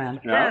 Yeah, man.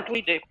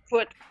 Apparently, they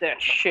put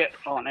that shit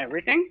on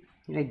everything.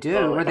 They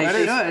do, or they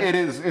should.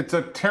 It's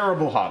a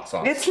terrible hot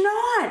sauce. It's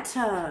not.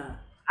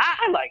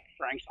 I like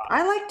Frank's hot sauce.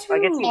 I like too.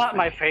 Like, it's not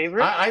my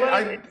favorite.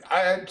 And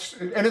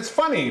it's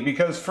funny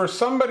because for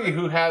somebody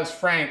who has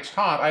Frank's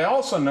hot, I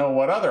also know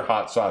what other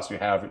hot sauce you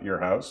have at your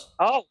house.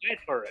 Oh, wait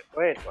for it.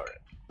 See?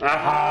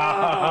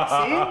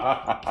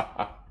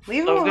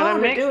 Leave So him we're going to alone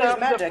to mix do his up the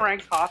magic.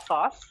 Frank's hot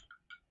sauce.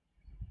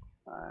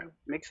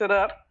 Mix it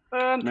up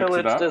until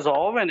it's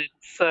dissolved and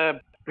it's a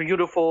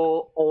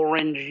beautiful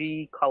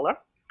orangey color.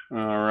 All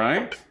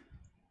right.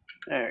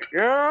 There you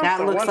go. That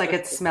So looks once like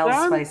it it's smells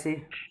done,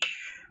 spicy.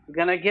 We're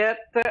going to get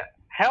the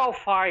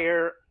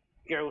Hellfire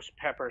Ghost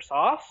Pepper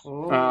sauce. A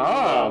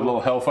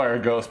little Hellfire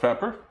Ghost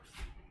Pepper.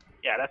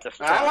 Yeah, that's a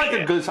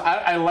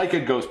I like a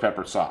ghost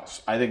pepper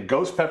sauce. I think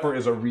ghost pepper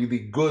is a really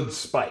good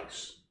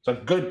spice. It's a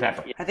good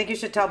pepper. I think you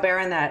should tell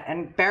Baron that.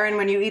 And Baron,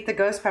 when you eat the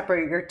ghost pepper,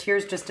 your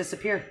tears just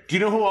disappear. Do you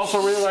know who also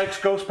really likes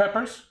ghost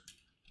peppers?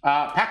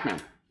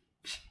 Pac-Man.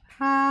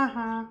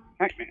 Uh-huh.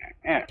 Pac-Man,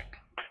 yeah.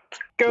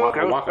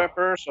 Ghost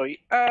pepper, so you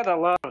add a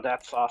lot of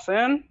that sauce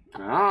in.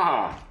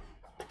 Ah.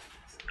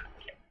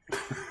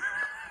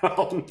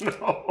 Oh,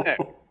 no. There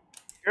you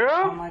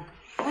Oh go. my,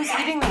 who's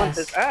eating Once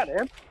this? it's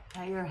added,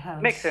 At your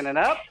house. mixing it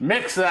up.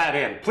 Mix that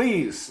in,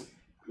 please.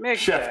 Mix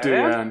Chef that in.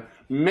 Duy-an.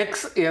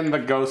 Mix in the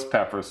ghost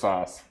pepper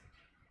sauce.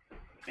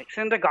 Mix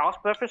in the ghost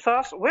pepper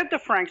sauce with the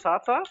Frank's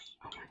hot sauce.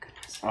 Oh my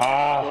goodness.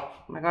 Oh,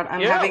 Oh my god, I'm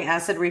Yeah. having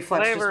acid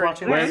reflux just Flavor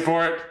watching is wait this.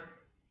 for it.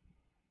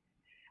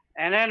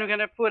 And then we're going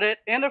to put it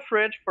in the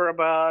fridge for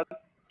about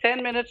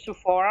 10 minutes to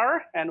 4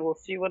 hours, and we'll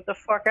see what the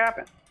fuck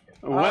happens.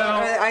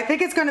 Well, I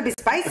think it's going to be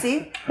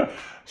spicy.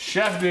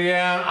 Chef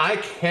Duy-an, I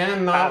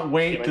cannot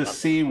wait to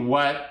see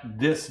what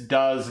this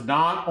does,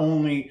 not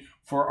only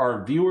for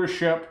our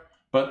viewership,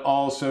 but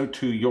also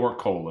to your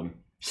colon.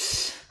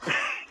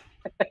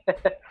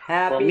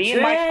 Happy Well, me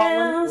and my colon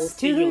will trails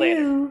see to you later.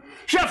 you.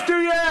 Chef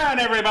Duy-an,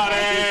 everybody!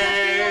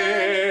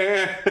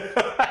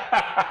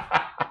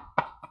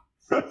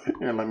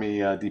 Here, let me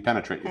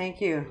depenetrate you.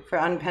 Thank you for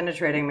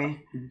unpenetrating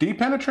me.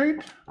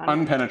 Depenetrate?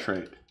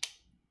 Unpenetrate.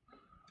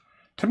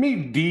 To me,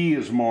 D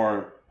is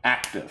more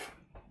active.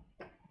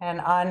 And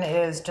un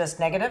is just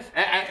negative?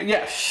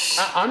 Yes.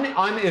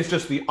 Un is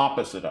just the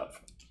opposite of.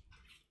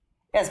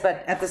 Yes,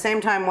 but at the same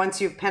time, once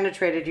you've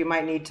penetrated, you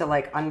might need to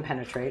like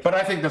unpenetrate. But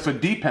I think that's a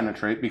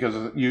depenetrate because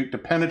to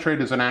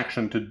penetrate is an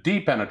action, to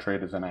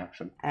depenetrate is an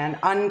action. And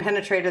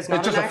unpenetrate is not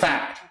It's just an a action?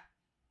 fact.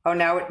 Oh,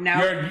 now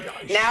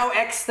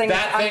X thing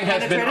That thing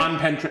has been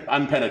unpenetrated?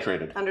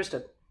 unpenetrated.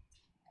 Understood.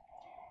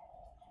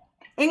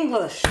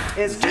 English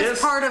is just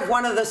part of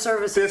one of the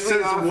services This we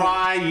is offer.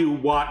 why you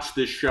watch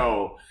this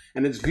show.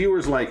 And it's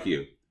viewers like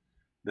you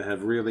that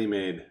have really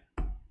made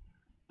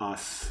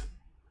us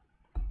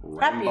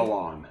ramble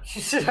on.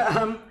 Okay,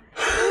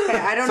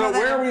 I don't know So that.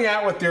 where are we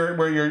at with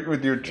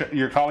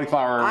your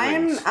cauliflower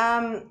wings?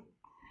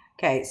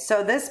 Okay,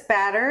 so this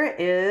batter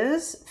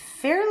is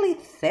fairly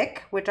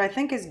thick, which I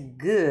think is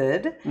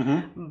good,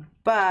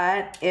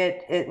 but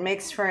it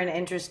makes for an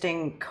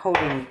interesting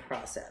coating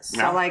process.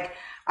 Yeah. So like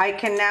I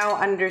can now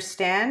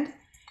understand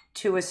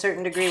to a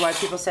certain degree why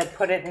people said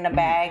put it in a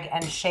bag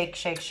and shake,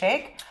 shake,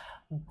 shake.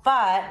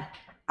 But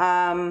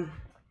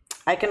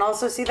I can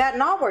also see that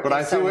not working. But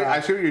I see so well.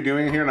 what you're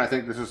doing here, and I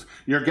think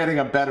you're getting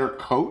a better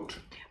coat.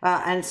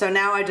 And so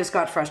now I just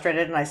got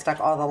frustrated and I stuck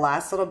all the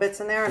last little bits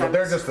in there. And But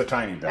they're just the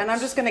tiny bits. And I'm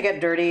just going to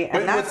get dirty,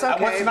 and that's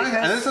okay. What's nice,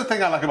 because- and this is the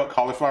thing I like about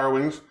cauliflower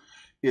wings,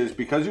 is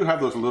because you have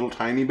those little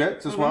tiny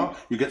bits as well,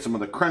 you get some of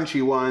the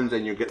crunchy ones,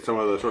 and you get some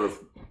of the sort of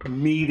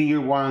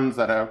meatier ones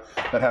that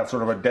have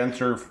sort of a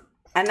denser.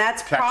 And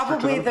that's texture to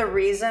probably them. the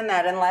reason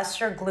that unless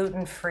you're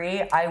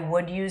gluten-free, I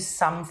would use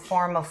some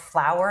form of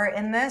flour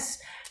in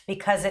this,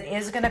 because it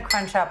is going to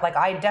crunch up. Like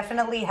I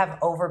definitely have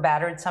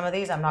over-battered some of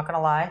these, I'm not going to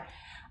lie.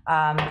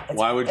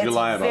 Why would you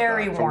lie about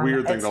that? It's a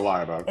weird thing to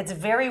lie about. It's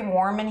very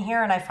warm in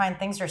here, and I find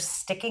things are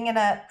sticking in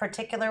a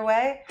particular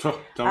way. Tell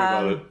me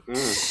about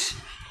it.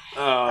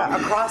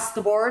 Across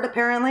the board,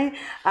 apparently.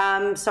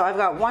 So I've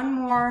got one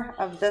more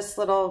of this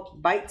little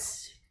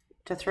bites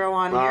to throw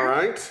on here. All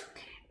right.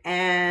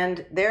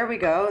 And there we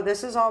go.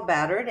 This is all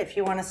battered. If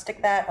you want to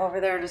stick that over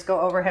there, just go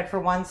overhead for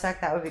 1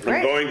 sec. That would be great.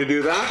 I'm going to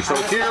do that. So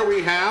here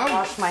we have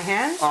wash my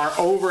hands. Our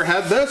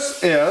overhead.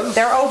 This is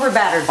they're over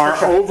battered.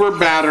 Our over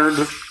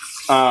battered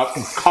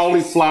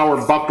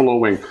cauliflower buffalo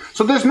wing.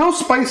 So there's no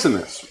spice in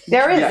this.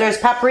 There is. There's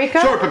paprika.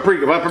 Sure,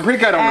 paprika. Well,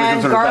 paprika I don't really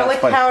consider garlic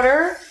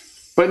powder.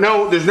 But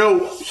no, there's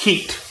no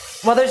heat.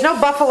 Well, there's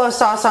no buffalo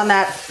sauce on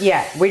that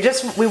yet.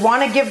 We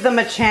want to give them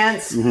a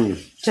chance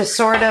to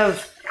sort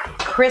of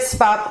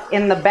crisp up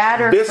in the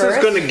batter this first.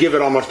 Is going to give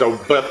it almost the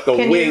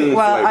wing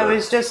well, flavor. I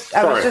was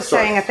just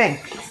saying a thing.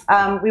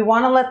 We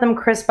want to let them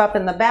crisp up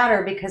in the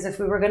batter because if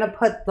we were going to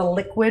put the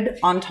liquid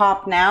on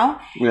top now,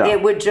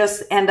 it would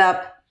just end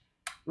up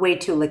way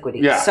too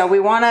liquidy. Yeah. So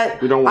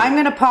I'm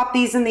going to pop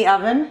these in the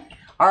oven.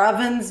 Our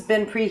oven's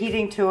been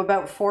preheating to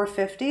about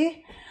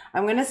 450.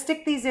 I'm going to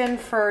stick these in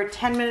for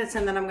 10 minutes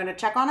and then I'm going to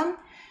check on them.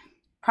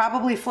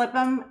 Probably flip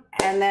them,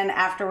 and then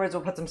afterwards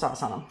we'll put some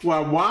sauce on them.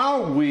 Well,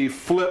 while we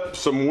flip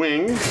some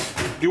wings,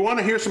 do you want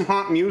to hear some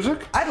hot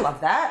music? I'd love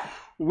that.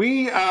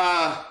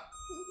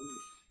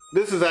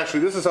 This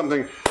is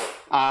something,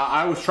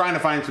 I was trying to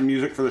find some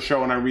music for the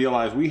show and I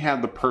realized we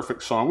had the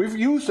perfect song. We've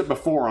used it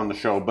before on the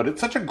show, but it's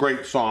such a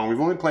great song.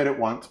 We've only played it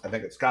once. I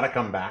think it's got to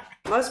come back.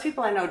 Most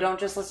people I know don't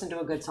just listen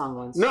to a good song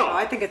once. No. So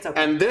I think it's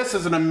okay. And this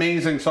is an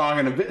amazing song,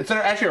 and it's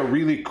actually a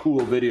really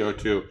cool video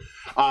too.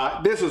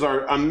 This is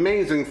our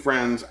amazing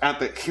friends at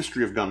the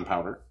History of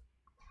Gunpowder.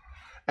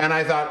 And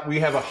I thought we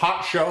have a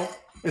hot show.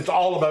 It's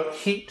all about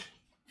heat.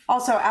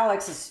 Also,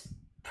 Alex is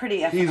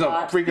pretty He's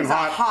hot. a freaking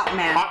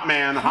hot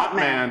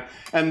man.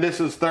 And this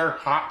is their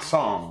hot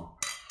song.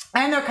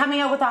 And they're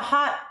coming out with a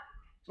hot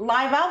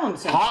live album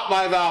soon. Hot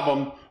live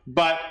album,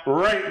 but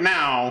right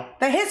now...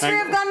 The History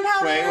of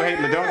Gunpowder.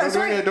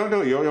 Wait, don't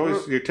do it.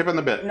 You're tipping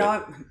the bit.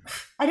 No,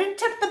 I didn't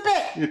tip the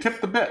bit. You tipped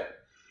the bit.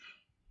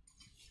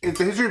 It's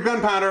the History of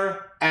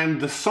Gunpowder and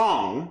the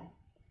song...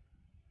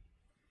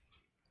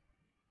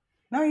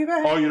 No, you go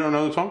ahead. Oh, you don't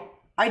know the song?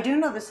 I do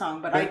know the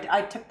song, but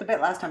I tipped the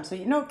bit last time, so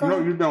you know. No,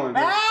 you don't.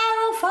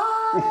 Barrel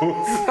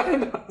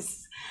fire.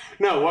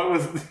 No, what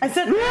was? I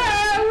said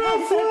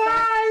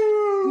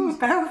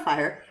barrel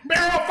fire.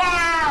 Barrel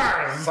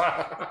fires.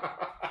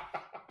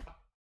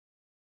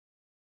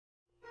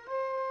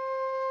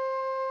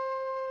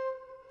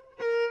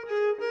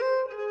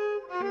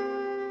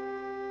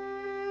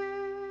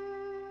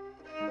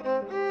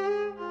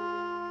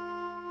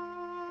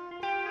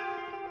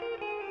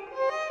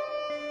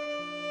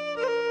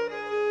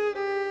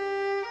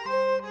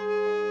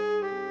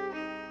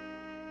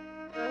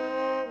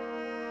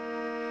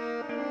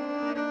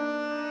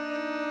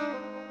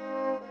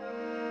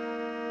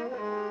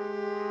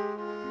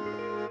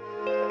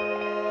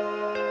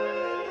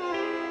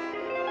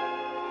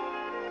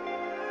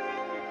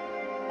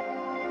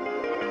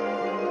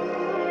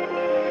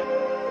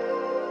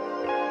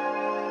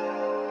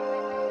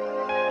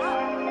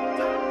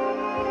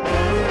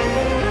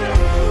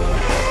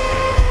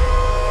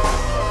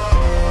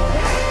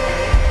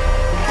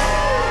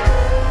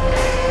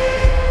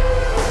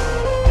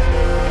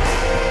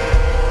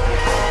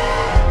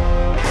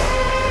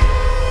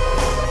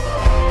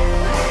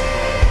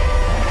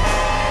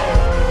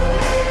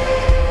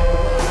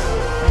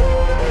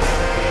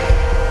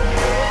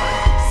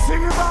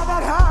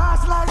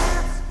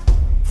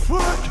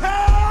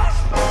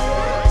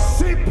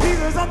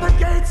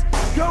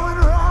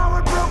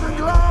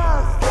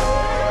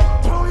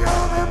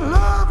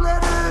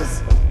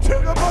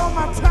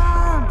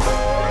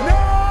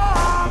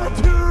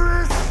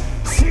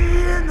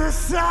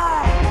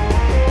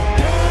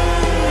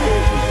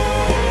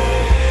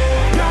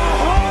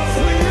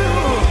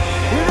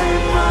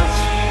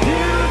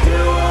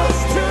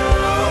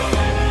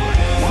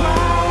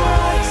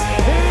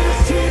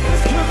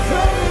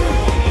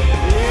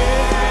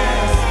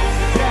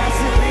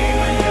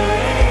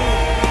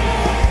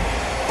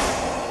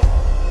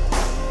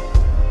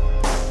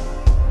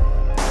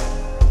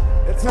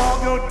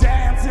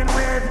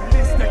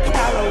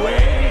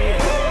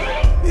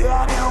 The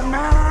audio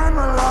man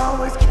will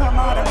always come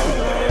out and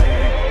play.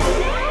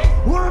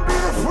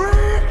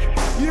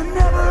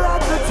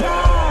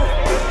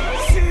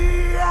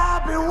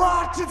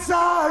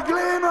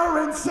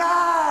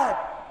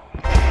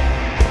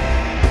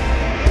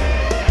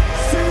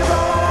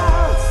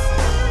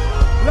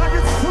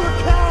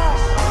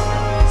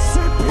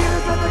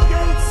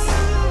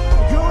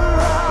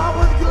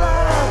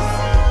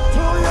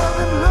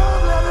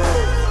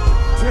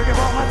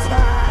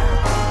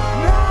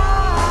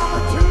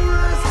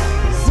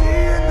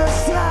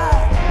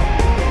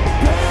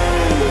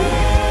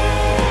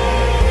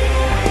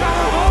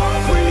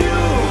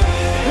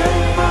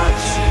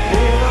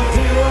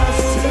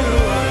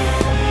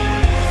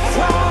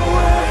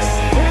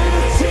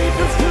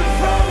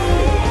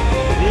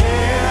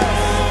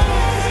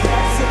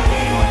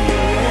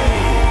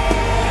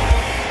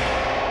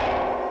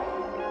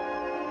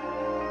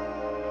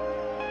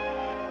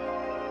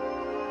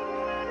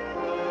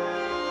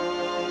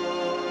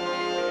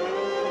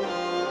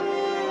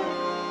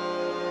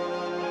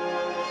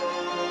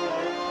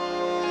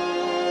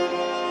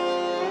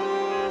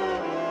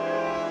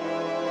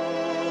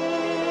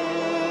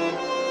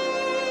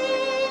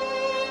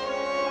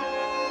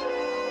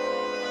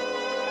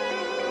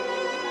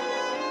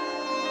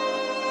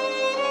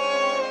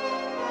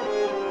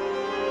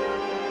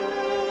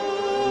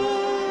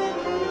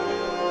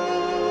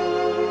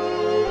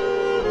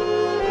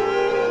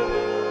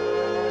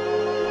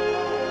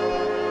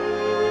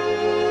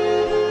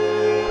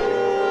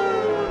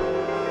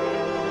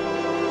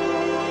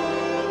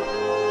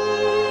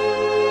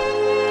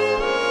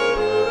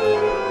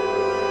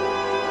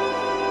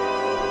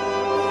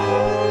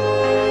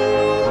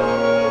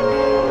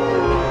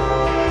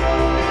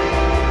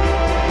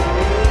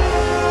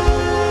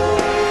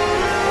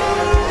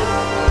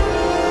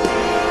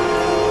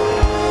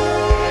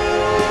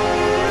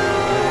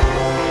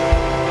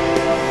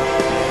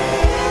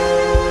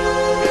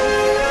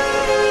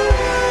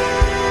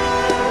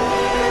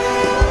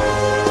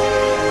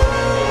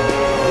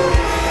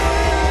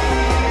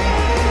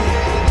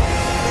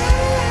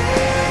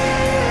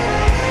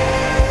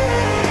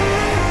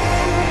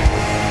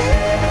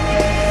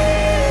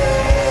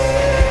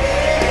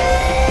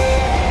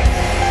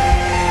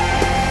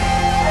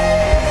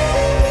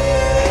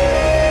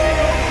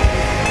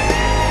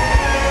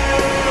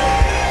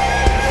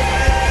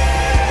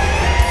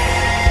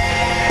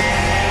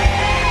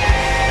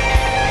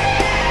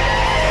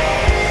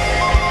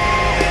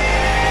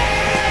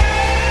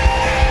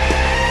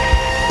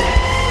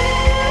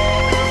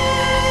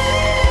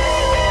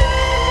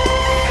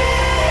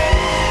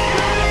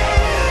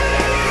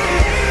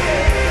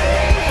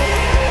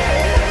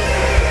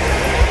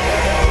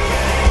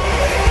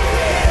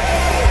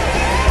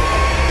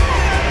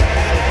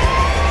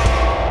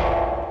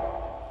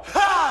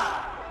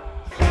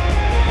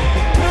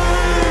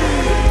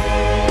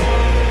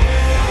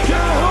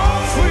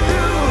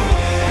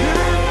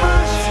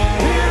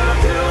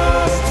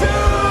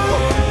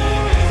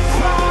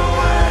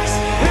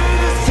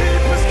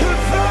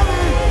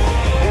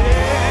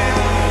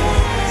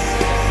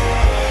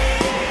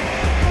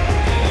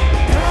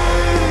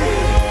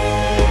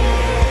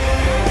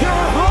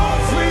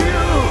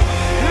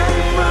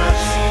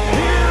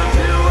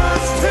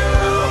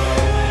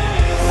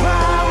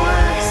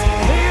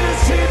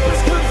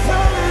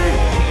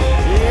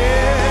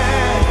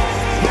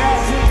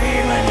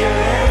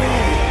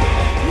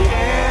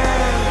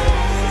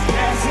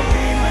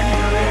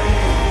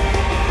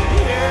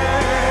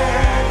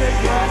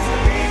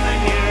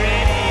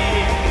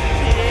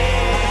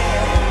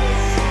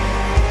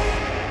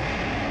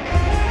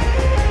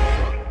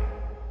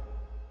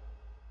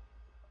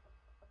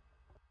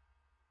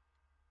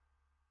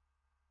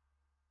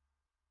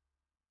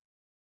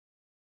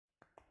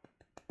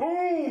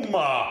 Boom!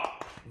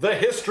 The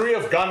history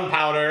of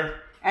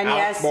gunpowder. And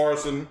Alex yes,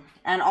 Morrison.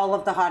 and all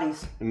of the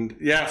hotties. And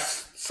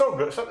yes, so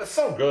good. It's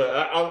so good.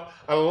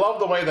 I love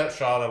the way that's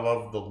shot. I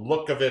love the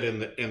look of it in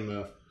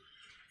the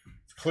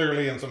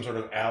clearly in some sort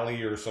of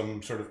alley or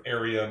some sort of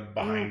area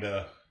behind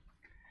a.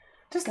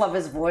 Just love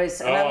his voice,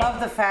 and I love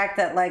the fact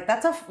that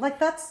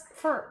that's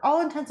for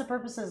all intents and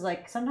purposes.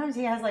 Like sometimes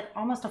he has like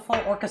almost a full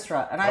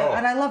orchestra, and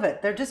I love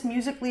it. They're just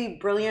musically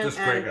brilliant, just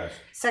great guys,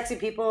 sexy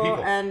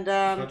people. And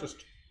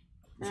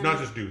it's not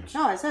just dudes.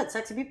 No, I said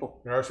sexy people.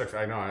 There are sex.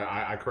 I know.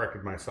 I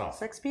corrected myself.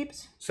 Sex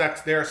peeps.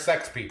 They're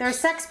sex peeps. They're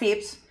sex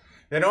peeps.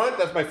 You know what?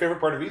 That's my favorite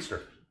part of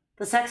Easter.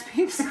 The sex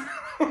peeps.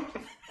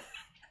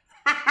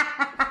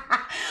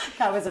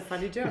 That was a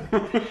funny joke.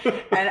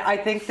 And I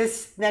think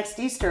this next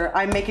Easter,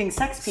 I'm making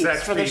sex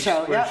peeps for the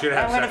show. Yep.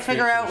 I'm going to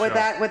figure out what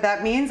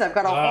that means. I've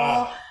got a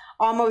whole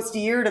almost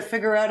year to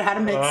figure out how to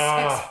make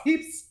sex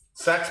peeps.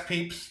 Sex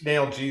peeps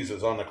nailed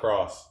Jesus on the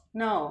cross.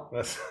 No.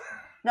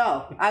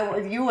 No,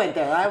 you went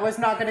there. I was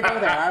not going to go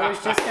there. I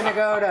was just going to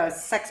go to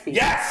sex peeps.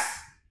 Yes!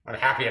 I'm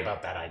happy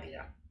about that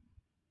idea.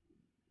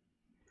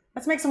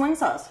 Let's make some wing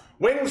sauce.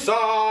 Wing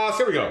sauce.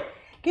 Here we go.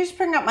 Can you just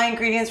bring up my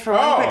ingredients for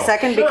one quick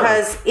second? Sure.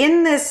 Because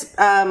in this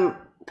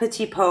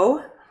petit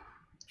pot,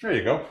 there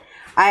you go.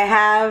 I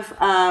have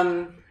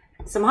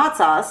some hot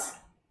sauce.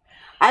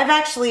 I've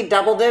actually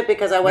doubled it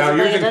because I wasn't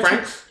paying attention.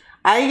 Frank's?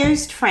 I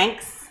used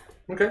Frank's.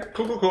 Okay,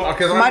 cool.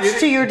 Much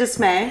to your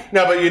dismay.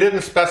 No, but you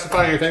didn't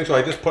specify anything, so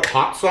I just put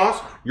hot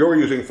sauce. You're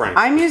using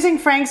Frank's. I'm using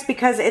Frank's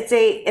because it's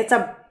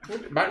a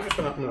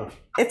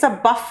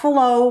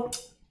buffalo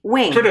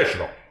wing.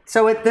 Traditional.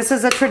 So this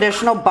is a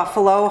traditional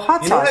buffalo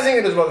hot sauce. You know what I think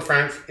it is about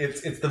Frank's?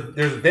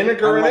 There's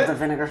vinegar in it. I love the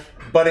vinegar.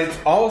 But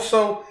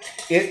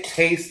it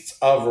tastes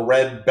of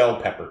red bell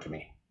pepper to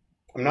me.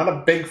 I'm not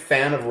a big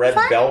fan of red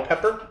bell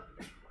pepper.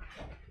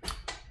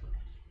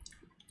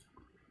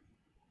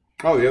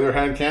 Oh, the other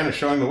hand can is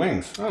showing the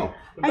wings. Oh,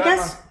 I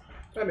guess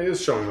that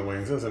is showing the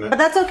wings, isn't it? But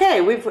that's okay.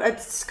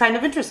 It's kind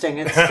of interesting.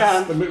 It's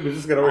we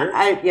just get over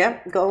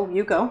here.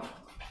 You go.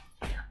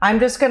 I'm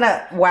just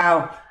gonna.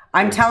 Wow.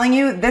 I'm telling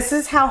you, this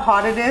is how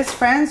hot it is,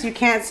 friends. You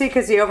can't see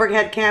because the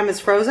overhead cam is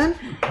frozen.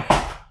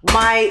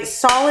 My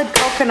solid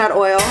coconut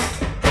oil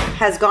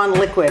has gone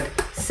liquid,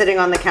 sitting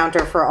on the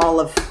counter for all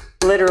of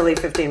literally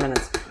 15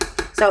 minutes.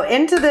 So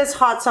into this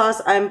hot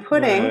sauce, I'm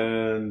putting.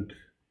 And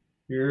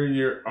here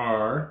you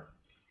are.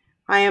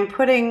 I am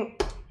putting.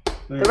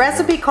 The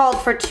recipe called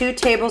for 2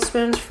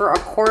 tablespoons for a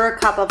quarter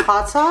cup of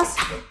hot sauce.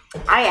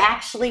 I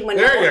actually, when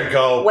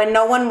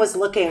no one was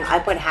looking, I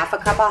put half a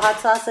cup of hot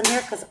sauce in here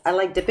because I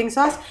like dipping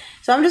sauce.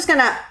 So I'm just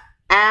gonna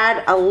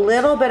add a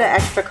little bit of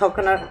extra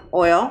coconut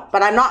oil,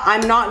 but I'm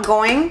not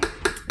going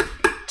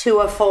to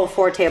a full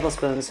 4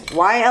 tablespoons.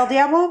 Why, El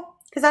Diablo?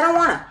 Because I don't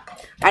wanna.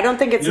 I don't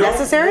think it's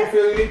necessary.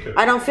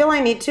 I don't feel I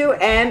need to.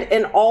 And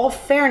in all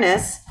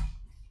fairness,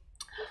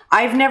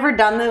 I've never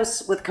done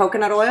this with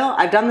coconut oil.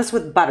 I've done this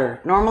with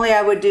butter. Normally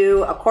I would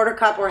do a quarter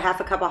cup or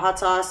half a cup of hot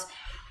sauce,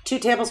 2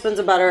 tablespoons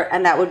of butter,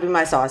 and that would be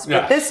my sauce.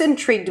 Yes. But this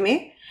intrigued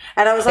me.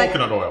 And I was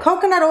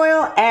coconut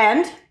oil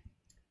and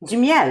du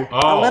miel.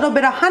 A little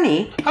bit of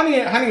honey.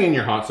 Honey in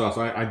your hot sauce.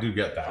 I do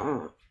get that.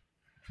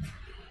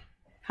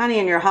 Honey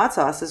in your hot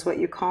sauce is what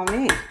you call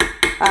me.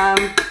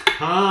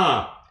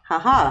 All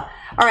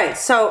right.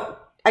 So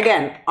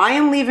again, I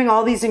am leaving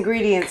all these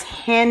ingredients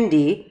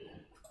handy.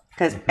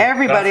 Because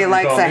everybody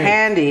likes a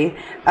handy,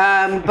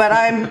 but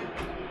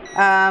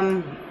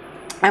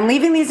I'm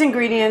leaving these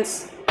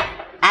ingredients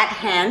at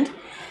hand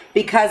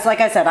because, like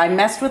I said, I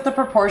messed with the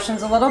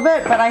proportions a little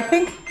bit, but I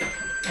think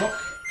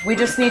we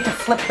just need to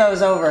flip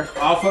those over.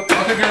 I'll take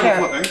care of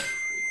the flipping.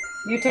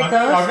 You take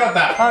those? I've got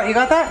that. Oh, you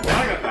got that?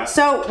 I got that.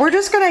 So we're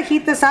just gonna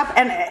heat this up,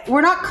 and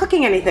we're not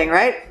cooking anything,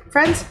 right,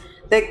 friends?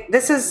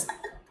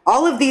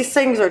 All of these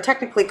things are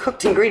technically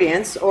cooked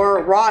ingredients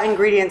or raw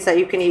ingredients that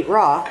you can eat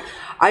raw.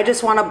 I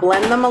just want to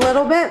blend them a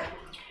little bit.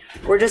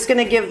 We're just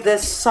going to give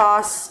this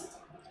sauce.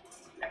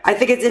 I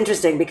think it's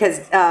interesting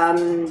because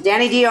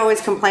Danny D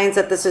always complains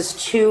that this is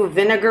too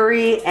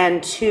vinegary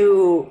and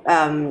too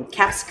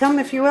capsicum,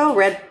 if you will,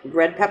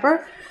 red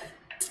pepper.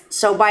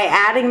 So by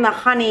adding the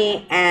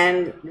honey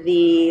and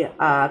the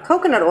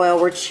coconut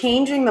oil, we're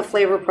changing the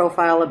flavor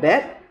profile a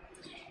bit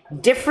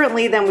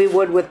differently than we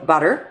would with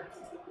butter.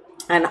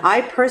 And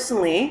I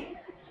personally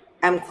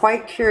am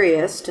quite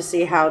curious to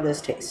see how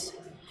this tastes.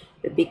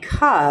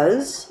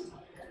 Because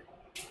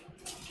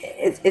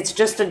it's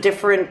just a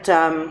different,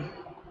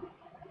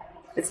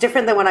 it's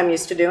different than what I'm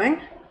used to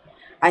doing.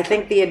 I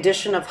think the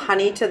addition of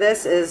honey to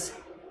this is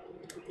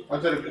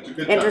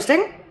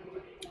interesting.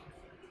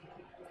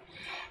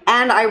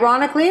 And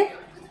ironically,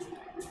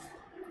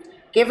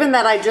 given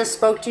that I just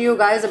spoke to you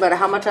guys about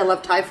how much I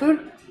love Thai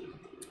food,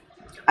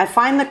 I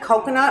find the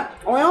coconut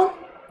oil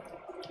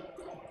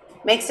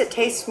makes it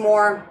taste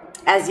more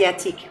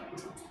Asiatique.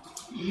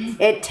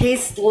 It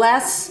tastes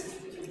less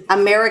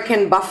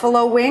American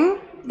buffalo wing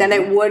than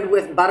it would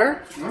with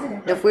butter.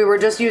 If we were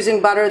just using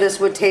butter,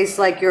 this would taste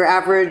like your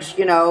average,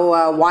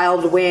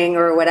 wild wing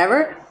or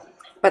whatever.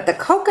 But the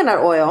coconut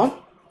oil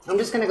I'm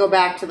just going to go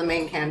back to the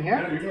main can here.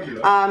 Yeah, you're gonna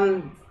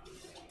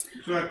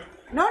do that.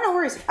 No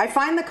worries. I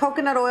find the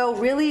coconut oil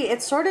really,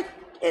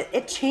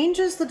 it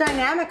changes the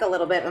dynamic a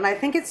little bit. And I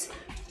think it's,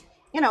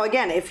 you know,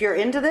 again, if you're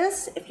into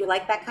this, if you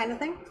like that kind of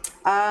thing,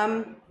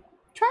 try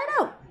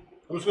it out.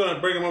 I'm just going to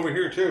bring them over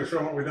here too, show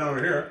them what we've done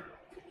over here.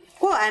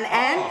 Cool,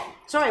 and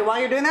sorry, while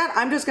you're doing that,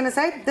 I'm just gonna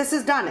say, this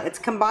is done. It's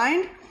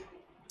combined.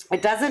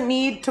 It doesn't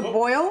need to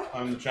boil.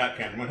 On the chat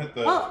cam. I'm going to hit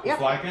the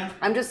fly cam.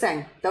 I'm just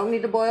saying, don't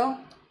need to boil.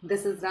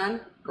 This is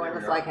done. Go in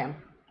the fly cam.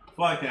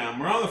 Fly cam.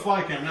 We're on the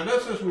fly cam. Now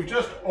this is, we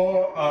just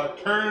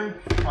turned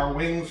our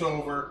wings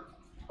over,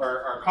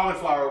 our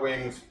cauliflower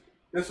wings.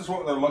 This is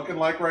what they're looking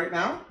like right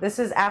now. This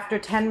is after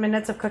 10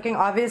 minutes of cooking.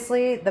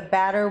 Obviously, the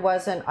batter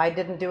wasn't, I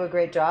didn't do a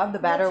great job. The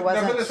batter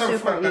wasn't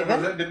super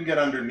even. It didn't get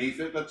underneath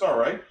it. That's all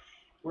right.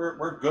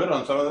 We're good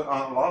on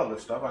on a lot of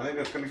this stuff. I think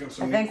it's going to give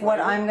some. I think what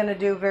I'm going to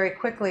do very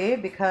quickly,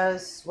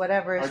 because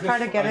whatever, is try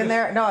to get in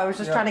there. No, I was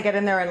just trying to get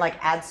in there and like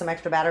add some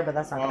extra batter, but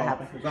that's not going to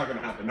happen. It's not going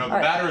to happen. No, the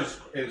batter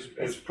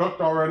is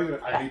cooked already.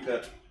 I need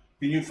to.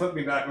 Can you flip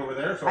me back over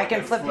there? So I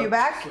can flip you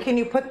back. Can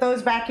you put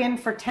those back in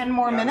for 10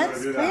 more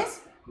minutes,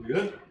 please? You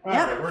good?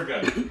 Okay, we're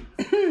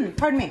good.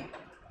 Pardon me.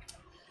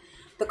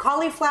 The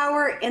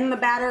cauliflower in the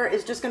batter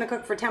is just going to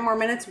cook for 10 more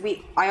minutes.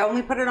 I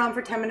only put it on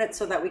for 10 minutes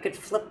so that we could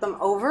flip them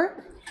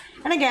over.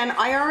 And again,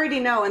 I already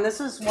know, and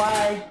this is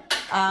why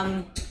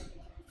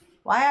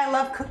I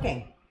love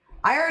cooking.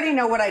 I already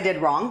know what I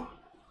did wrong.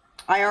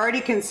 I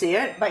already can see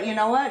it, but you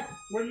know what?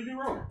 What did you do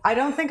wrong? I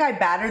don't think I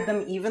battered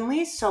them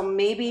evenly, so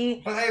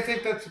maybe... But I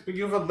think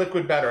you have a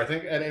liquid batter. I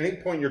think at any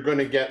point you're going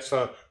to get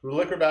some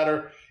liquid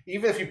batter.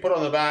 Even if you put it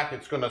on the back,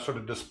 it's going to sort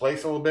of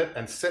displace a little bit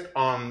and sit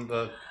on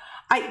the...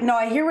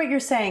 I hear what you're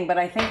saying, but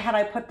I think had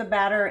I put the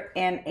batter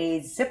in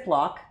a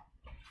Ziploc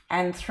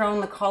and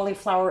thrown the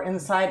cauliflower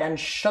inside and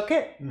shook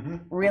it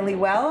really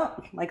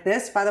well, like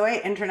this, by the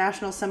way,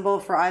 international symbol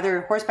for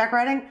either horseback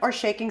riding or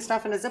shaking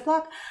stuff in a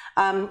Ziploc.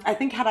 I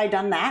think had I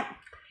done that,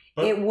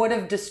 it would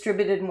have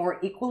distributed more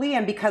equally.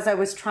 And because I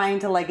was trying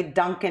to like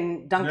dunk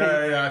and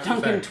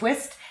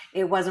twist,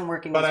 it wasn't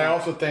working. But I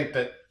also think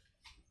that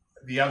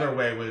the other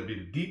way would be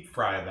to deep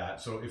fry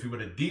that. So if you would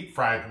have deep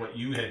fried what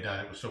you had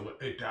done,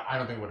 I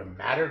don't think it would have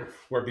mattered.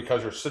 Where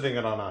because you're sitting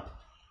it on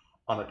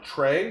a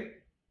tray.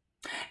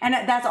 And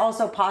that's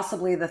also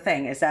possibly the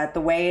thing, is that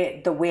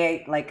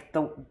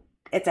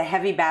it's a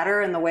heavy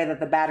batter, and the way that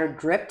the batter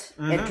dripped,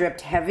 it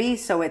dripped heavy,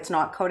 so it's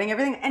not coating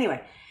everything.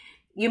 Anyway,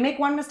 you make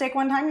one mistake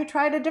one time, you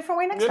try it a different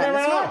way next time.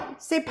 It's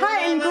not. C'est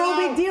pas un gros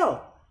big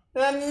deal.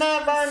 You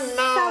never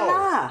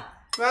know.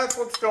 That's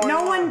what's going on.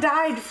 No one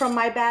died from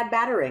my bad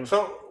battering.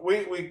 So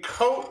we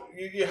coat,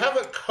 you have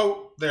it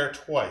coat there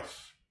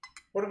twice.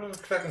 What is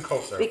the second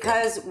coat there?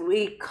 Because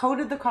we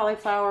coated the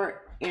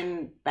cauliflower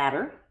in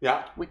batter.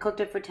 Yeah. We cooked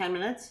it for 10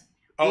 minutes.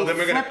 Oh, then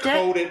we're going to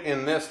coat it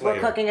in this layer.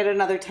 We're cooking it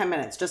another 10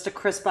 minutes just to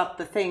crisp up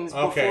the things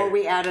before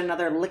we add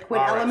another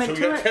liquid element to it.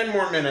 So we got 10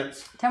 more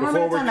minutes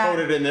before we coat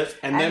it in this,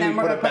 and then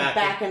we put it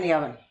back in the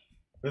oven.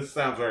 This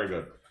sounds very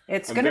good.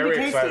 It's going to be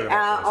tasty.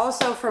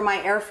 Also, for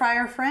my air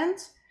fryer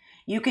friends,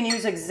 you can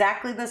use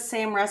exactly the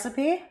same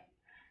recipe.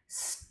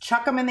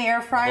 Chuck them in the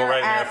air fryer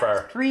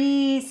at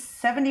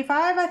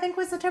 375, I think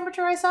was the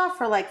temperature I saw,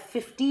 for like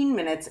 15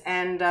 minutes.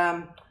 And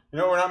you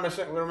know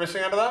what we're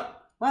missing out of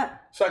that?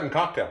 What? Second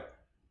cocktail.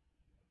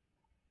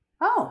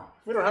 Oh.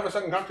 We don't have a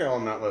second cocktail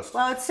on that list.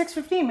 Well, it's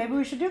 6:15. Maybe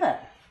we should do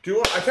that.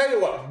 I tell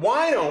you what,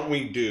 why don't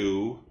we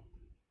do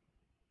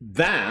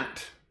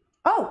that?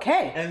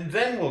 Okay. And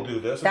then we'll do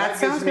this. That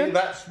sounds good.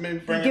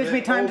 It gives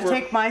me time to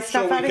take my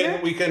stuff out of here.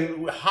 We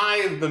can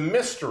hide the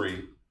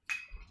mystery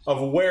of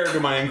where do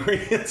my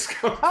ingredients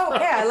come from.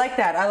 Okay, I like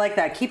that. I like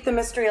that. Keep the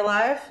mystery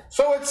alive.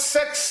 So it's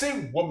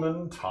sexy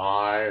woman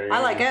time.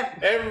 I like it.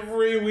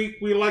 Every week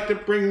we like to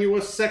bring you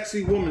a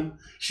sexy woman.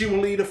 She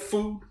will eat a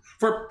food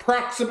for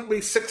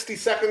approximately 60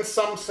 seconds,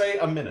 some say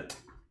a minute.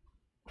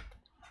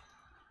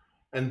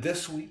 And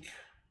this week,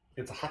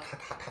 it's a hot.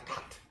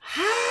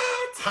 Hot.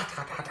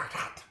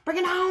 Bring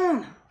it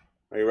on.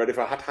 Are you ready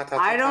for hot?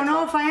 I don't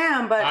know if I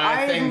am, but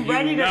I'm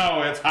ready to.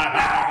 No, it's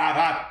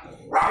hot.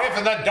 If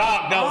the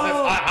dog knows it's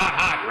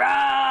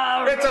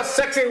hot. It's a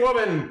sexy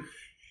woman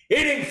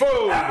eating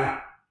food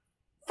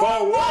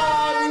for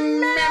 1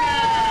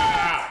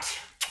 minute.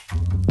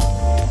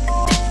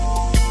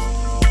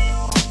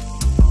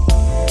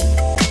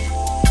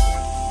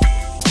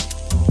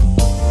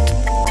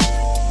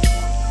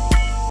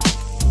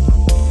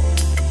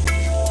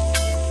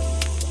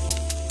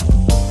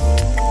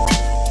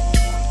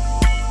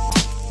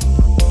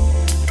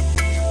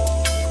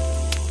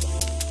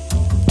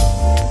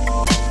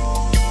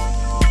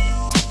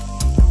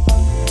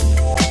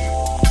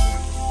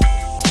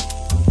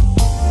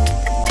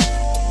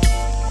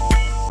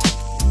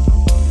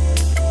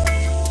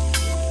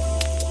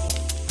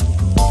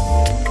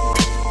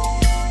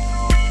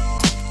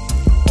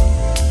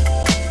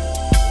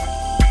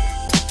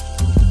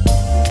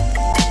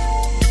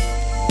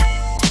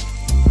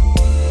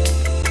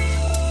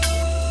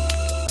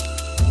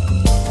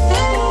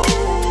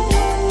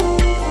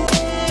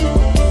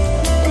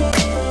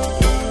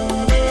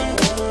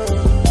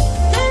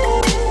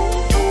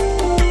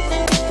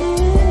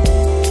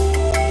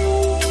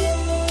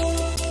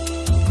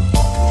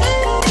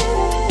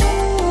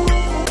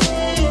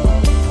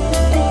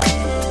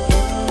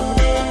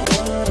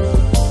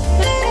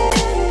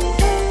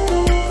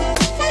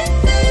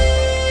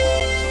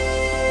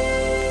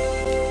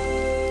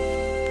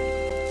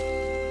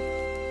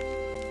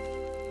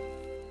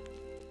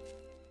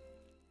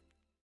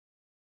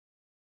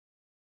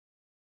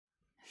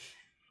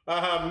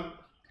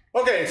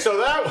 Okay, so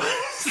that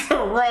was the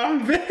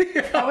wrong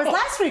video. That was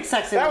last week's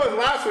sexy. That was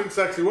last week's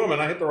sexy woman.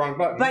 I hit the wrong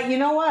button. But you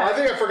know what? I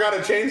think I forgot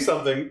to change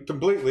something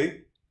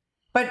completely.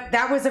 But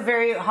that was a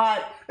very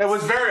hot. It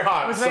was very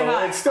hot,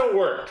 it still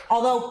worked.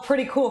 Although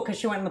pretty cool because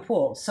she went in the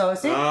pool. So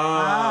see?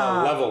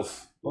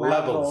 Levels.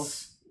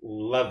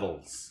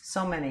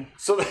 So many.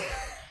 So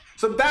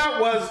that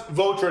was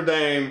Votre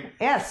Dame.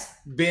 Yes.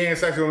 Being a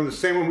sexy woman, the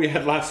same one we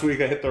had last week.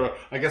 I hit the.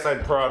 I guess I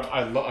forgot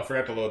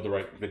to load the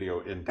right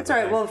video in. That's all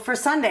right. Well, for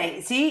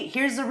Sunday, see,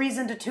 here's the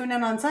reason to tune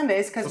in on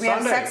Sundays because we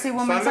have Sexy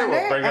Woman Sunday.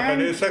 We'll bring up a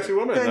new sexy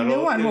woman. The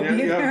new one will be you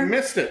here. have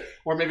missed it,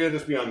 or maybe it'll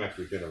just be on next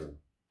week. I don't know.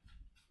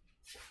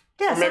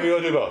 Yeah. Or maybe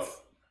we'll do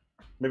both.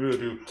 Maybe we'll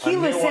do a new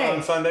one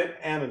on Sunday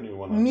and a new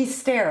one.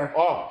 Mystère.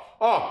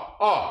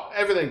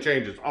 Everything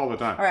changes all the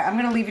time. All right, I'm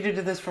going to leave you to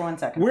do this for 1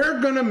 second. We're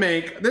going to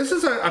make, this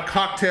is a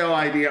cocktail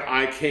idea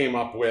I came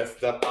up with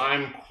that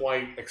I'm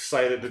quite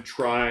excited to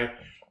try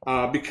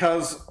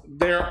because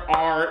there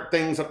are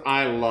things that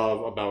I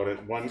love about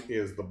it. One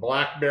is the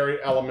blackberry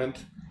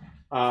element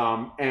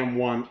and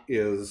one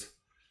is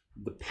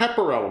the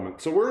pepper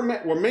element. So we're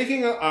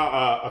making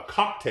a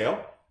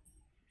cocktail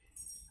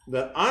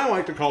that I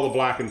like to call the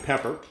black and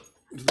pepper.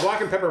 It's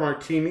black and pepper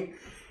martini.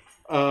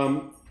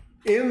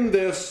 In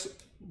this,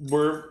 it's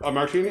a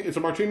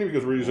martini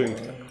because we're using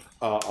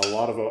a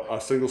lot of a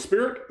single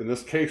spirit. In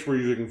this case, we're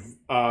using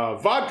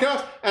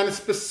vodka, and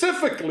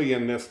specifically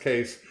in this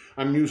case,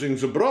 I'm using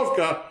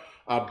Zubrovka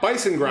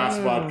bison grass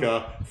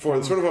vodka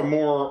for sort of a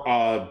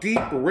more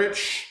deep,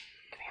 rich,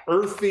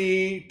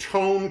 earthy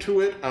tone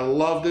to it. I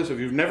love this. If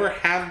you've never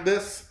had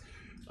this,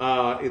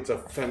 it's a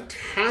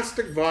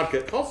fantastic vodka.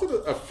 It calls it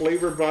a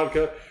flavored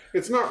vodka.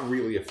 It's not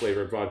really a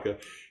flavored vodka.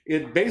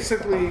 It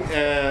basically,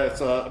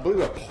 it's I believe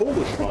a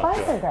Polish vodka.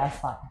 Bison grass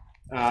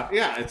vodka.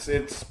 Yeah,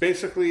 it's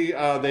basically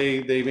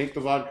they make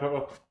the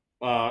vodka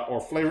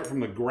or flavor it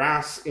from the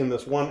grass in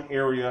this one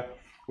area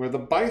where the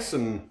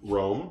bison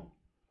roam.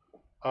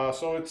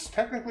 So it's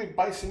technically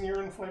bison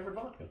urine flavored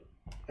vodka,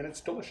 and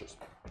it's delicious.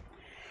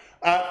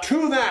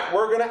 To that,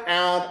 we're going to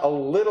add a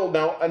little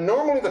now.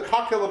 Normally, the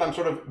cocktail that I'm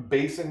sort of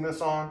basing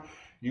this on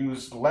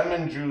use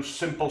lemon juice,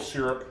 simple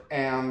syrup,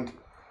 and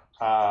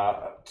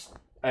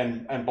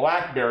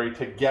blackberry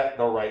to get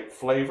the right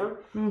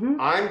flavor.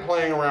 I'm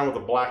playing around with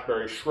the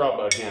blackberry shrub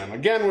again.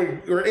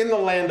 Again, we're in the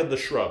land of the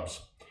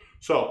shrubs.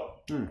 So,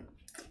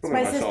 it's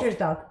my sister's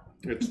dog.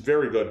 It's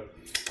very good.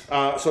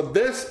 So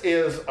this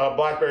is a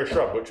blackberry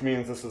shrub, which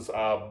means this is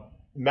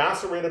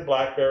macerated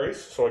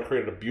blackberries. So I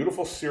created a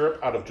beautiful syrup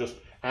out of just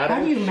adding.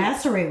 How do you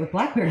macerate with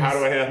blackberries? How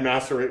do I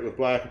macerate with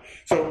black?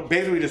 So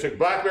basically, we just took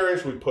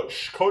blackberries, we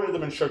coated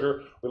them in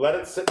sugar, we let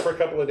it sit for a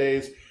couple of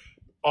days.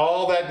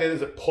 All that did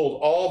is it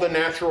pulled all the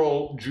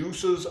natural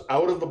juices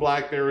out of the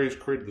blackberries,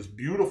 created this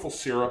beautiful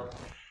syrup.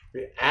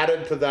 We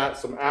added to that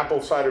some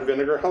apple cider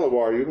vinegar. Hello, how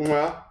are you?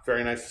 Well,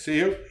 very nice to see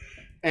you.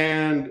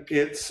 And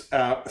it's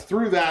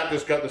through that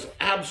just got this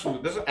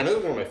absolute. And this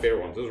is one of my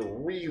favorite ones. This is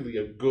really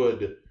a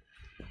good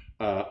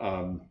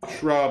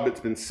shrub. It's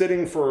been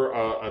sitting for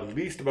at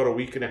least about a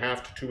week and a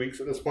half to 2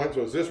 weeks at this point.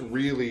 So it's just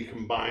really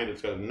combined.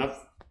 It's got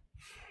enough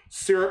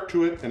syrup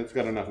to it, and it's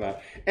got enough of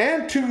that.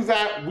 And to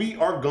that, we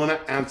are gonna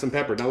add some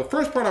pepper. Now, the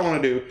first part I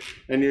want to do,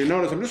 and you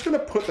notice, I'm just gonna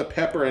put the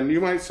pepper, and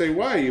you might say,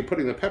 why are you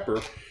putting the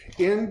pepper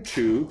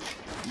into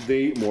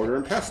the mortar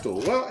and pestle?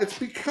 Well, it's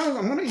because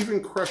I'm gonna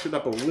even crush it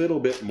up a little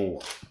bit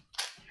more.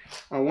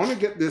 I want to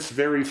get this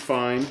very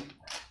fine,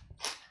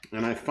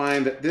 and I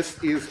find that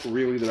this is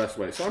really the best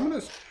way. So I'm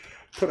gonna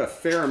put a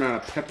fair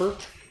amount of pepper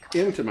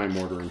into my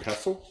mortar and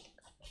pestle,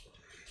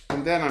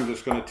 and then I'm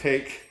just gonna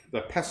take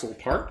the pestle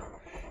part,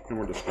 and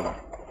we're just going to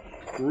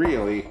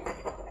really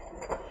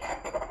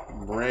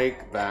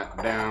break that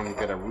down,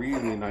 get a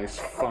really nice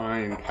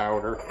fine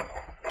powder.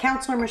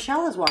 Counselor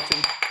Michelle is watching.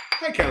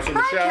 Hi, Counselor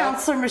Michelle. Hi,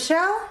 Counselor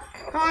Michelle.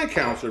 Hi,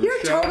 Counselor You're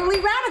Michelle. You're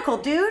totally radical,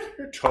 dude.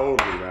 You're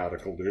totally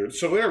radical, dude.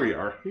 So there we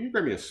are. Can you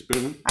grab me a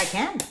spoon? I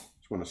can.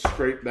 Just want to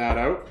scrape that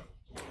out.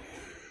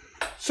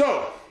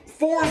 So,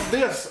 for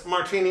this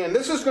martini, and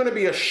this is going to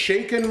be a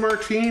shaken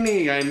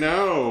martini. I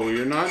know,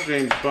 you're not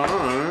James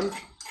Bond.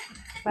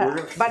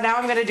 But now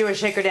I'm going to do a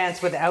shaker dance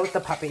without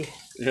the puppy.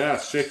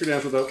 Yes, shaker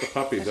dance without the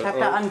puppy. I have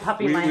to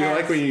unpuppy my hands. We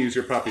like when you use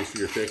your puppies for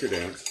your shaker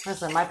dance.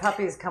 Listen, my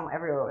puppies come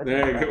everywhere with me.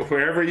 There you go,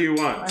 wherever you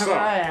want. Wherever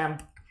I am.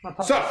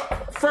 So,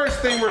 first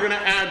thing we're going to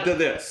add to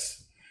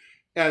this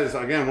is,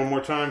 again, one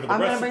more time for the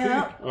recipe. I'm going to bring it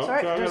out. Oh,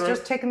 sorry,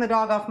 just taking the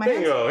dog off my hands.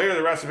 Bingo, here are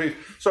the recipes.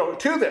 So,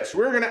 to this,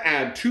 we're going to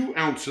add 2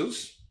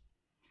 ounces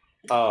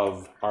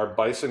of our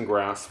bison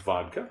grass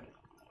vodka.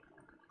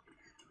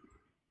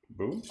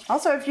 Boom.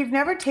 Also, if you've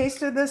never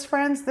tasted this,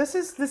 friends, this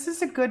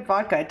is a good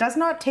vodka. It does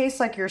not taste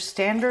like your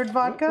standard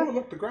vodka. Oh,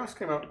 look, the grass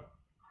came out.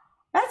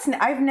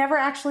 I've never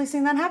actually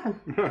seen that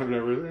happen. I've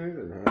never seen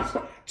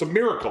it. It's a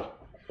miracle.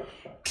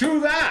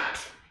 To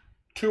that,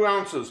 2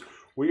 ounces,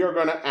 we are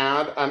going to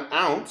add 1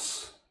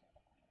 ounce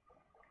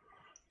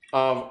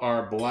of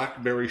our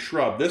blackberry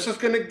shrub. This is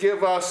going to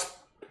give us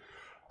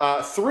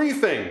 3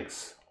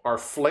 things: our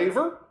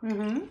flavor,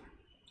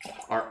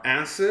 our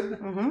acid,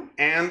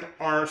 and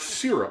our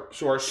syrup.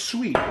 So our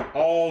sweet,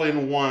 all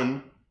in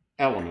one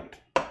element.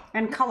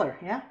 And color,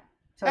 yeah?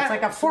 So it's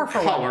like a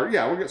 4-for-1. Color,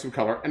 yeah, we'll get some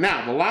color. And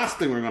now, the last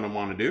thing we're going to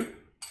want to do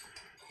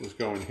is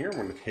go in here.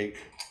 We're going to take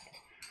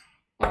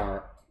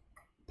our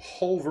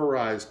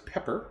pulverized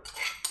pepper.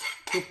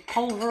 You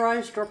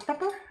pulverized your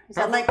pepper? Is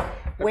that like,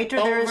 waiter,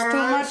 there is too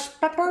much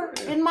pepper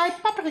in my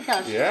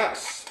paprika?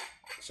 Yes.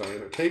 So I'm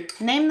going to take...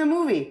 Name the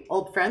movie,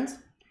 Old Friends.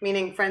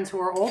 Meaning friends who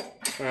are old.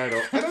 I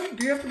don't,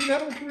 do you have to do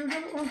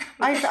that one?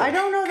 I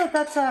don't know that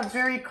that's a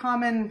very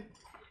common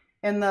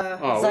in the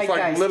zeitgeist. It's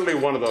like literally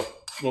one of the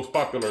most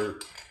popular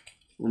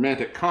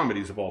romantic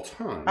comedies of all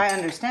time. I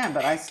understand,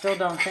 but I still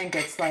don't think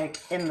it's like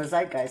in the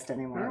zeitgeist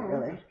anymore,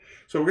 really.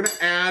 So we're going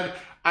to add,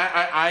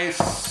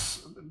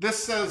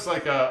 this says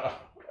like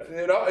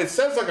it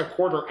says like a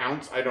 1/4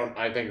 ounce. I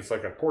think it's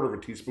like a 1/4 of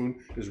a teaspoon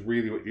is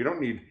really what, you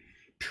don't need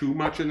too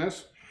much in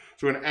this.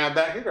 So we're going to add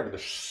that. Here, grab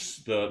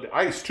the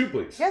ice too,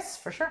 please. Yes,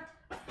 for sure.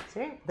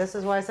 See, this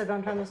is why I said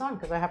don't turn this on,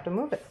 because I have to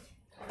move it.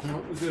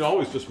 No, you can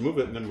always just move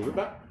it and then move it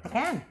back. I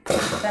can.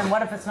 Then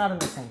what if it's not in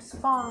the same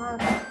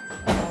spot?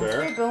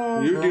 Fair.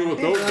 You deal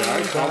with those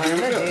guys. I'll deal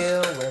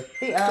with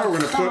this. So we're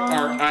going to put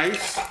our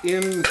ice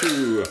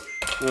into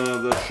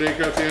the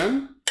shaker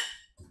tin.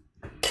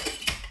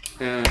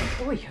 And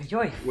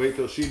wait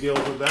till she deals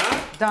with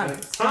that. Done.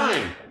 It's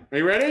time. Are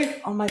you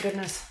ready? Oh my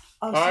goodness.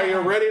 Oh, are you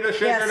ready to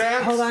shake her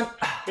dance? Hold on.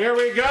 Here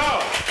we go.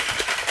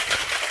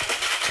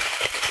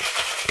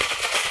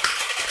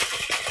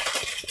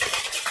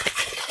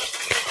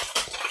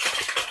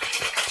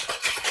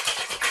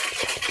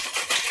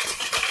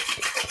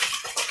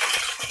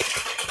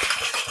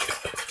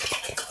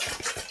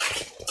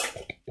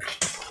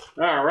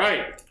 All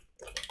right.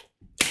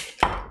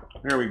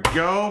 There we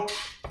go.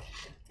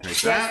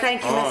 Like yes,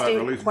 thank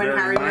you, Misty. When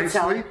Harry would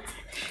sell it.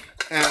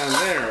 And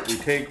there, we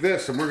take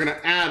this and we're going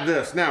to add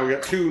this. Now, we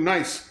got 2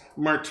 nice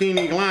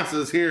martini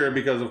glasses here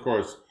because, of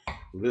course,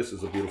 this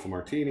is a beautiful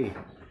martini.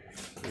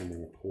 I'm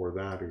going to pour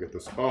that and get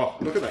this. Oh,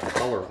 look at that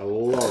color. I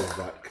love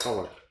that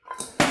color.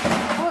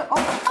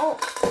 Oh.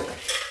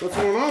 What's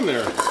going on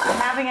there? I'm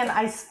having an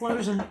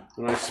ice-plosion.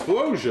 An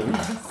ice-plosion?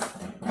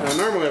 Now,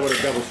 normally I would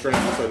have double strained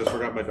this. I just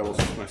forgot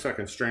my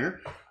second strainer.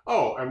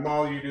 Oh, and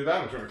while you do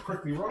that, I'm going to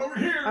quickly run over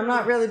here. I'm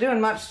not really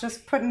doing much,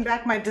 just putting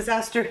back my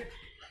disaster.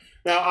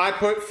 Now, I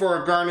put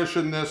for a garnish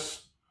in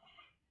this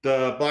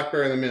the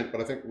blackberry and the mint,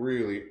 but I think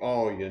really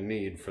all you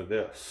need for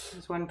this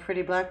is one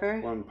pretty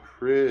blackberry? One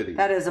pretty.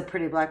 That is a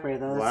pretty blackberry,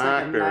 though. That's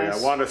blackberry. Like a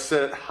nice... I want to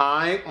sit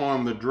high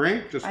on the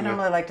drink. I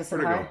normally like to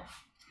sit high.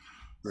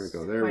 There we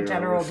go. There we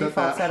go. We'll set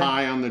that setting.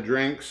 High on the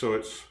drink, so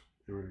it's...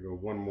 There we go.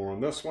 One more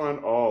on this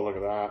one. Oh, look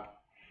at that.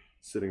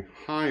 Sitting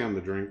high on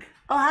the drink.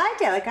 Oh, hi,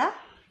 Delica.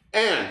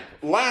 And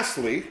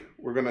lastly,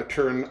 we're going to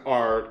turn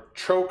our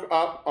choke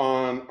up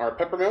on our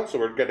peppermint, so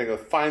we're getting the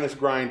finest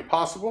grind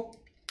possible.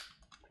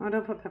 Oh,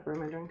 don't put pepper in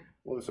my drink.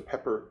 Well, it's a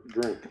pepper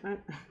drink.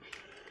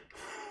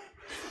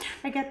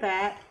 I get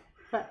that,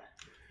 but...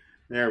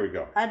 There we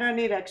go. I don't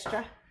need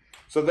extra.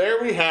 So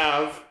there we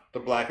have the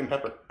blackened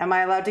pepper. Am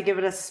I allowed to give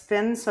it a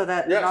spin so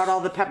that not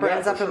all the pepper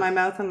ends up in my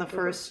mouth in the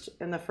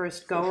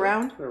first go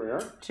round? There we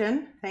are.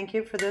 Chin, thank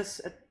you for this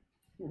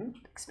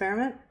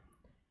experiment.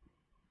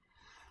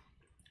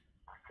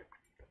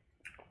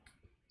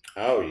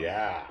 Oh,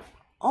 yeah.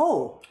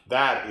 Oh.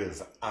 That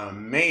is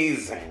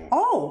amazing.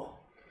 Oh.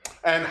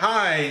 And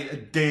hi,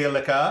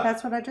 Delica.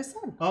 That's what I just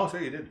said. Oh, so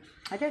you did.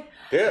 I did.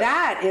 Yeah.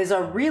 That is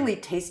a really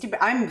tasty...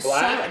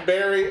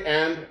 Blackberry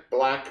and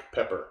black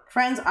pepper.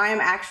 Friends, I am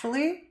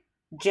actually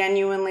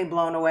genuinely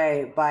blown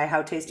away by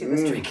how tasty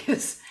this drink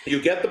is.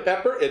 You get the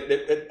pepper.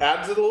 It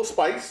adds a little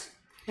spice.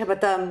 Yeah, but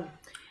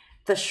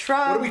the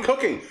shrub... What are we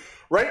cooking?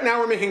 Right now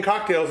we're making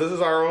cocktails. This is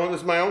our own.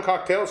 This is my own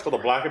cocktail. It's called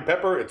a black and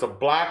pepper. It's a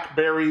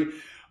blackberry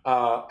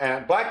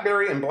and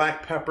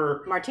black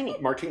pepper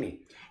martini.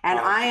 And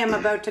I am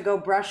about to go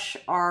brush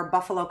our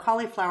buffalo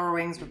cauliflower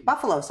wings with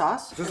buffalo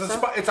sauce.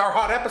 It's our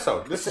hot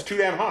episode. This is too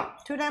damn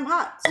hot. Too damn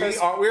hot.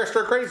 So we are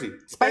stir crazy.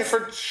 Thanks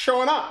for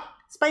showing up.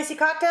 Spicy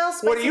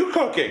cocktails. What are you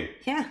cooking?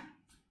 Yeah.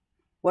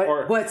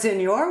 What's in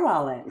your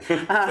wallet?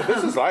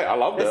 I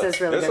love this. This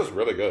is really good. This is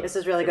really good. This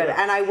is really good.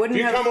 And I wouldn't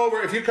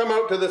if you come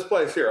out to this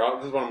place here,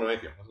 this is what I'm going to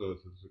make you.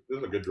 This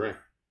is a good drink.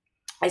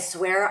 I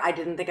swear I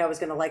didn't think I was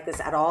going to like this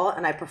at all,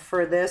 and I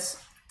prefer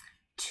this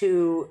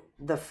to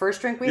the first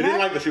drink we had. You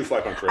didn't like the shoe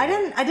fly punch,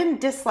 right? I didn't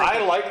dislike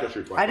it. I like the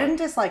shoe fly punch. I didn't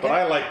dislike it. But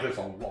I like this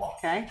a lot.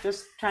 Okay,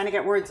 just trying to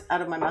get words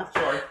out of my mouth.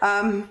 Sorry.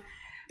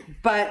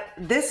 But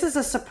this is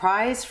a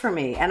surprise for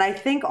me. And I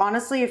think,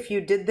 honestly, if you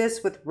did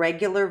this with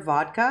regular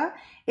vodka,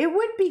 it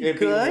would be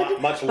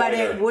good, much but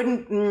it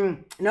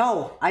wouldn't,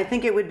 no, I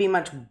think it would be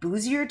much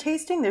boozier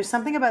tasting. There's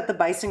something about the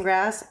bison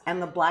grass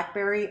and the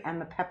blackberry and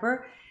the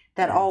pepper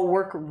that all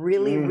work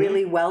really,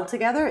 really well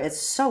together.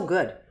 It's so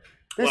good.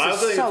 This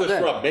is so good.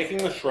 Shrub, making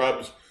the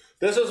shrubs.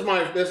 This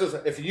is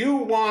if you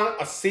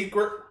want a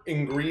secret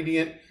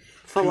ingredient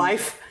for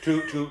life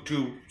to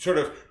sort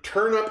of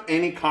turn up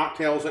any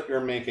cocktails that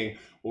you're making,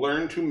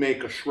 learn to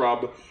make a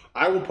shrub.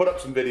 I will put up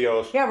some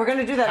videos. Yeah, we're going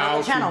to do that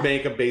on the channel. How to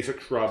make a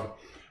basic shrub.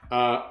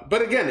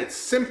 But again, it's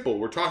simple.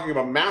 We're talking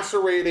about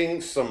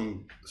macerating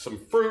some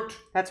fruit.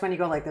 That's when you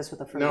go like this with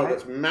the fruit. No, right?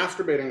 that's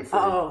masturbating fruit,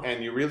 Oh.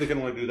 and you really can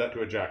only do that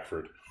to a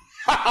jackfruit.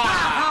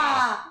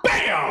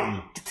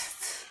 Bam!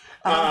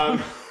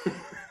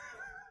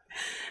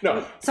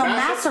 No. So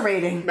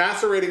macerating.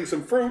 Macerating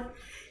some fruit,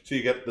 so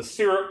you get the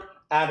syrup,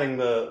 adding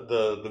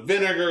the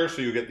vinegar,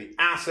 so you get the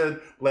acid,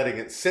 letting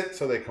it sit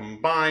so they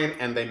combine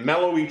and they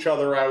mellow each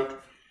other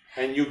out,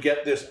 and you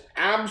get this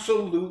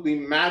absolutely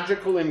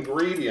magical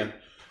ingredient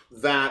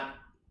that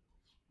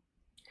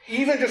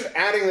even just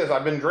adding this,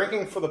 I've been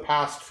drinking for the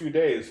past few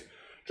days,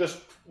 just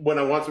when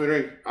I want something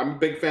to drink. I'm a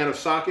big fan of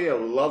sake. I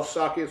love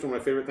sake. It's one of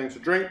my favorite things to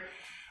drink.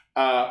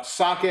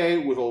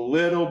 Sake with a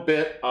little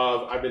bit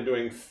of, I've been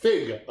doing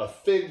a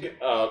fig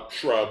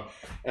shrub,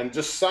 and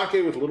just sake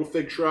with a little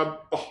fig shrub.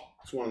 Oh,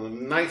 it's one of the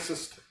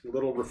nicest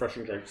little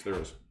refreshing drinks there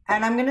is.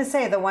 And I'm going to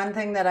say the one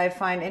thing that I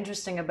find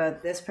interesting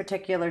about this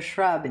particular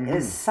shrub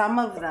is some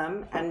of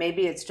them, and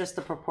maybe it's just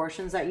the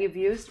proportions that you've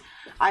used,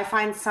 I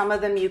find some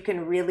of them you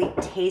can really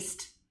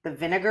taste the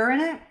vinegar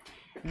in it.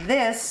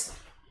 This,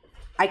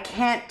 I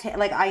can't,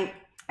 I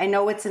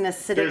know it's an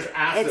acidic. There's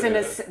acid in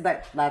it.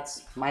 But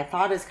that's my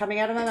thought is coming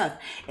out of my mouth.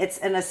 It's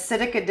an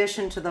acidic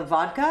addition to the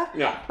vodka,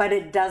 but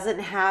it doesn't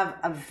have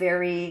a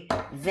very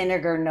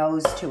vinegar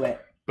nose to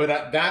it.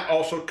 But that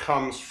also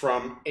comes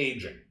from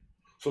aging.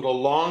 So the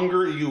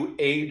longer you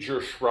age your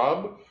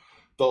shrub,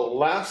 the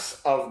less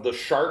of the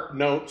sharp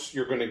notes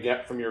you're going to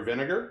get from your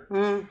vinegar,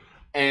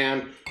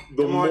 and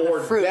the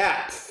more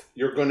depth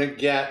you're going to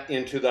get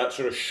into that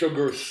sort of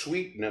sugar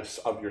sweetness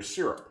of your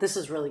syrup. This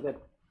is really good.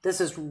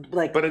 This is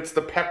like, but it's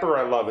the pepper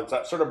I love. It's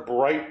that sort of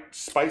bright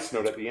spice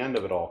note at the end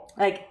of it all.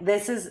 Like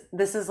this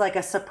is like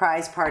a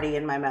surprise party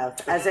in my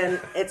mouth. As in,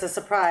 it's a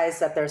surprise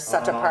that there's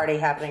such a party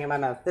happening in my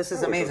mouth. This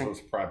is amazing. It's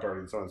a surprise party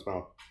in someone's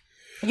mouth.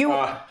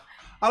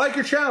 I like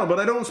your channel, but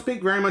I don't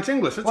speak very much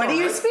English. What do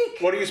you speak?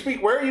 What do you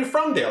speak? Where are you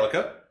from,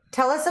 Delica?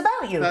 Tell us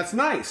about you. That's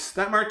nice.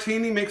 That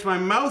martini makes my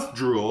mouth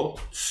drool.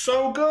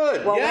 So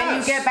good. Well, when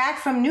you get back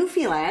from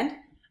Newfoundland,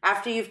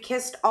 after you've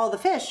kissed all the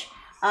fish,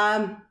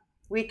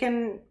 we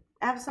can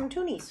have some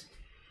toonies.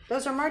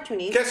 Those are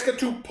martoonies. Qu'est-ce que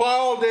tu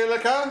parles,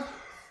 Delica?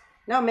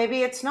 No,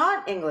 maybe it's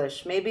not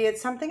English. Maybe it's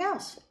something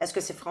else. Est-ce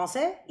que c'est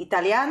français,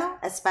 italiano,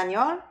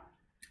 español?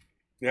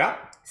 Yeah.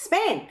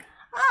 Spain.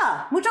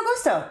 Ah, mucho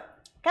gusto.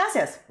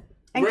 Gracias.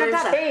 We're in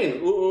Encantada.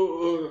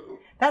 Spain.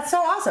 That's so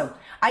awesome.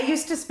 I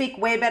used to speak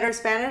way better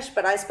Spanish,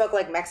 but I spoke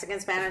like Mexican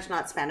Spanish,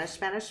 not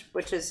Spanish,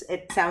 which is,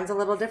 it sounds a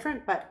little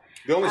different, but.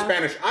 The only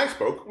Spanish I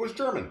spoke was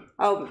German.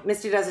 Oh,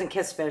 Misty doesn't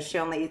kiss fish. She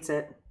only eats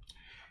it.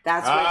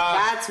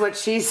 That's what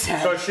she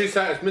said. So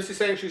is Misty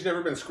saying she's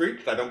never been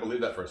screeched? I don't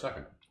believe that for a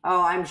second.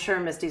 Oh, I'm sure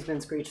Misty's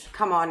been screeched.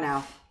 Come on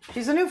now.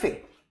 She's a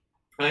newfie.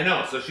 I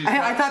know. So she's.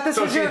 I thought this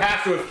was she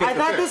has to have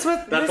kissed the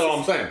fish. That's all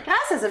I'm saying.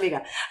 Gracias,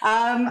 amiga.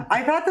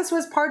 I thought this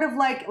was part of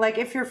like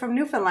if you're from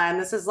Newfoundland,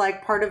 this is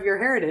like part of your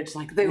heritage,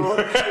 like the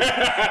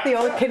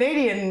old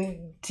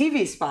Canadian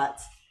TV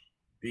spots.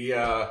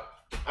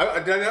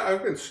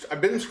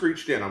 I've been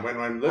screeched in. When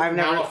I lived in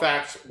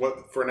Halifax,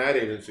 for an ad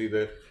agency,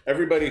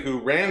 everybody who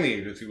ran the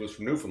agency was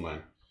from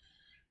Newfoundland,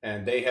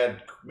 and they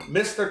had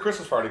missed their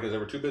Christmas party because they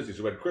were too busy.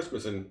 So we had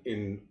Christmas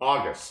in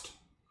August.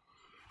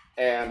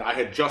 And I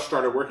had just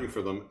started working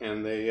for them,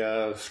 and they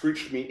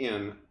screeched me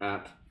in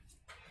at.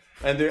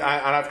 And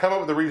I've come up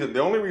with the reason. The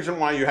only reason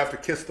why you have to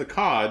kiss the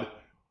cod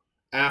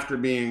after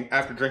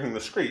drinking the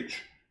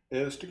screech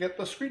is to get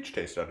the screech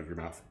taste out of your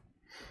mouth.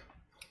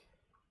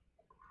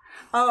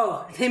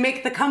 Oh, they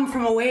make the come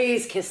from a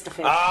ways kiss the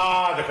fish.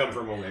 Ah, the come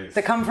from a ways.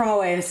 The come from a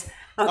ways.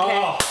 Okay.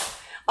 Oh.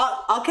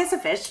 I'll kiss a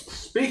fish.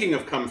 Speaking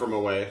of come from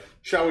away,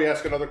 shall we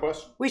ask another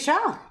question? We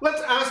shall.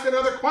 Let's ask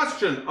another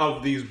question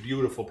of these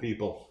beautiful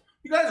people.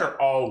 You guys are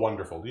all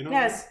wonderful. Do you know?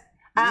 Yes.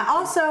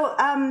 Also,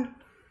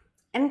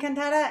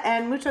 encantada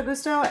and mucho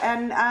gusto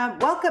and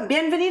welcome.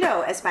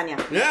 Bienvenido,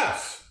 España.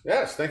 Yes.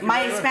 Yes. Thank you.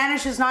 My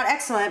Spanish is not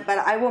excellent, but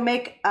I will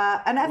make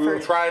an effort. We will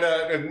try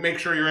to make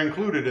sure you're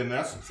included in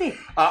this. See.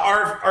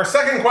 Our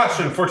second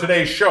question for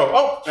today's show.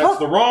 Oh, that's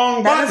the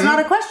wrong button. That is not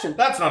a question.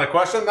 That's not a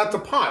question. That's a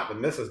pot.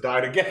 And this has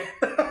died again.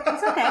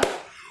 It's okay.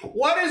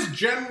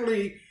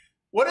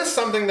 What is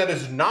something that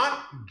is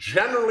not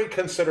generally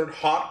considered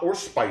hot or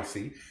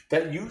spicy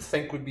that you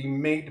think would be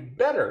made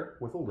better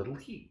with a little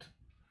heat?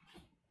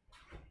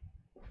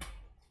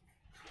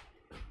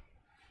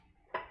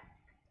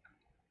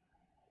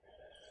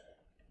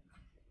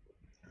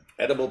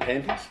 Edible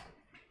panties?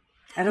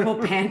 Edible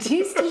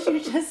panties, did you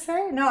just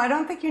say? No, I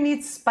don't think you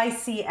need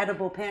spicy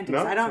edible panties.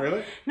 No,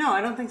 really? No,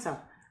 I don't think so.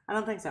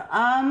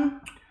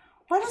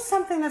 What is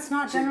something that's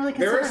not generally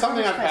considered? There is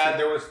something I've spicy? had.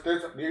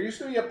 There used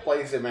to be a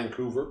place in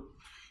Vancouver.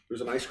 There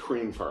was an ice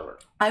cream parlor.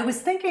 I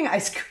was thinking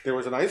ice cream. There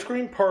was an ice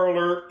cream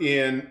parlor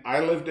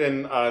I lived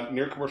in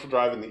near Commercial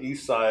Drive in the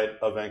east side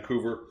of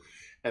Vancouver.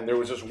 And there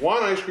was this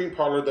one ice cream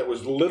parlor that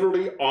was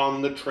literally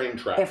on the train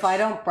tracks. If I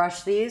don't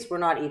brush these, we're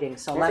not eating.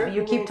 So let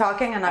you keep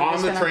talking, and I'm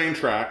just on the train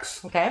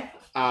tracks. Okay.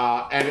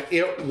 And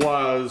it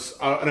was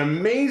an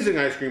amazing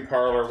ice cream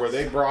parlor where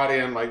they brought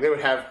in, they would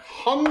have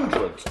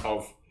hundreds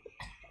of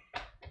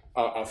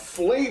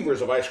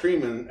flavors of ice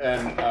cream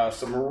and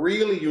some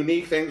really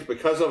unique things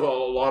because of a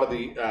lot of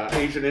the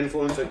Asian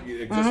influence that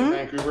exists in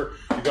Vancouver.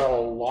 You got a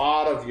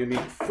lot of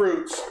unique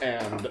fruits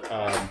and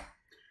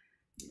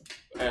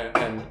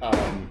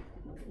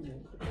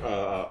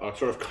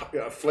sort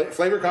of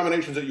flavor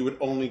combinations that you would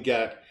only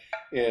get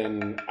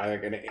in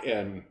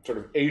sort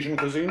of Asian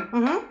cuisine.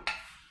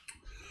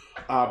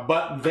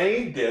 But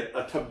they did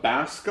a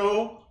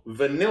Tabasco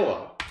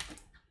vanilla.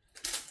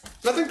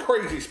 Nothing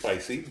crazy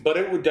spicy, but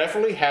it would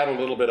definitely had a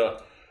little bit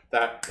of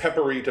that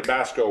peppery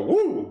Tabasco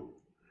woo.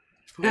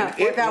 Yeah,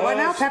 with that one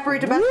now, peppery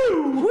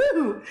Tabasco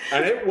woo.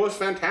 And it was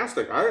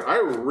fantastic. I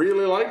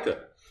really liked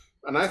it.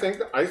 And I think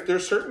that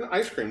there's certain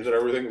ice creams that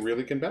everything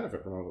really can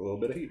benefit from a little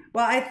bit of heat.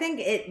 Well, I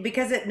think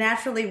because it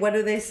naturally, what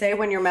do they say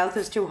when your mouth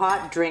is too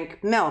hot?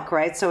 Drink milk,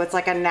 right? So it's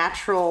like a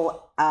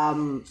natural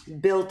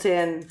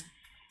built-in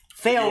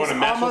fails,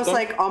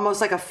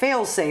 almost like a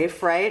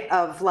fail-safe, right?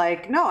 Of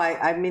like, no,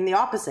 I mean the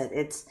opposite.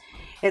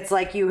 It's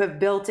like you have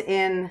built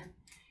in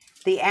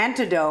the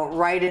antidote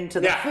right into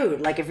the food.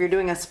 Like if you're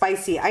doing a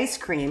spicy ice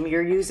cream,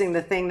 you're using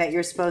the thing that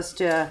you're supposed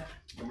to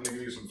I'm gonna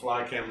give you some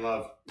fly cam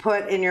love.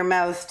 Put in your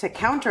mouth to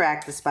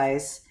counteract the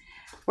spice.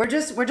 We're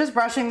just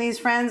brushing these,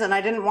 friends, and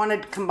I didn't want to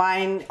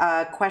combine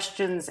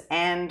questions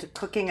and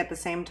cooking at the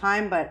same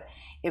time, but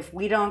if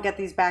we don't get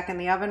these back in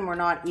the oven, we're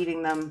not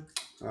eating them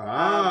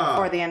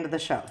before the end of the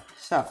show.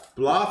 So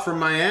Blah from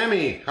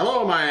Miami.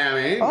 Hello,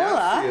 Miami.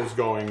 Hola. Messi is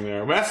going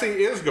there. Messi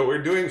is going.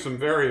 We're doing some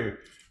very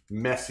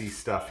messy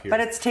stuff here.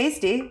 But it's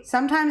tasty.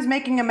 Sometimes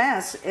making a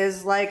mess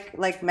is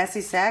like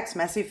messy sex,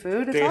 messy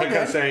food. It's all good.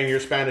 Danica's saying your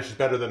Spanish is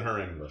better than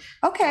her English.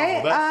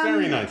 Okay. Oh, that's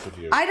very nice of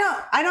you.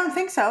 I don't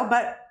think so,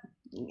 but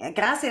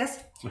gracias.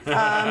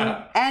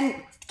 And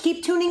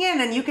keep tuning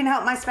in, and you can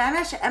help my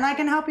Spanish, and I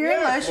can help your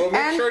English. We'll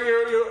make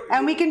sure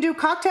and we can do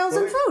cocktails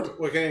and food.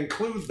 We can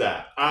include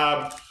that.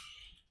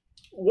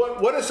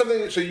 What is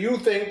something? So you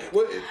think?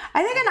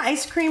 I think an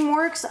ice cream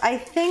works. I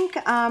think.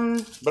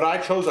 But I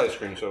chose ice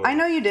cream, so I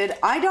know you did.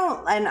 I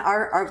don't, and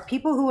our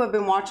people who have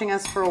been watching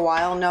us for a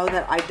while know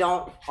that I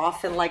don't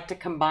often like to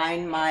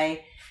combine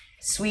my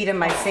sweet and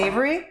my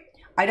savory.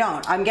 I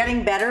don't. I'm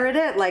getting better at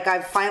it. Like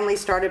I've finally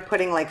started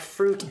putting like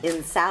fruit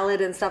in salad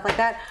and stuff like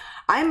that.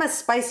 I'm a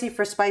spicy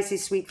for spicy,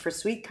 sweet for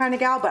sweet kind of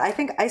gal, but I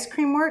think ice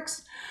cream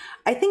works.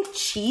 I think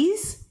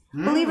cheese.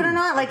 Believe it or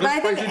not, like, but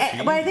I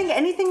think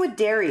anything with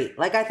dairy,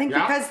 like, I think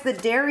because the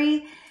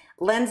dairy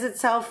lends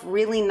itself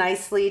really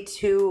nicely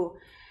to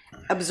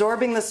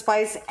absorbing the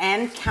spice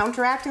and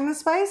counteracting the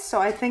spice.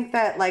 So I think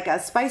that like a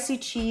spicy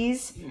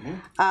cheese. You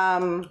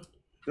know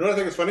what I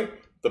think is funny?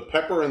 The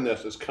pepper in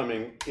this is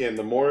coming in.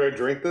 The more I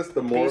drink this,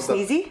 the more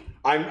sneezy.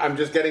 I'm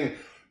just getting.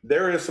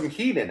 There is some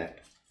heat in it.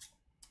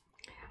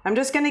 I'm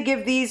just gonna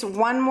give these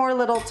one more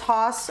little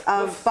toss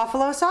of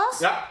buffalo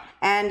sauce. Yeah.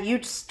 And you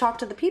just talk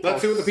to the people.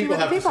 Let's see what the people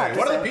have to say.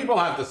 What do the people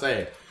have to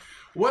say?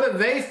 What do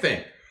they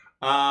think?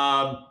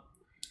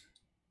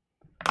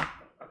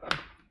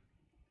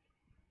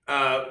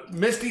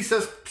 Misty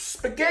says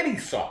spaghetti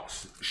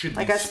sauce should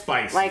be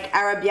spicy. Like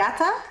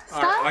arrabbiata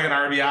style? Like an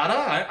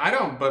arrabbiata? I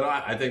don't, but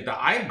I think that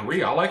I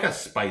agree. I like a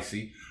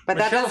spicy. But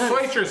Michelle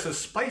Switcher says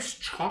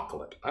spiced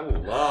chocolate. I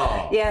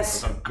love.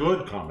 Yes. That's a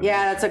good combination.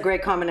 Yeah, that's a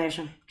great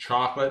combination.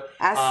 Chocolate.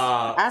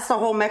 Ask the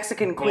whole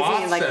Mexican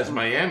cuisine. Like says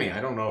Miami. I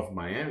don't know if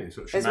Miami.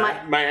 So should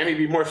Miami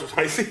be more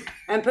spicy?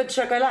 Un peu de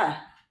chocolat.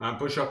 Un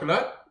peu de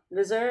chocolat.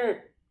 Dessert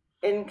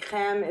in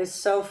crème is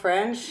so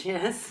French.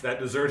 Yes.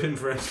 That dessert in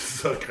French is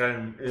so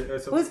crème.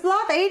 Who's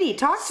Bluff 80?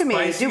 Talk to me.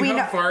 Spicy, do we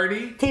know?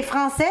 Farty? T'es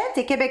français?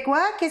 T'es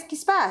québécois? Qu'est-ce qui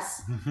se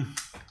passe?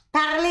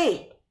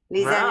 Parlez.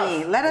 Les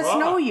amis, let us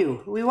know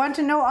you. We want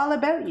to know all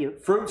about you.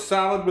 Fruit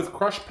salad with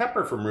crushed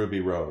pepper from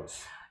Ruby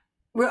Rose.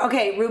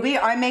 Okay, Ruby,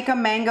 I make a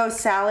mango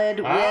salad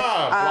with...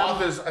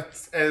 Bluff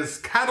is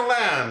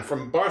Catalan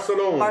from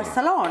Barcelona.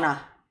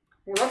 Barcelona.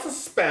 Well, that's a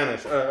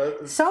Spanish.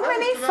 So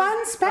many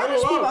fun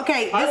Spanish people.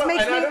 Okay, this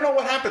makes me... I don't know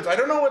what happens. I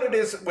don't know what it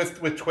is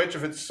with Twitch,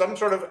 if it's some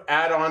sort of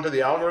add-on to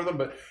the algorithm,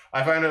 but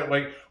I find it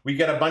like we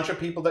get a bunch of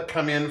people that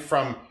come in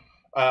from,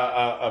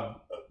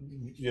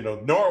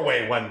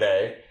 Norway one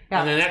day.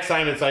 Yeah. And the next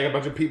time it's like a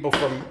bunch of people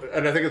from,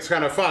 and I think it's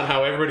kind of fun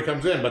how everybody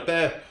comes in. But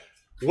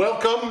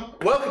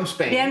welcome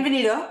Spain.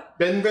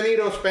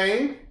 Bienvenido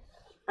Spain.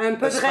 Un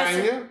peu de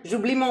respect.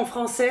 J'oublie mon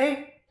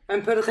français.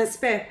 Un peu de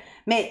respect.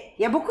 Mais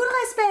il y a beaucoup de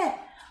respect.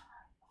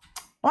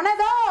 On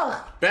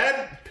adore.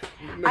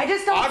 I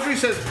just don't. Audrey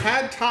says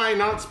pad thai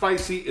not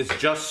spicy is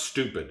just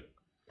stupid.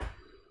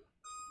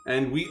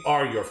 And we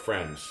are your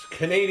friends,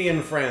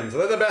 Canadian friends.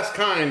 They're the best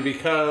kind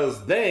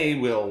because they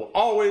will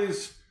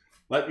always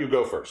let you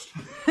go first.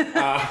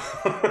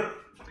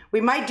 We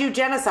might do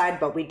genocide,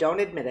 but we don't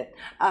admit it.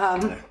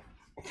 It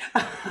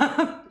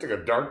took a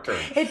dark turn.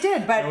 It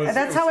did, but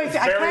that's how I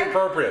feel. It's very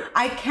appropriate.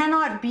 I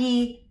cannot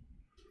be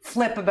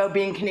flip about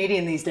being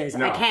Canadian these days.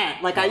 No, I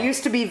can't. Like, I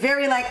used to be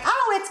very like,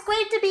 oh, it's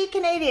great to be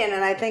Canadian.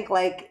 And I think,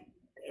 like,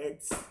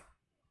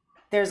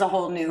 there's a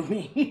whole new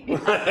me. Beep,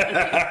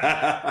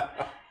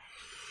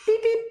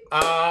 beep.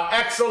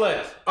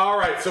 Excellent. All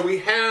right, so we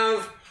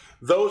have...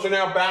 Those are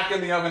now back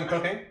in the oven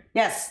cooking.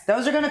 Yes,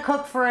 those are going to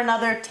cook for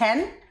another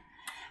 10.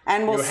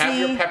 And we'll see.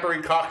 You have your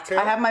peppery cocktail?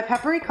 I have my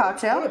peppery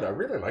cocktail. Good, I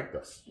really like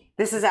this.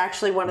 This is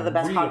actually one of the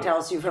best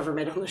cocktails you've ever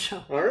made on the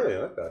show. I really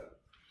like that.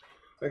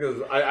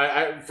 Because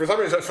I for some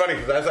reason, it's funny,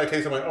 because as I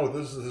taste it, I'm like, oh,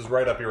 this is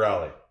right up your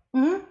alley.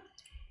 Mm-hmm.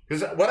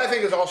 Because what I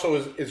think is also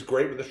is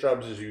great with the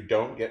shrubs is you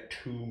don't get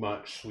too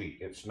much sweet.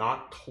 It's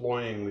not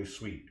cloyingly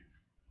sweet.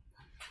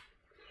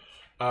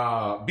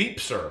 Beep,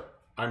 sir.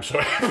 I'm so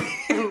happy.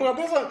 Well,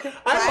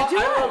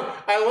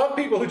 I love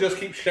people who just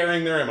keep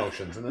sharing their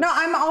emotions. And no,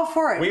 I'm all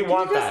for it. We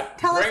want that.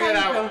 Bring it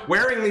out.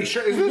 Wearing these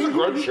shirts. Is this a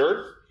good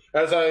shirt?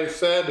 As I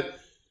said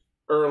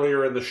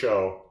earlier in the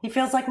show. He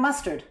feels like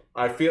mustard.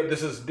 I feel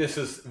this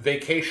is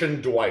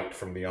Vacation Dwight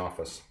from The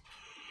Office.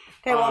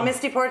 Okay, well,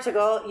 Misty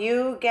Portugal,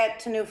 you get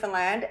to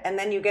Newfoundland, and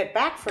then you get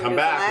back from Newfoundland.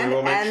 Come back, and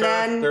we'll make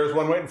sure there's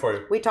one waiting for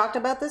you. We talked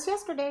about this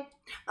yesterday.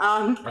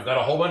 I've got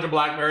a whole bunch of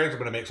blackberries. I'm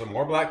going to make some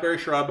more blackberry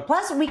shrub.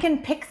 Plus, we can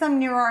pick them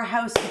near our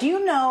house. Do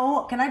you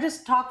know, can I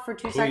just talk for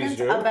 2 seconds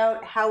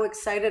about how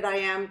excited I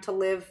am to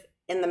live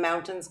in the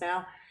mountains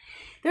now?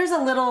 There's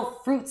a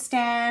little fruit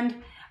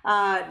stand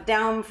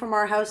down from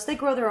our house. They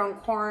grow their own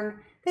corn.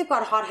 They've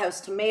got hothouse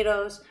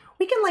tomatoes.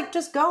 We can like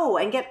just go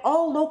and get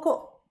all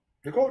local.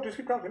 You go, just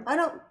keep talking. I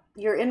don't.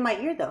 You're in my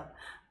ear, though.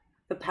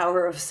 The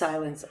power of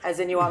silence.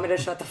 As in, you want me to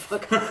shut the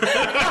fuck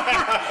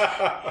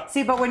up.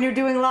 See, but when you're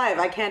doing live,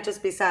 I can't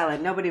just be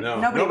silent. Nobody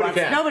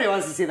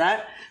wants to see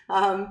that.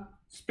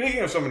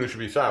 Speaking of someone who should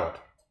be silent,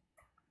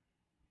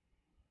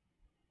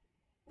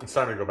 it's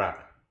time to go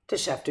back. To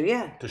Chef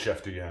Duy-an. To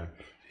Chef Duy-an.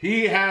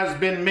 He has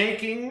been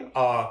making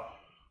a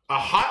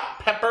hot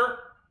pepper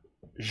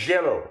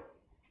jell-o.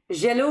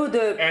 Jell-o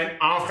de... And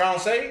en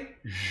français,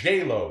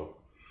 jell-o.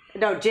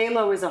 No,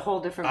 jell-o is a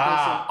whole different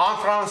person. En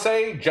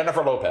français,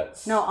 Jennifer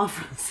Lopez. No, en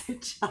français,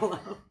 jell-o.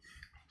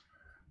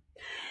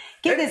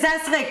 Quel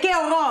désastre,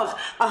 quelle horreur!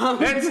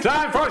 It's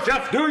time for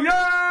Chef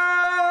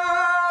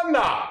Duy-an!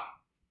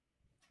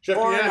 Chef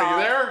Duy-an, are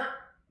you there?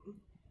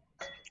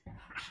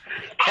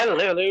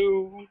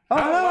 Hello. Oh,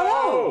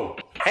 hello.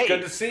 Hey.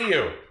 Good to see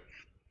you.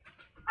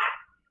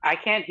 I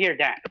can't hear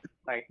Dan.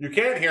 Like, you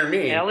can't hear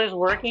me. Elle is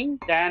working,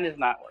 Dan is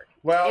not working.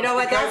 Well, you know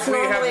what? That's we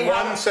normally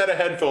have one set of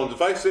headphones.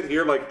 If I sit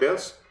here like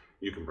this,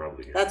 you can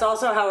probably hear. That's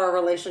also how our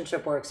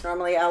relationship works.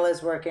 Normally, Elle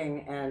is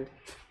working and...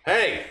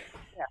 Hey!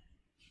 Yeah.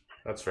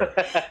 That's fair.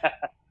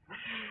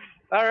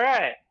 All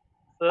right.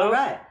 So, all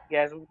right. You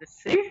guys want to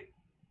see?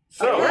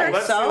 So,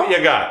 let's see what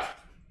you got.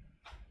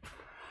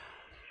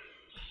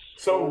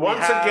 So,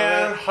 once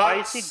again,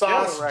 hot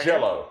sauce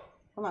jell-o.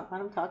 Hold on,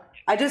 let him talk.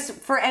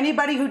 For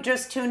anybody who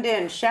just tuned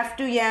in, Chef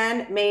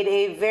Duy-an made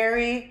a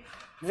very,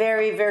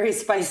 very, very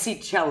spicy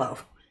jell-o.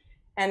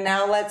 And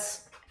now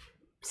let's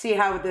see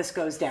how this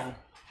goes down.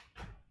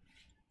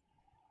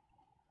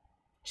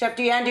 Chef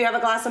Duy-an, do you have a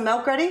glass of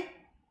milk ready?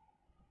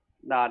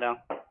 No.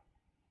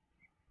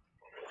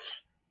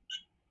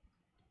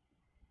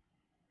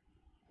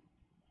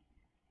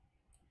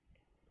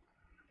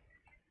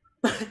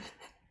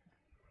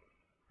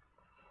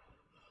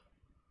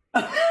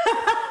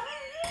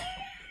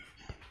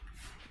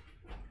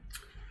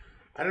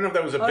 I don't know if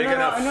that was a big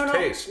enough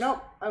taste.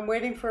 No, I'm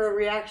waiting for a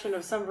reaction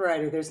of some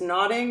variety. There's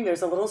nodding,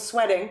 there's a little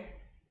sweating.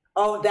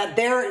 Oh, there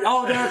it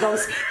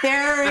goes.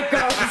 There it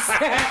goes.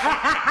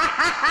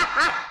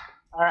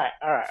 All right.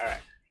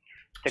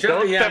 The Chef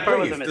ghost Duy-an, pepper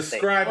was a please, mistake.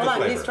 describe the Hold on,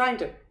 flavor. he's trying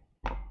to.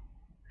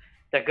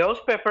 The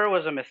ghost pepper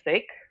was a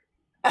mistake,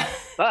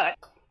 but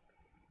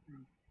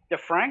the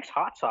Frank's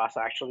hot sauce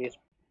actually is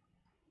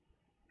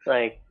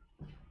like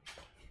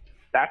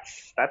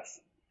that's it's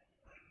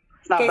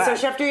not bad. Okay, so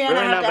Chef Duy-an,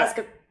 Really I not have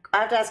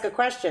to ask a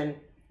question.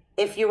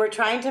 If you were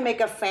trying to make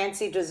a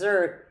fancy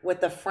dessert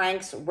with the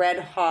Frank's Red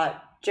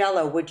Hot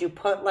Jell-O, would you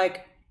put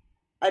like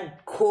a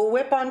Cool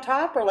Whip on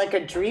top or like a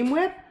Dream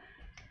Whip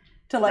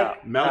to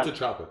like melted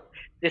chocolate?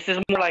 This is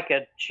more like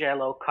a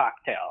Jell-O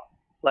cocktail.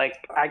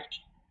 Like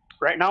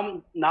right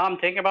now I'm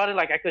thinking about it.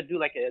 Like I could do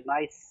like a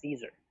nice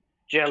Caesar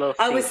Jell-O.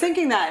 I was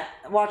thinking that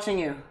watching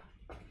you.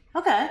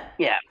 Okay.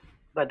 Yeah,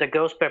 but the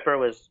ghost pepper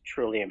was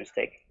truly a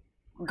mistake.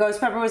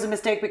 Ghost pepper was a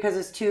mistake because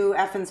it's too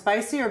effing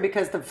spicy, or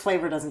because the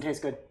flavor doesn't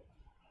taste good,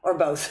 or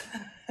both.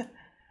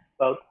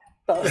 Both.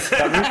 Tastes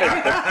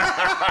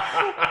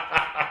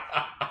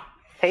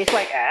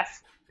like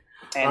ass.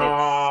 And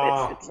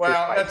it's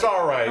it's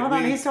all right. Hold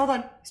on. He's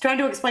trying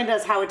to explain to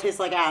us how it tastes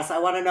like ass. I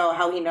want to know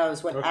how he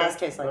knows what ass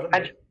tastes like.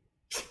 It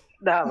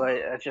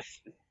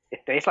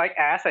tastes like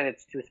ass and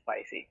it's too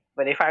spicy.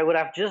 But if I would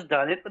have just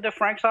done it with the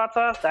Frank's hot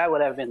sauce, that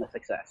would have been a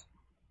success.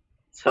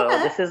 So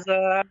this is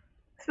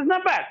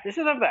not bad. This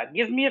is not bad.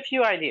 Gives me a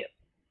few ideas.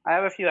 I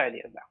have a few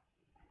ideas now.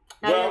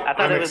 Well,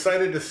 I'm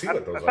excited to see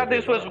what those are. I thought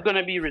this was going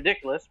to be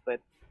ridiculous,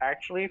 but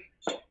actually,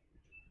 it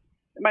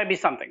might be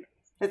something.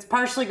 It's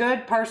partially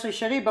good, partially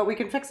shitty, but we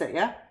can fix it,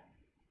 yeah?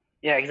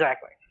 Yeah,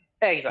 exactly.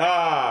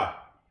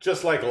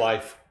 Just like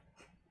life.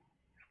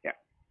 Yeah.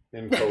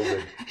 In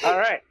COVID. All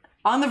right.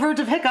 On the verge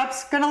of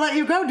hiccups, gonna let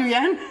you go,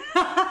 Duy-an.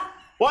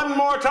 One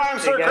more time,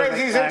 Sir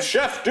Crazies, it's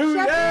Chef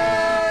Duy-an!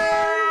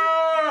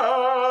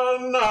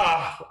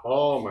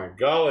 Oh my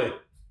golly.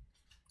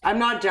 I'm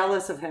not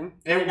jealous of him.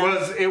 It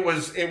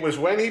was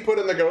when he put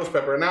in the ghost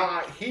pepper.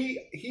 Now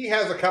he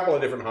has a couple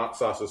of different hot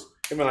sauces.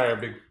 Him and I are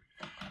big.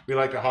 We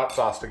like the hot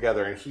sauce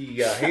together, and he.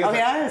 Is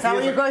that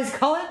what you guys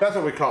call it? That's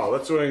what we call it.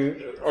 That's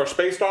doing or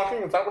space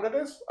docking. Is that what it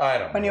is? I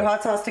don't know. When you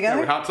hot sauce together.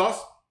 Yeah, we hot sauce.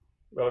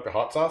 We like the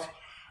hot sauce.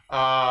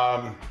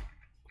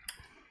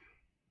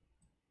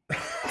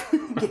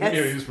 Yes. I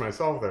used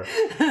myself there.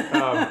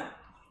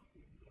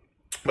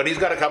 But he's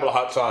got a couple of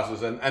hot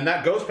sauces, and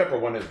that ghost pepper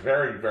one is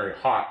very, very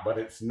hot, but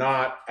it's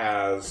not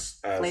as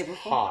flavorful?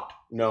 Hot.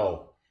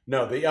 No.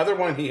 The other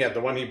one he had,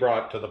 the one he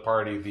brought to the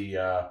party,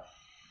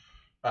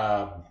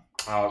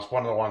 it's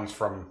one of the ones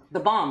from The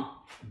Bomb.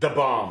 The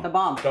Bomb. The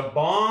Bomb. The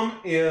Bomb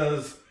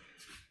is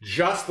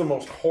just the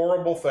most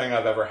horrible thing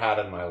I've ever had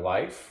in my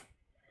life.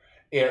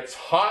 It's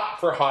hot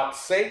for hot's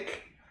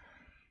sake.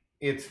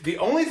 It's the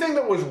only thing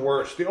that was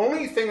worse. The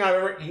only thing I've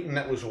ever eaten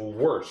that was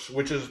worse,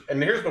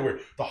 and here's the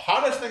weird, the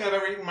hottest thing I've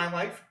ever eaten in my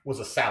life was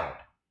a salad.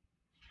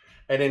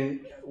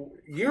 And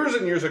years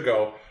and years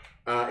ago,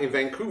 in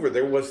Vancouver,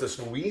 there was this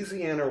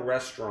Louisiana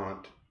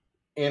restaurant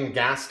in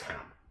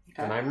Gastown.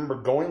 Okay. And I remember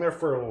going there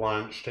for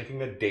lunch,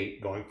 taking a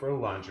date, going for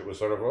lunch. It was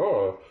sort of,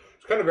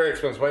 it's kind of a very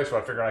expensive place, so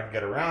I figured I could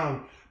get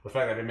around the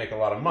fact that I didn't make a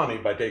lot of money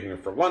by taking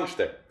it for lunch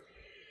there.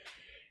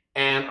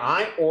 And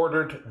I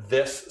ordered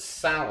this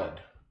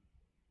salad,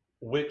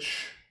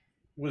 which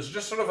was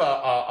just sort of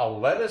a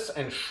lettuce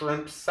and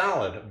shrimp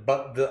salad,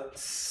 but the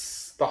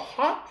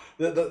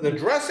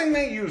dressing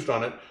they used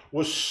on it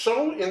was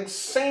so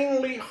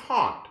insanely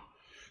hot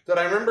that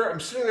I remember I'm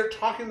sitting there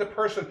talking to the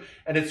person,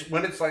 and it's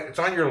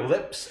on your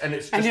lips, and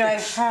it's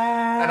just,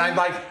 and I'm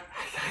like,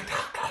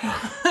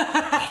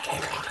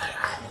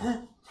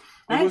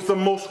 it was the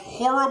most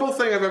horrible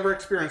thing I've ever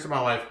experienced in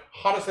my life.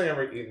 Hottest thing I've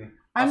ever eaten.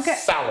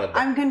 Salad.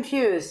 I'm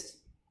confused.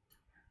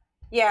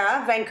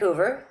 Yeah,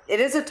 Vancouver. It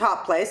is a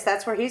top place.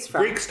 That's where he's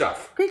from. Greek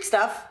stuff. Greek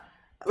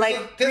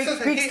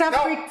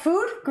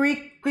food?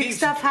 Greek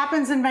stuff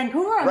happens in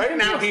Vancouver? Right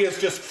now, he is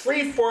just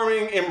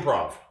free-forming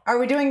improv. Are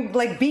we doing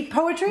like beat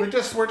poetry?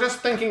 We're just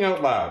thinking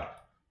out loud.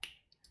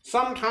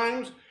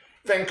 Sometimes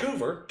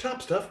Vancouver,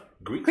 top stuff,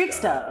 Greek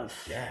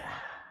stuff. Yeah.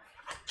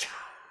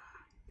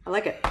 I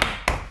like it.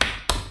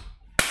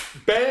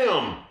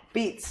 Bam.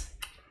 Beats.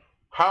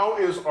 How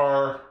is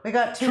our... We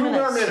got 2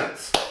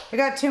 minutes. We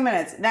got 2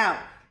 minutes. Now,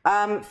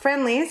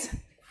 friendlies,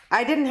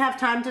 I didn't have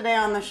time today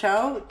on the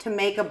show to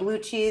make a blue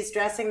cheese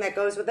dressing that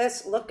goes with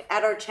this. Look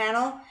at our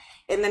channel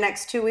in the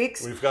next 2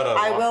 weeks. We've got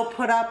I will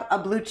put up a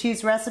blue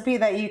cheese recipe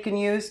that you can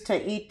use to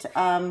eat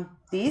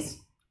these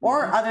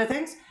or other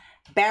things.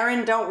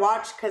 Baron, don't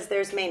watch because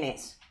there's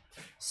mayonnaise.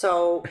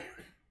 So...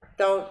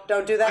 Don't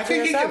do that to yourself. I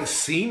think he can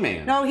see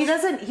mayonnaise. No, he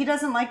doesn't. He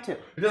doesn't like to.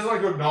 He doesn't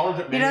like to acknowledge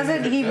that mayonnaise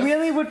exists. He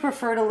really would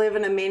prefer to live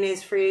in a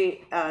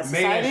mayonnaise-free society.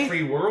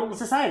 Mayonnaise-free world?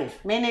 Society.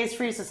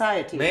 Mayonnaise-free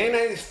society.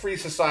 Mayonnaise-free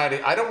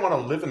society. I don't want to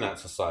live in that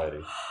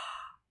society.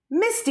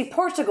 Misty,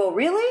 Portugal,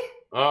 really?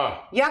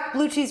 Yuck,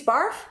 blue cheese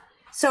barf?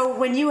 So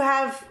when you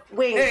have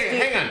wings... Hey,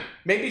 hang on.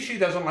 Maybe she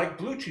doesn't like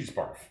blue cheese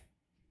barf.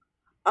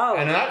 Oh.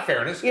 And in that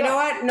fairness, you know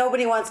what?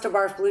 Nobody wants to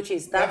barf blue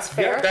cheese. That's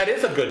fair. Yeah, that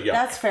is a good yuck.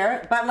 That's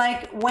fair. But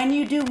like when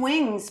you do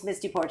wings,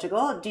 Misty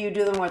Portugal, do you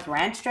do them with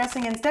ranch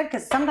dressing instead?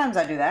 Because sometimes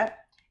I do that.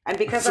 And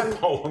because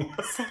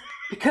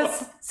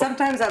because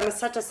sometimes I'm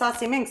such a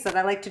saucy minx that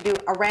I like to do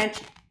a ranch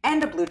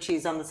and a blue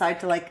cheese on the side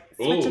to like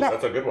switch it up.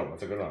 That's a good one.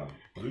 That's a good one.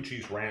 Blue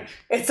cheese ranch.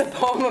 It's a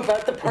poem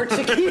about the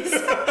Portuguese.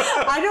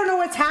 I don't know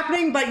what's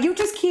happening, but you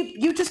just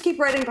keep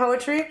writing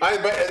poetry.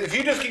 But if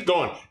you just keep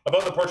going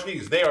about the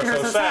Portuguese, they are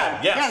so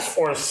sad. Yes.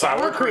 Or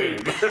sour cream.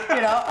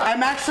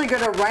 I'm actually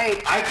going to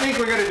write. I think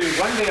we're going to do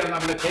one day. I'm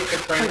going to take the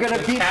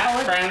transcript.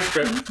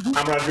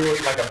 I'm going to do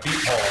it like a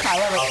beat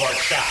poem of our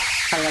chat.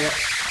 I love it.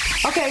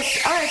 Okay,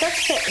 all right,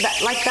 that's fair.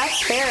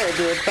 That's fair,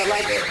 dude. But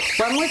like,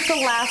 when was the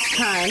last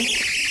time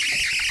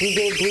we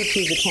gave blue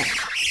cheese a chance?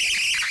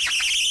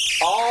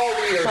 All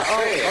we are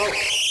saying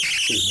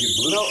is give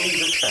blue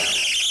cheese a chance.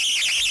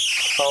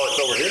 Oh, it's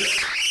over here?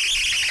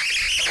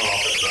 Oh,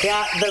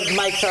 yeah, the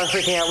mics are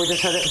freaking out. We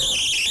just heard it.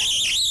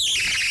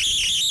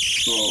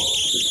 Oh,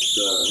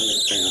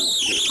 hang on.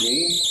 It's me?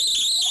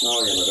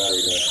 Oh, yeah, my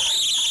battery died.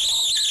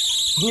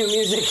 New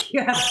music,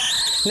 yeah.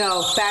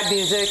 No, bad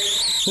music,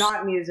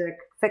 not music.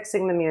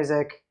 Fixing the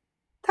music.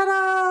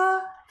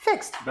 Ta-da!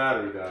 Fixed.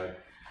 Battery died.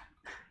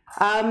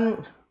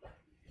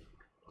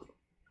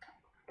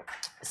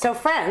 So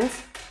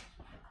friends,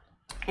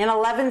 in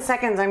 11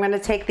 seconds, I'm going to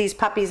take these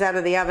puppies out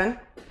of the oven.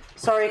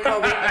 Sorry,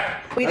 Kobe.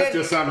 That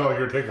just sounded like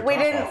you're taking off.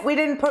 We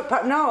didn't put...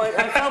 No, I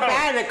felt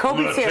bad that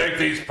Kobe's here. Take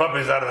these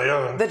puppies out of the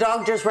oven. The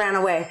dog just ran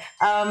away.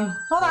 Hold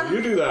on.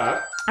 You do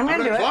that. I'm going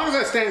to do it. As long as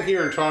I stand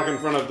here and talk in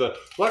front of the...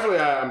 Luckily,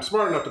 I'm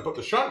smart enough to put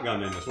the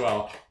shotgun in as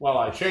well while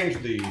I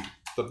change the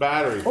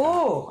battery.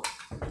 Ooh.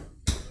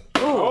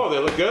 Oh, they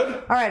look good?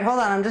 All right, hold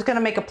on. I'm just going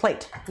to make a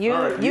plate.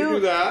 You do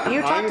that.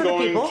 You talk to the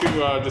people. I'm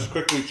going to just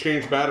quickly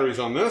change batteries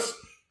on this.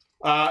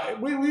 We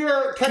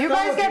are... Technology you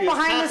guys get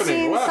behind the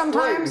scenes left,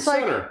 sometimes? right, and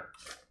center.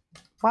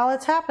 while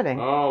it's happening.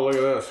 Oh, look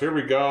at this. Here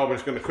we go. I'm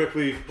just going to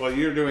quickly, while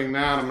you're doing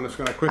that, I'm just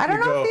going to quickly I don't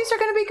know go. if these are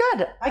going to be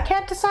good. I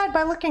can't decide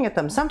by looking at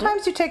them.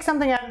 Sometimes you take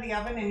something out of the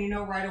oven and you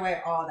know right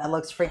away, oh, that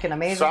looks freaking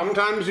amazing.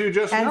 Sometimes you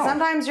just and know.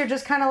 sometimes you're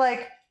just kind of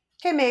like,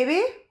 okay,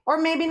 maybe, or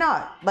maybe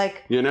not.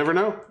 Like, you never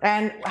know.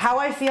 and how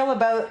I feel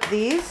about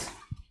these,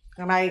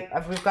 and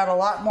we've got a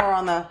lot more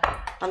on the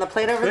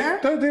plate over there.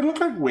 They look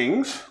like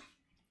wings.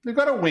 They've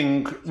got a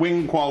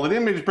wing quality.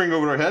 Let me just bring it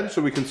over our head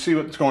so we can see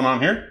what's going on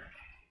here.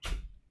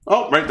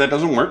 Oh, right, that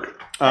doesn't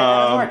work.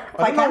 I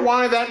don't know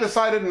why that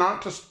decided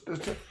not to.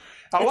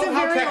 I love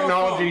how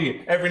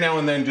technology every now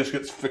and then just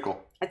gets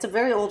fickle. It's a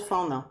very old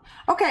phone, though.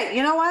 Okay,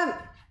 you know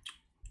what?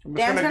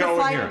 Dan's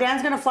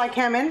gonna fly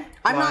cam in.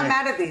 I'm not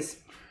mad at these.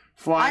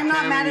 I'm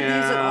not mad at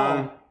these at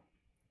all.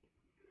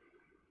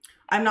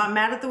 I'm not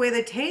mad at the way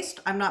they taste.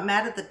 I'm not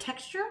mad at the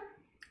texture.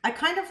 I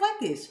kind of like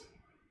these.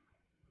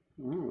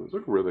 Ooh, those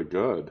look really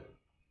good.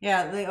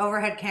 Yeah, the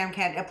overhead cam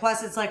can't.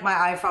 Plus, it's like my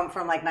iPhone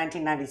from like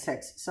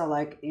 1996. So,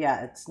 like,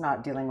 yeah, it's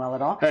not dealing well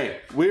at all.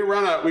 Hey, we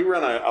run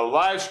a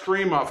live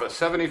stream off of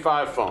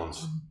 75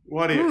 phones.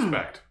 What do you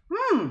expect?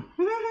 All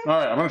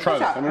right, I'm gonna try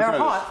this. They're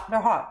hot. They're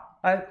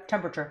hot.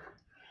 Temperature.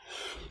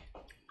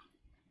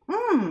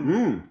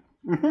 You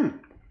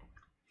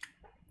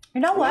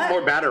know what?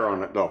 More batter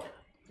on it, though.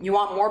 You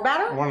want more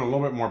batter? I want a little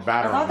bit more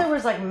batter. I thought there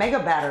was like mega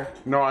batter.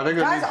 No, I think.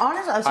 Guys,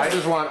 honestly,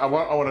 I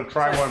want to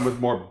try one with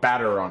more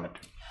batter on it.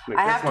 Like,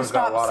 I have to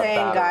stop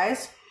saying,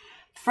 guys,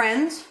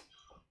 friends,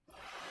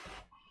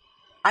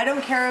 I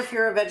don't care if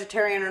you're a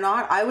vegetarian or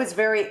not. I was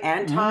very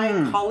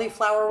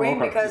anti-cauliflower wing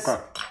because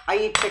I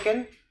eat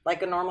chicken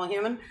like a normal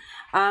human.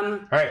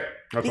 Hey,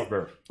 that's not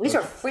fair. These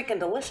are freaking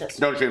delicious.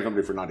 Don't shame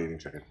somebody for not eating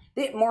chicken.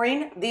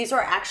 Maureen, these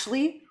are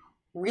actually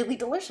really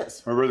delicious.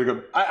 They're really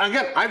good.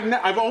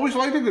 I've always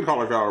liked a good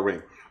cauliflower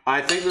wing.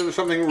 I think there's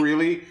something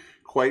really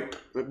quite,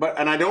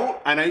 and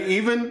I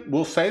even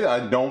will say that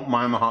I don't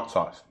mind the hot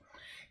sauce.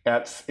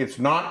 It's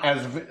not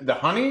as, the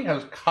honey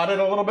has cut it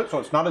a little bit, so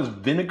it's not as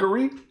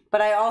vinegary.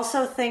 But I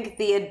also think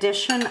the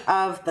addition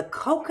of the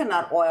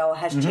coconut oil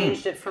has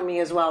changed it for me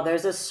as well.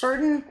 There's a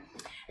certain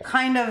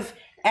kind of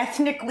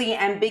ethnically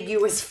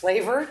ambiguous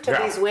flavor to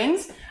these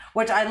wings,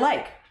 which I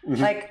like.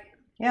 Like,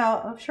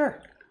 yeah,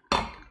 sure.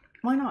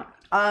 Why not?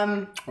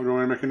 Do you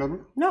want to make another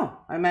one? No,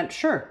 I meant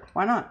sure.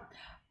 Why not?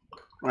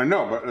 I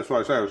know, but that's why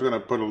I said I was going to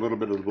put a little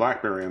bit of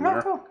blackberry in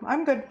there. Cool.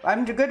 I'm good.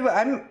 I'm good.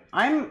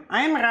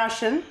 I'm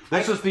Russian.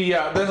 This is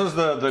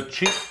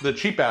the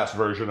cheap ass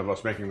version of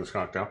us making this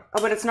cocktail.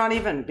 Oh, but it's not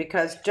even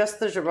because just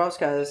the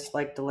Zabroska is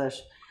like delish.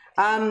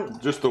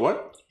 Just the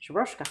what?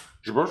 Zabroska.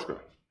 Zabroska.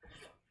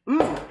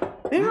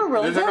 These are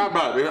really These good. are not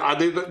bad.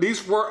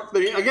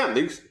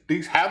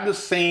 These have the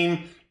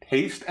same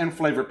taste and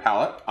flavor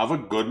palette of a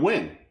good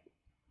wing.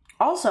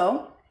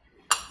 Also,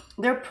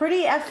 they're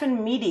pretty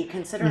effing meaty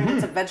considering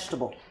it's a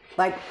vegetable.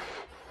 Like,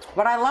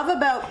 what I love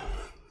about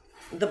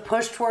the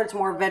push towards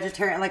more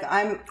vegetarian, like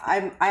I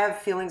have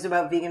feelings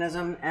about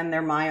veganism and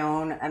they're my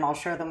own and I'll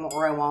share them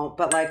or I won't.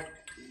 But like,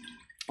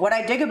 what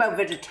I dig about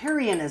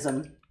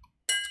vegetarianism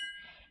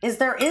is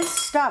there is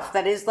stuff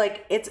that is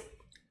like,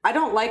 I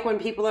don't like when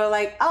people are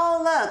like,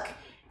 oh, look,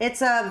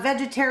 it's a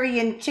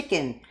vegetarian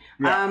chicken.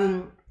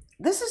 Yeah.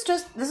 This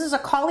is a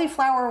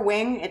cauliflower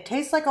wing. It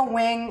tastes like a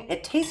wing.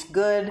 It tastes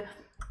good.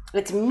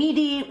 It's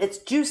meaty. It's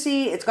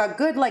juicy. It's got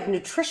good like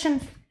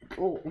nutrition,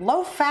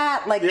 low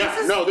fat. Like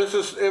this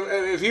is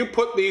if you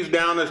put these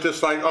down as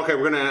just like, okay,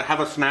 we're gonna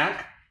have a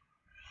snack.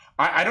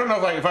 I don't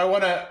know if I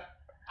want to.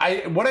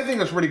 What I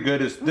think is really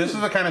good is this is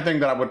the kind of thing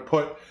that I would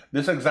put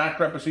this exact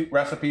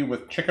recipe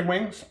with chicken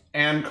wings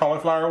and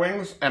cauliflower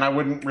wings, and I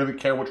wouldn't really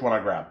care which one I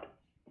grabbed.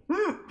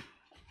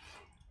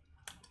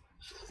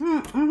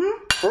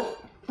 Oh,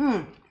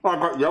 I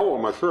got yellow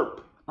on my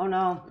shirt. Oh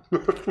no.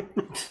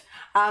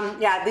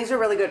 Yeah, these are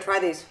really good. Try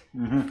these.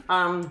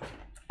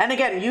 And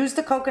again, use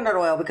the coconut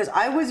oil because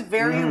I was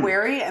very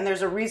wary, and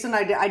there's a reason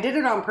I did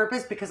it on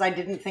purpose because I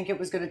didn't think it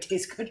was going to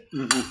taste good.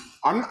 And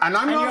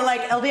you're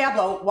like, El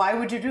Diablo, why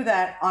would you do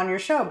that on your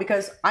show?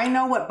 Because I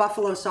know what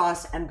buffalo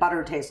sauce and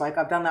butter tastes like.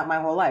 I've done that my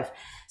whole life.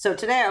 So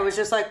today I was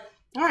just like,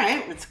 all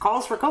right, it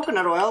calls for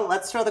coconut oil.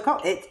 Let's throw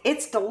the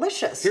it's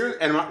delicious.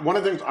 And one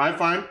of the things I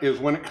find is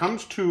when it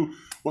comes to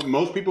what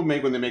most people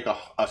make when they make a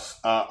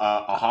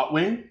hot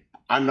wing,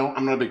 I'm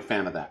not a big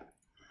fan of that.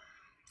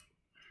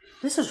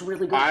 This is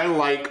really good. I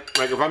like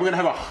if I'm gonna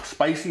have a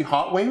spicy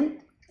hot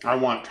wing, I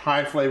want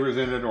Thai flavors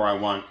in it, or I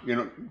want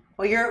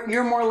Well,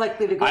 you're more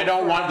likely to go. I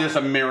don't want this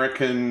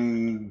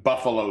American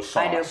buffalo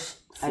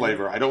sauce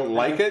flavor. I don't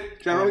like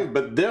it generally,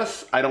 but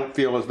this I don't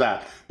feel is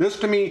that. This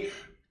to me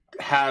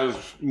has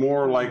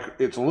more like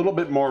it's a little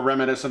bit more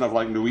reminiscent of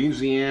like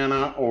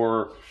Louisiana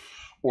or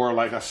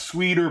like a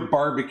sweeter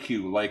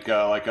barbecue, like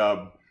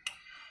a.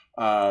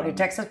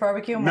 Texas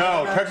barbecue?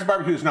 No, Texas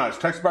barbecue is not.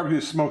 Texas barbecue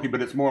is smoky,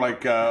 but it's more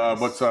like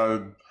what's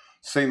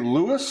St.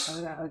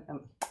 Louis?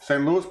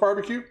 St. Louis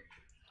barbecue.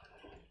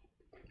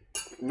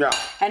 Yeah.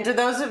 And to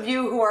those of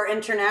you who are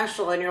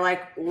international and you're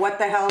like, what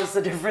the hell is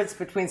the difference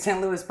between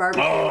St. Louis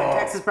barbecue and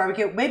Texas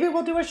barbecue? Maybe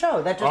we'll do a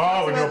show that just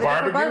talks we do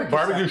about a the different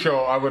barbecue show.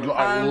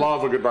 I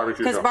love a good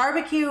barbecue show. Because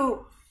barbecue,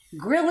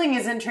 grilling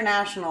is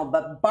international,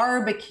 but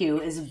barbecue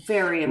is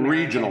very American.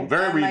 Regional,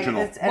 very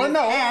regional.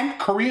 And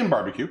Korean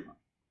barbecue.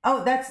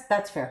 Oh,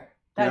 that's fair.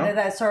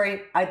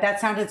 Sorry, that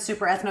sounded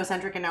super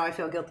ethnocentric, and now I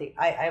feel guilty.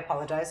 I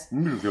apologize.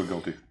 You feel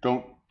guilty.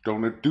 Don't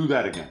do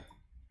that again.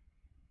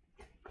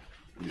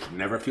 You should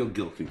never feel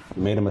guilty.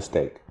 You made a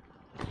mistake.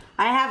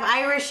 I have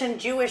Irish and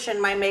Jewish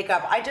in my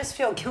makeup. I just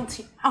feel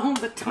guilty all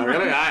the time.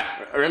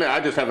 I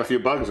just have a few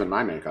bugs in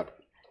my makeup.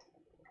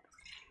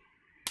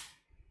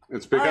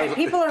 It's because all right,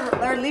 people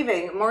are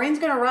leaving. Maureen's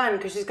going to run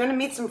because she's going to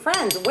meet some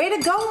friends. Way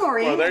to go,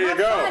 Maureen. Well, there you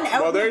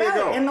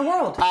go. In the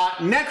world.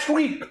 Next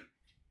week,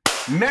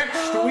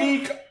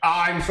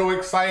 I'm so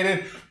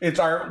excited. It's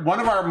one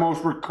of our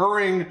most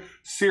recurring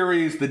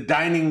series, the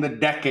Dining the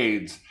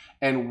Decades,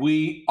 and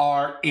we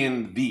are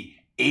in the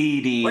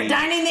 80s. We're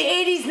dining the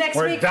 80s next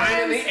week. We're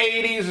dining the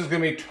 80s. It's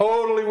going to be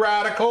totally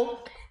radical.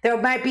 There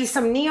might be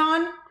some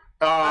neon.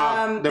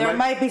 There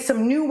might be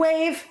some new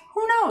wave.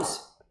 Who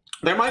knows?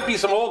 There might be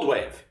some old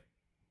wave.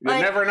 You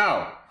never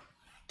know.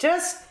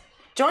 Just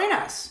join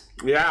us.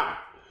 Yeah.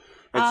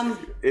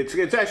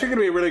 It's actually going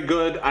to be really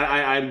good.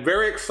 I'm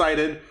very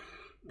excited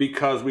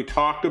because we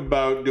talked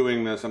about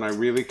doing this, and I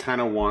really kind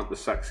of want the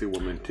sexy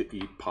woman to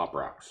eat Pop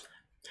Rocks.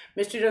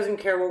 Misty doesn't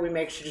care what we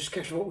make; she just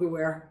cares what we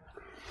wear.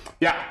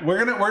 Yeah,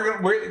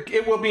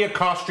 it will be a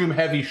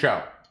costume-heavy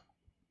show.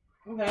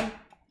 Okay.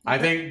 I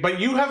think, but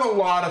you have a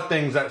lot of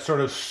things that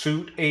sort of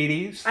suit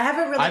 80s. I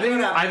haven't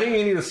really. I think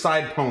you need a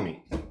side pony.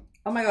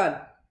 Oh my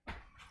god.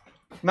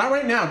 Not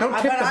right now. Don't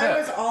tip the bit. I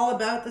was all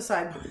about the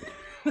side pony.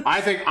 I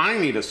think I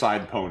need a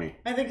side pony.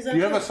 I think so. Do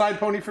you have a side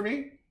pony for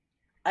me?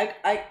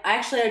 I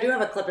actually do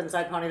have a clip-in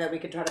side pony that we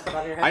could try to put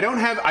on your head. I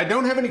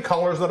don't have any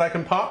colors that I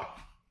can pop.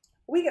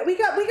 We got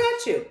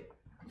you.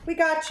 We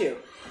got you.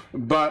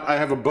 But I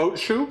have a boat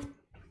shoe.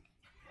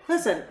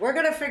 Listen, we're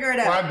gonna figure it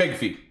out. I have big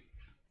feet.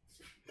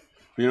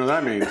 You know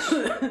what that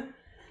means?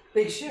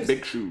 Big shoes.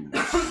 Big shoes.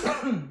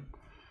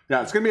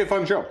 Yeah, it's gonna be a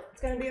fun show.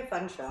 It's gonna be a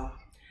fun show.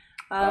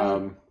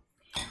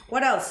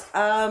 What else?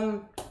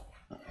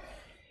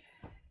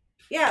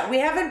 Yeah, we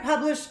haven't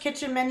published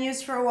kitchen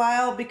menus for a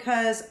while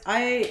because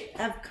I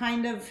have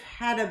kind of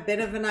had a bit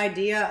of an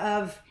idea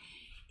of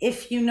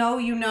if you know,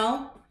 you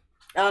know,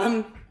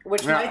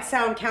 which might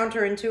sound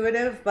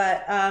counterintuitive,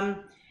 but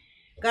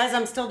guys,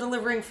 I'm still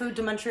delivering food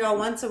to Montreal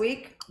once a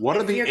week. What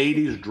are the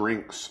 80s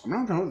drinks? I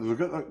don't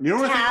know. You know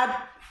what Tab.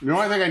 You know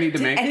what I think I need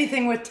to make?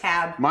 Anything with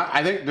Tab.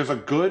 I think there's a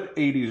good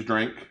 80s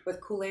drink. With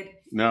Kool-Aid?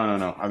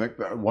 No. I think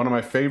that one of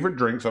my favorite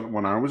drinks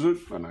when I was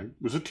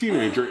a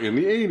teenager in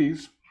the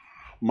 80s,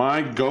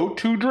 my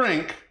go-to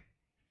drink,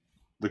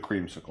 the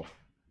creamsicle.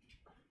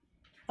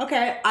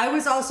 Okay, I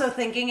was also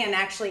thinking, and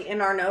actually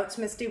in our notes,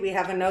 Misty, we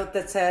have a note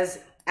that says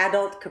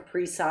adult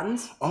Capri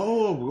Suns.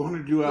 Oh, we want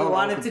to do adult. We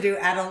wanted to do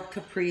adult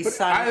Capri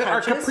Sun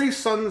Are punches. Capri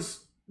Suns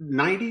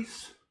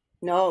 90s?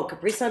 No,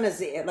 Capri Sun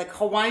is like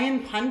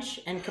Hawaiian Punch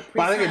and Capri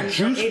Sun. But I think a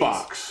juice 80s.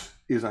 box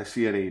is I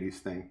see an 80s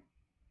thing.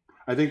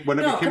 I think when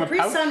it became Capri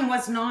a pouch. Sun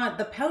was not.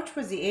 The pouch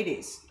was the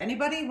 80s.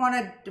 Anybody want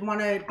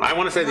to? I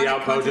want to say the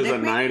out pouch is the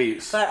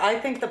 90s. But I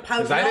think the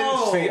pouch.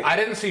 I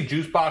didn't see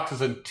juice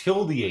boxes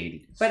until the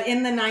 80s. But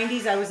in the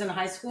 90s, I was in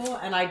high school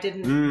and I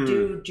didn't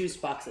do juice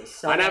boxes.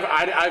 So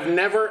I've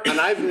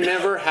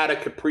never had a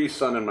Capri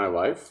Sun in my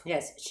life.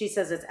 Yes, she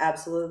says it's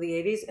absolutely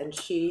 80s, and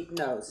she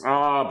knows.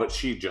 But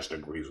she just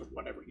agrees with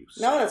whatever you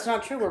say. No, that's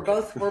not true. We're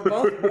both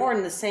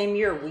born the same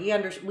year.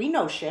 We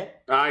know shit.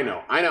 I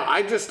know.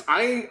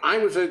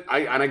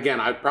 And again,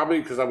 I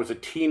probably because I was a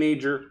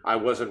teenager, I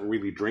wasn't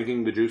really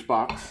drinking the juice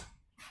box.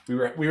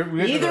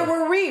 Neither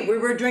were we. We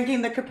were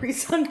drinking the Capri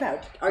Sun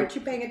pouch. Aren't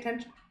you paying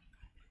attention?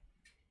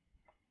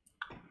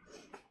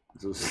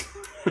 This is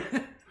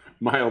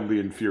mildly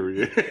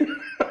infuriating.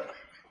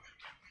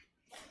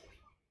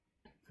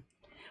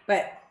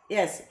 But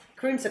yes,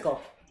 creamsicle.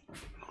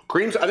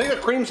 I think a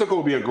creamsicle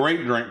would be a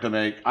great drink to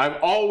make.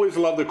 I've always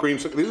loved the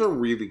creamsicle. These are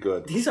really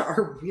good. These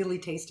are really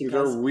tasty.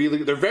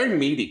 They're very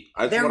meaty.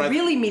 They're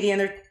really meaty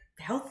and they're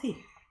healthy.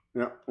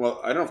 Yeah.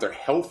 Well, I don't know if they're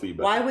healthy,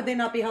 but why would they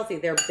not be healthy?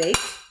 They're baked.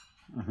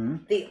 Mm-hmm.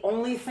 The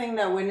only thing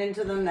that went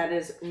into them that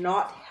is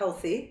not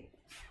healthy,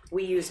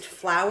 we used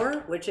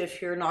flour, which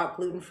if you're not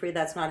gluten-free,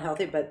 that's not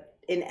healthy. But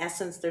in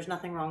essence, there's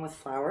nothing wrong with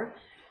flour.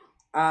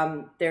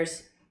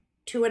 There's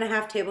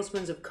 2.5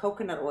 tablespoons of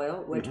coconut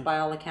oil, which by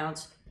all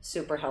accounts,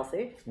 super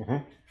healthy.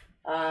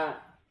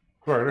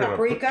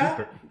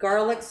 Paprika,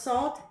 garlic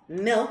salt,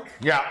 milk.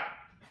 Yeah.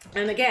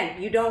 And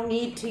again, you don't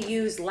need to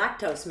use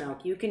lactose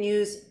milk. You can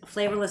use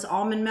flavorless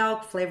almond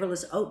milk,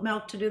 flavorless oat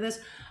milk to do this.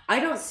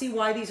 I don't see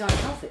why these aren't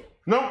healthy.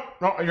 No,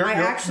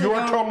 you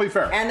are totally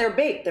fair. And they're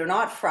baked. They're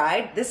not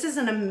fried. This is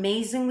an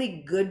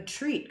amazingly good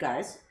treat,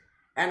 guys.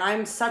 And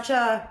I'm such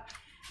a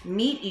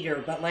meat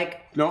eater, but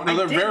like no,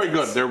 they're very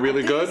good. They're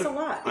really good. This a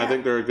lot, yeah. I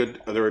think they're a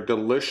good. They're a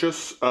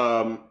delicious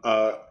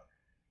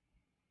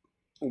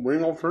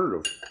wing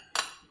alternative.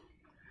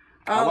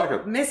 I like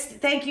it.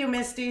 Thank you,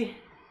 Misty.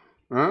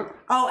 Huh?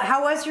 Oh,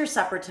 how was your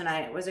supper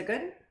tonight? Was it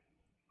good?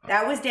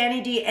 That was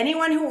Danny D.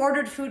 Anyone who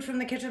ordered food from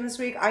the kitchen this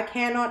week, I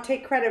cannot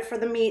take credit for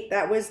the meat.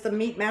 That was the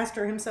meat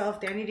master himself,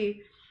 Danny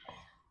D.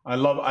 I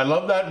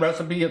love that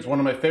recipe. It's one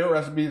of my favorite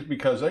recipes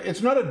because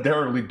it's not a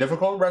terribly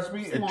difficult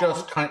recipe. It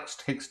just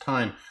takes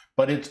time.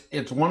 But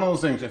it's one of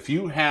those things. If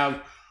you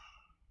have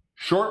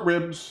short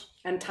ribs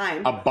and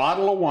time, a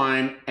bottle of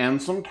wine,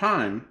 and some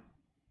thyme,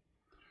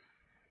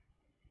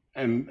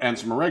 and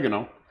some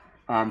oregano,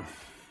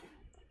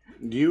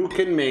 you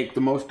can make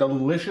the most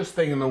delicious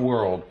thing in the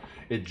world.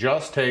 It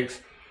just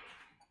takes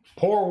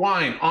pour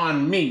wine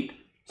on meat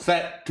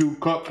set to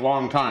cook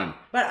long time.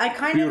 But I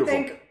kind of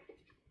think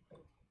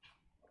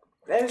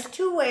there's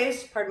two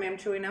ways. Pardon me, I'm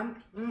chewing now.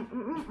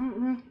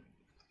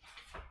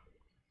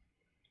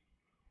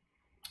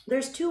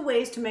 There's two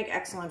ways to make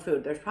excellent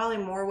food. There's probably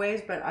more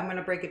ways, but I'm going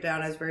to break it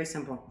down as very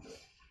simple.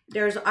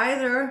 There's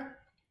either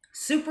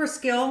super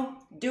skill,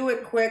 do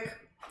it quick,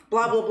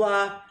 blah, blah,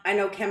 blah. I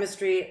know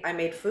chemistry, I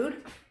made food.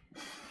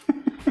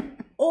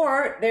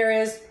 Or there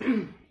is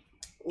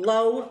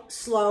low,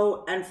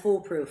 slow, and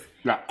foolproof.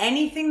 Yeah.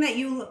 Anything that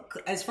you,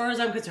 as far as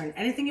I'm concerned,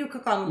 anything you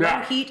cook on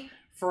low heat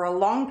for a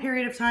long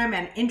period of time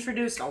and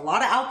introduce a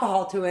lot of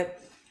alcohol to it,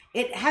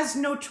 it has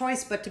no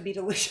choice but to be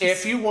delicious.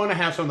 If you want to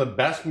have some of the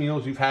best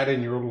meals you've had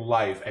in your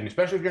life, and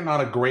especially if you're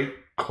not a great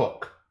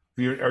cook,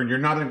 or you're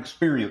not an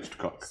experienced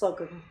cook, slow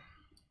cooking.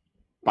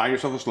 Buy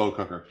yourself a slow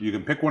cooker. You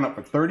can pick one up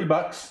for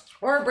 $30.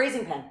 Or a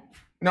braising pan.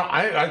 No,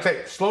 I'd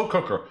say slow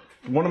cooker.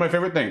 One of my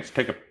favorite things.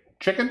 Take a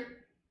chicken,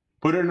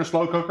 put it in a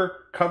slow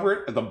cooker, cover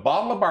it with a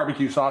bottle of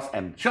barbecue sauce,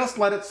 and just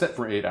let it sit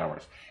for 8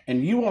 hours.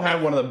 And you will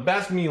have one of the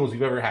best meals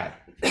you've ever had.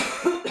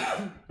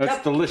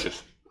 That's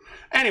delicious.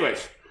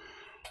 Anyways.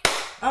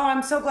 Oh,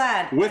 I'm so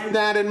glad. With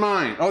that in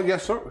mind. Oh,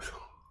 yes, sir.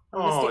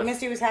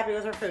 Misty was happy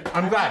with her food.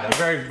 I'm glad. I'm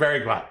very,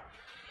 very glad.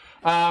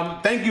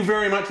 Thank you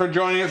very much for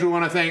joining us. We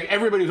want to thank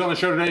everybody who's on the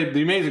show today.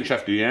 The amazing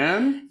Chef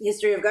Duy-an.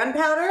 History of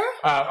Gunpowder.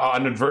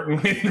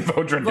 Inadvertently,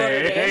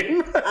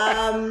 Vaudreuil.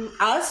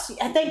 Us.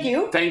 Thank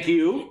you. Thank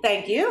you.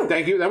 Thank you.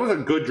 Thank you. That was a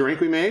good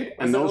drink we made.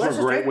 And those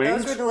were great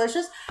wings. Those were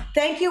delicious.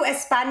 Thank you,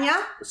 España.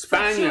 For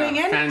tuning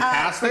in.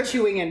 Fantastic. For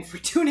tuning in.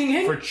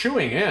 For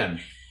chewing in.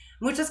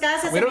 Muchas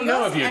gracias, we don't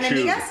know if you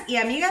amigas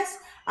y amigas.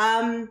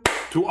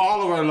 To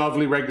all of our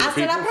lovely regular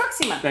people. Hasta la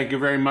próxima. Thank you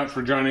very much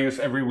for joining us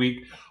every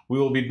week. We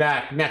will be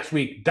back next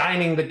week,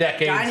 dining the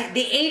decades.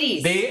 The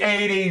 80s. The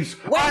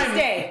 80s.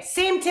 Wednesday,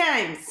 same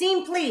time,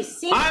 same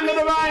place. I'm the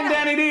divine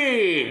Danny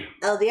D.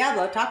 El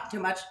Diablo, talking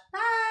too much. Bye.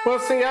 We'll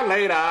see you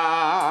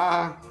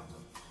later.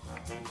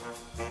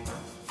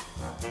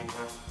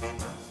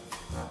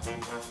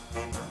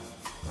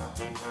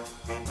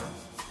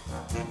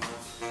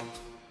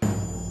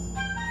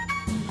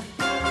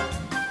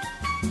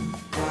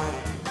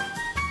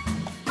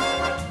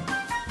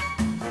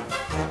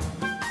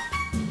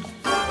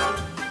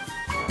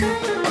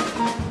 Good.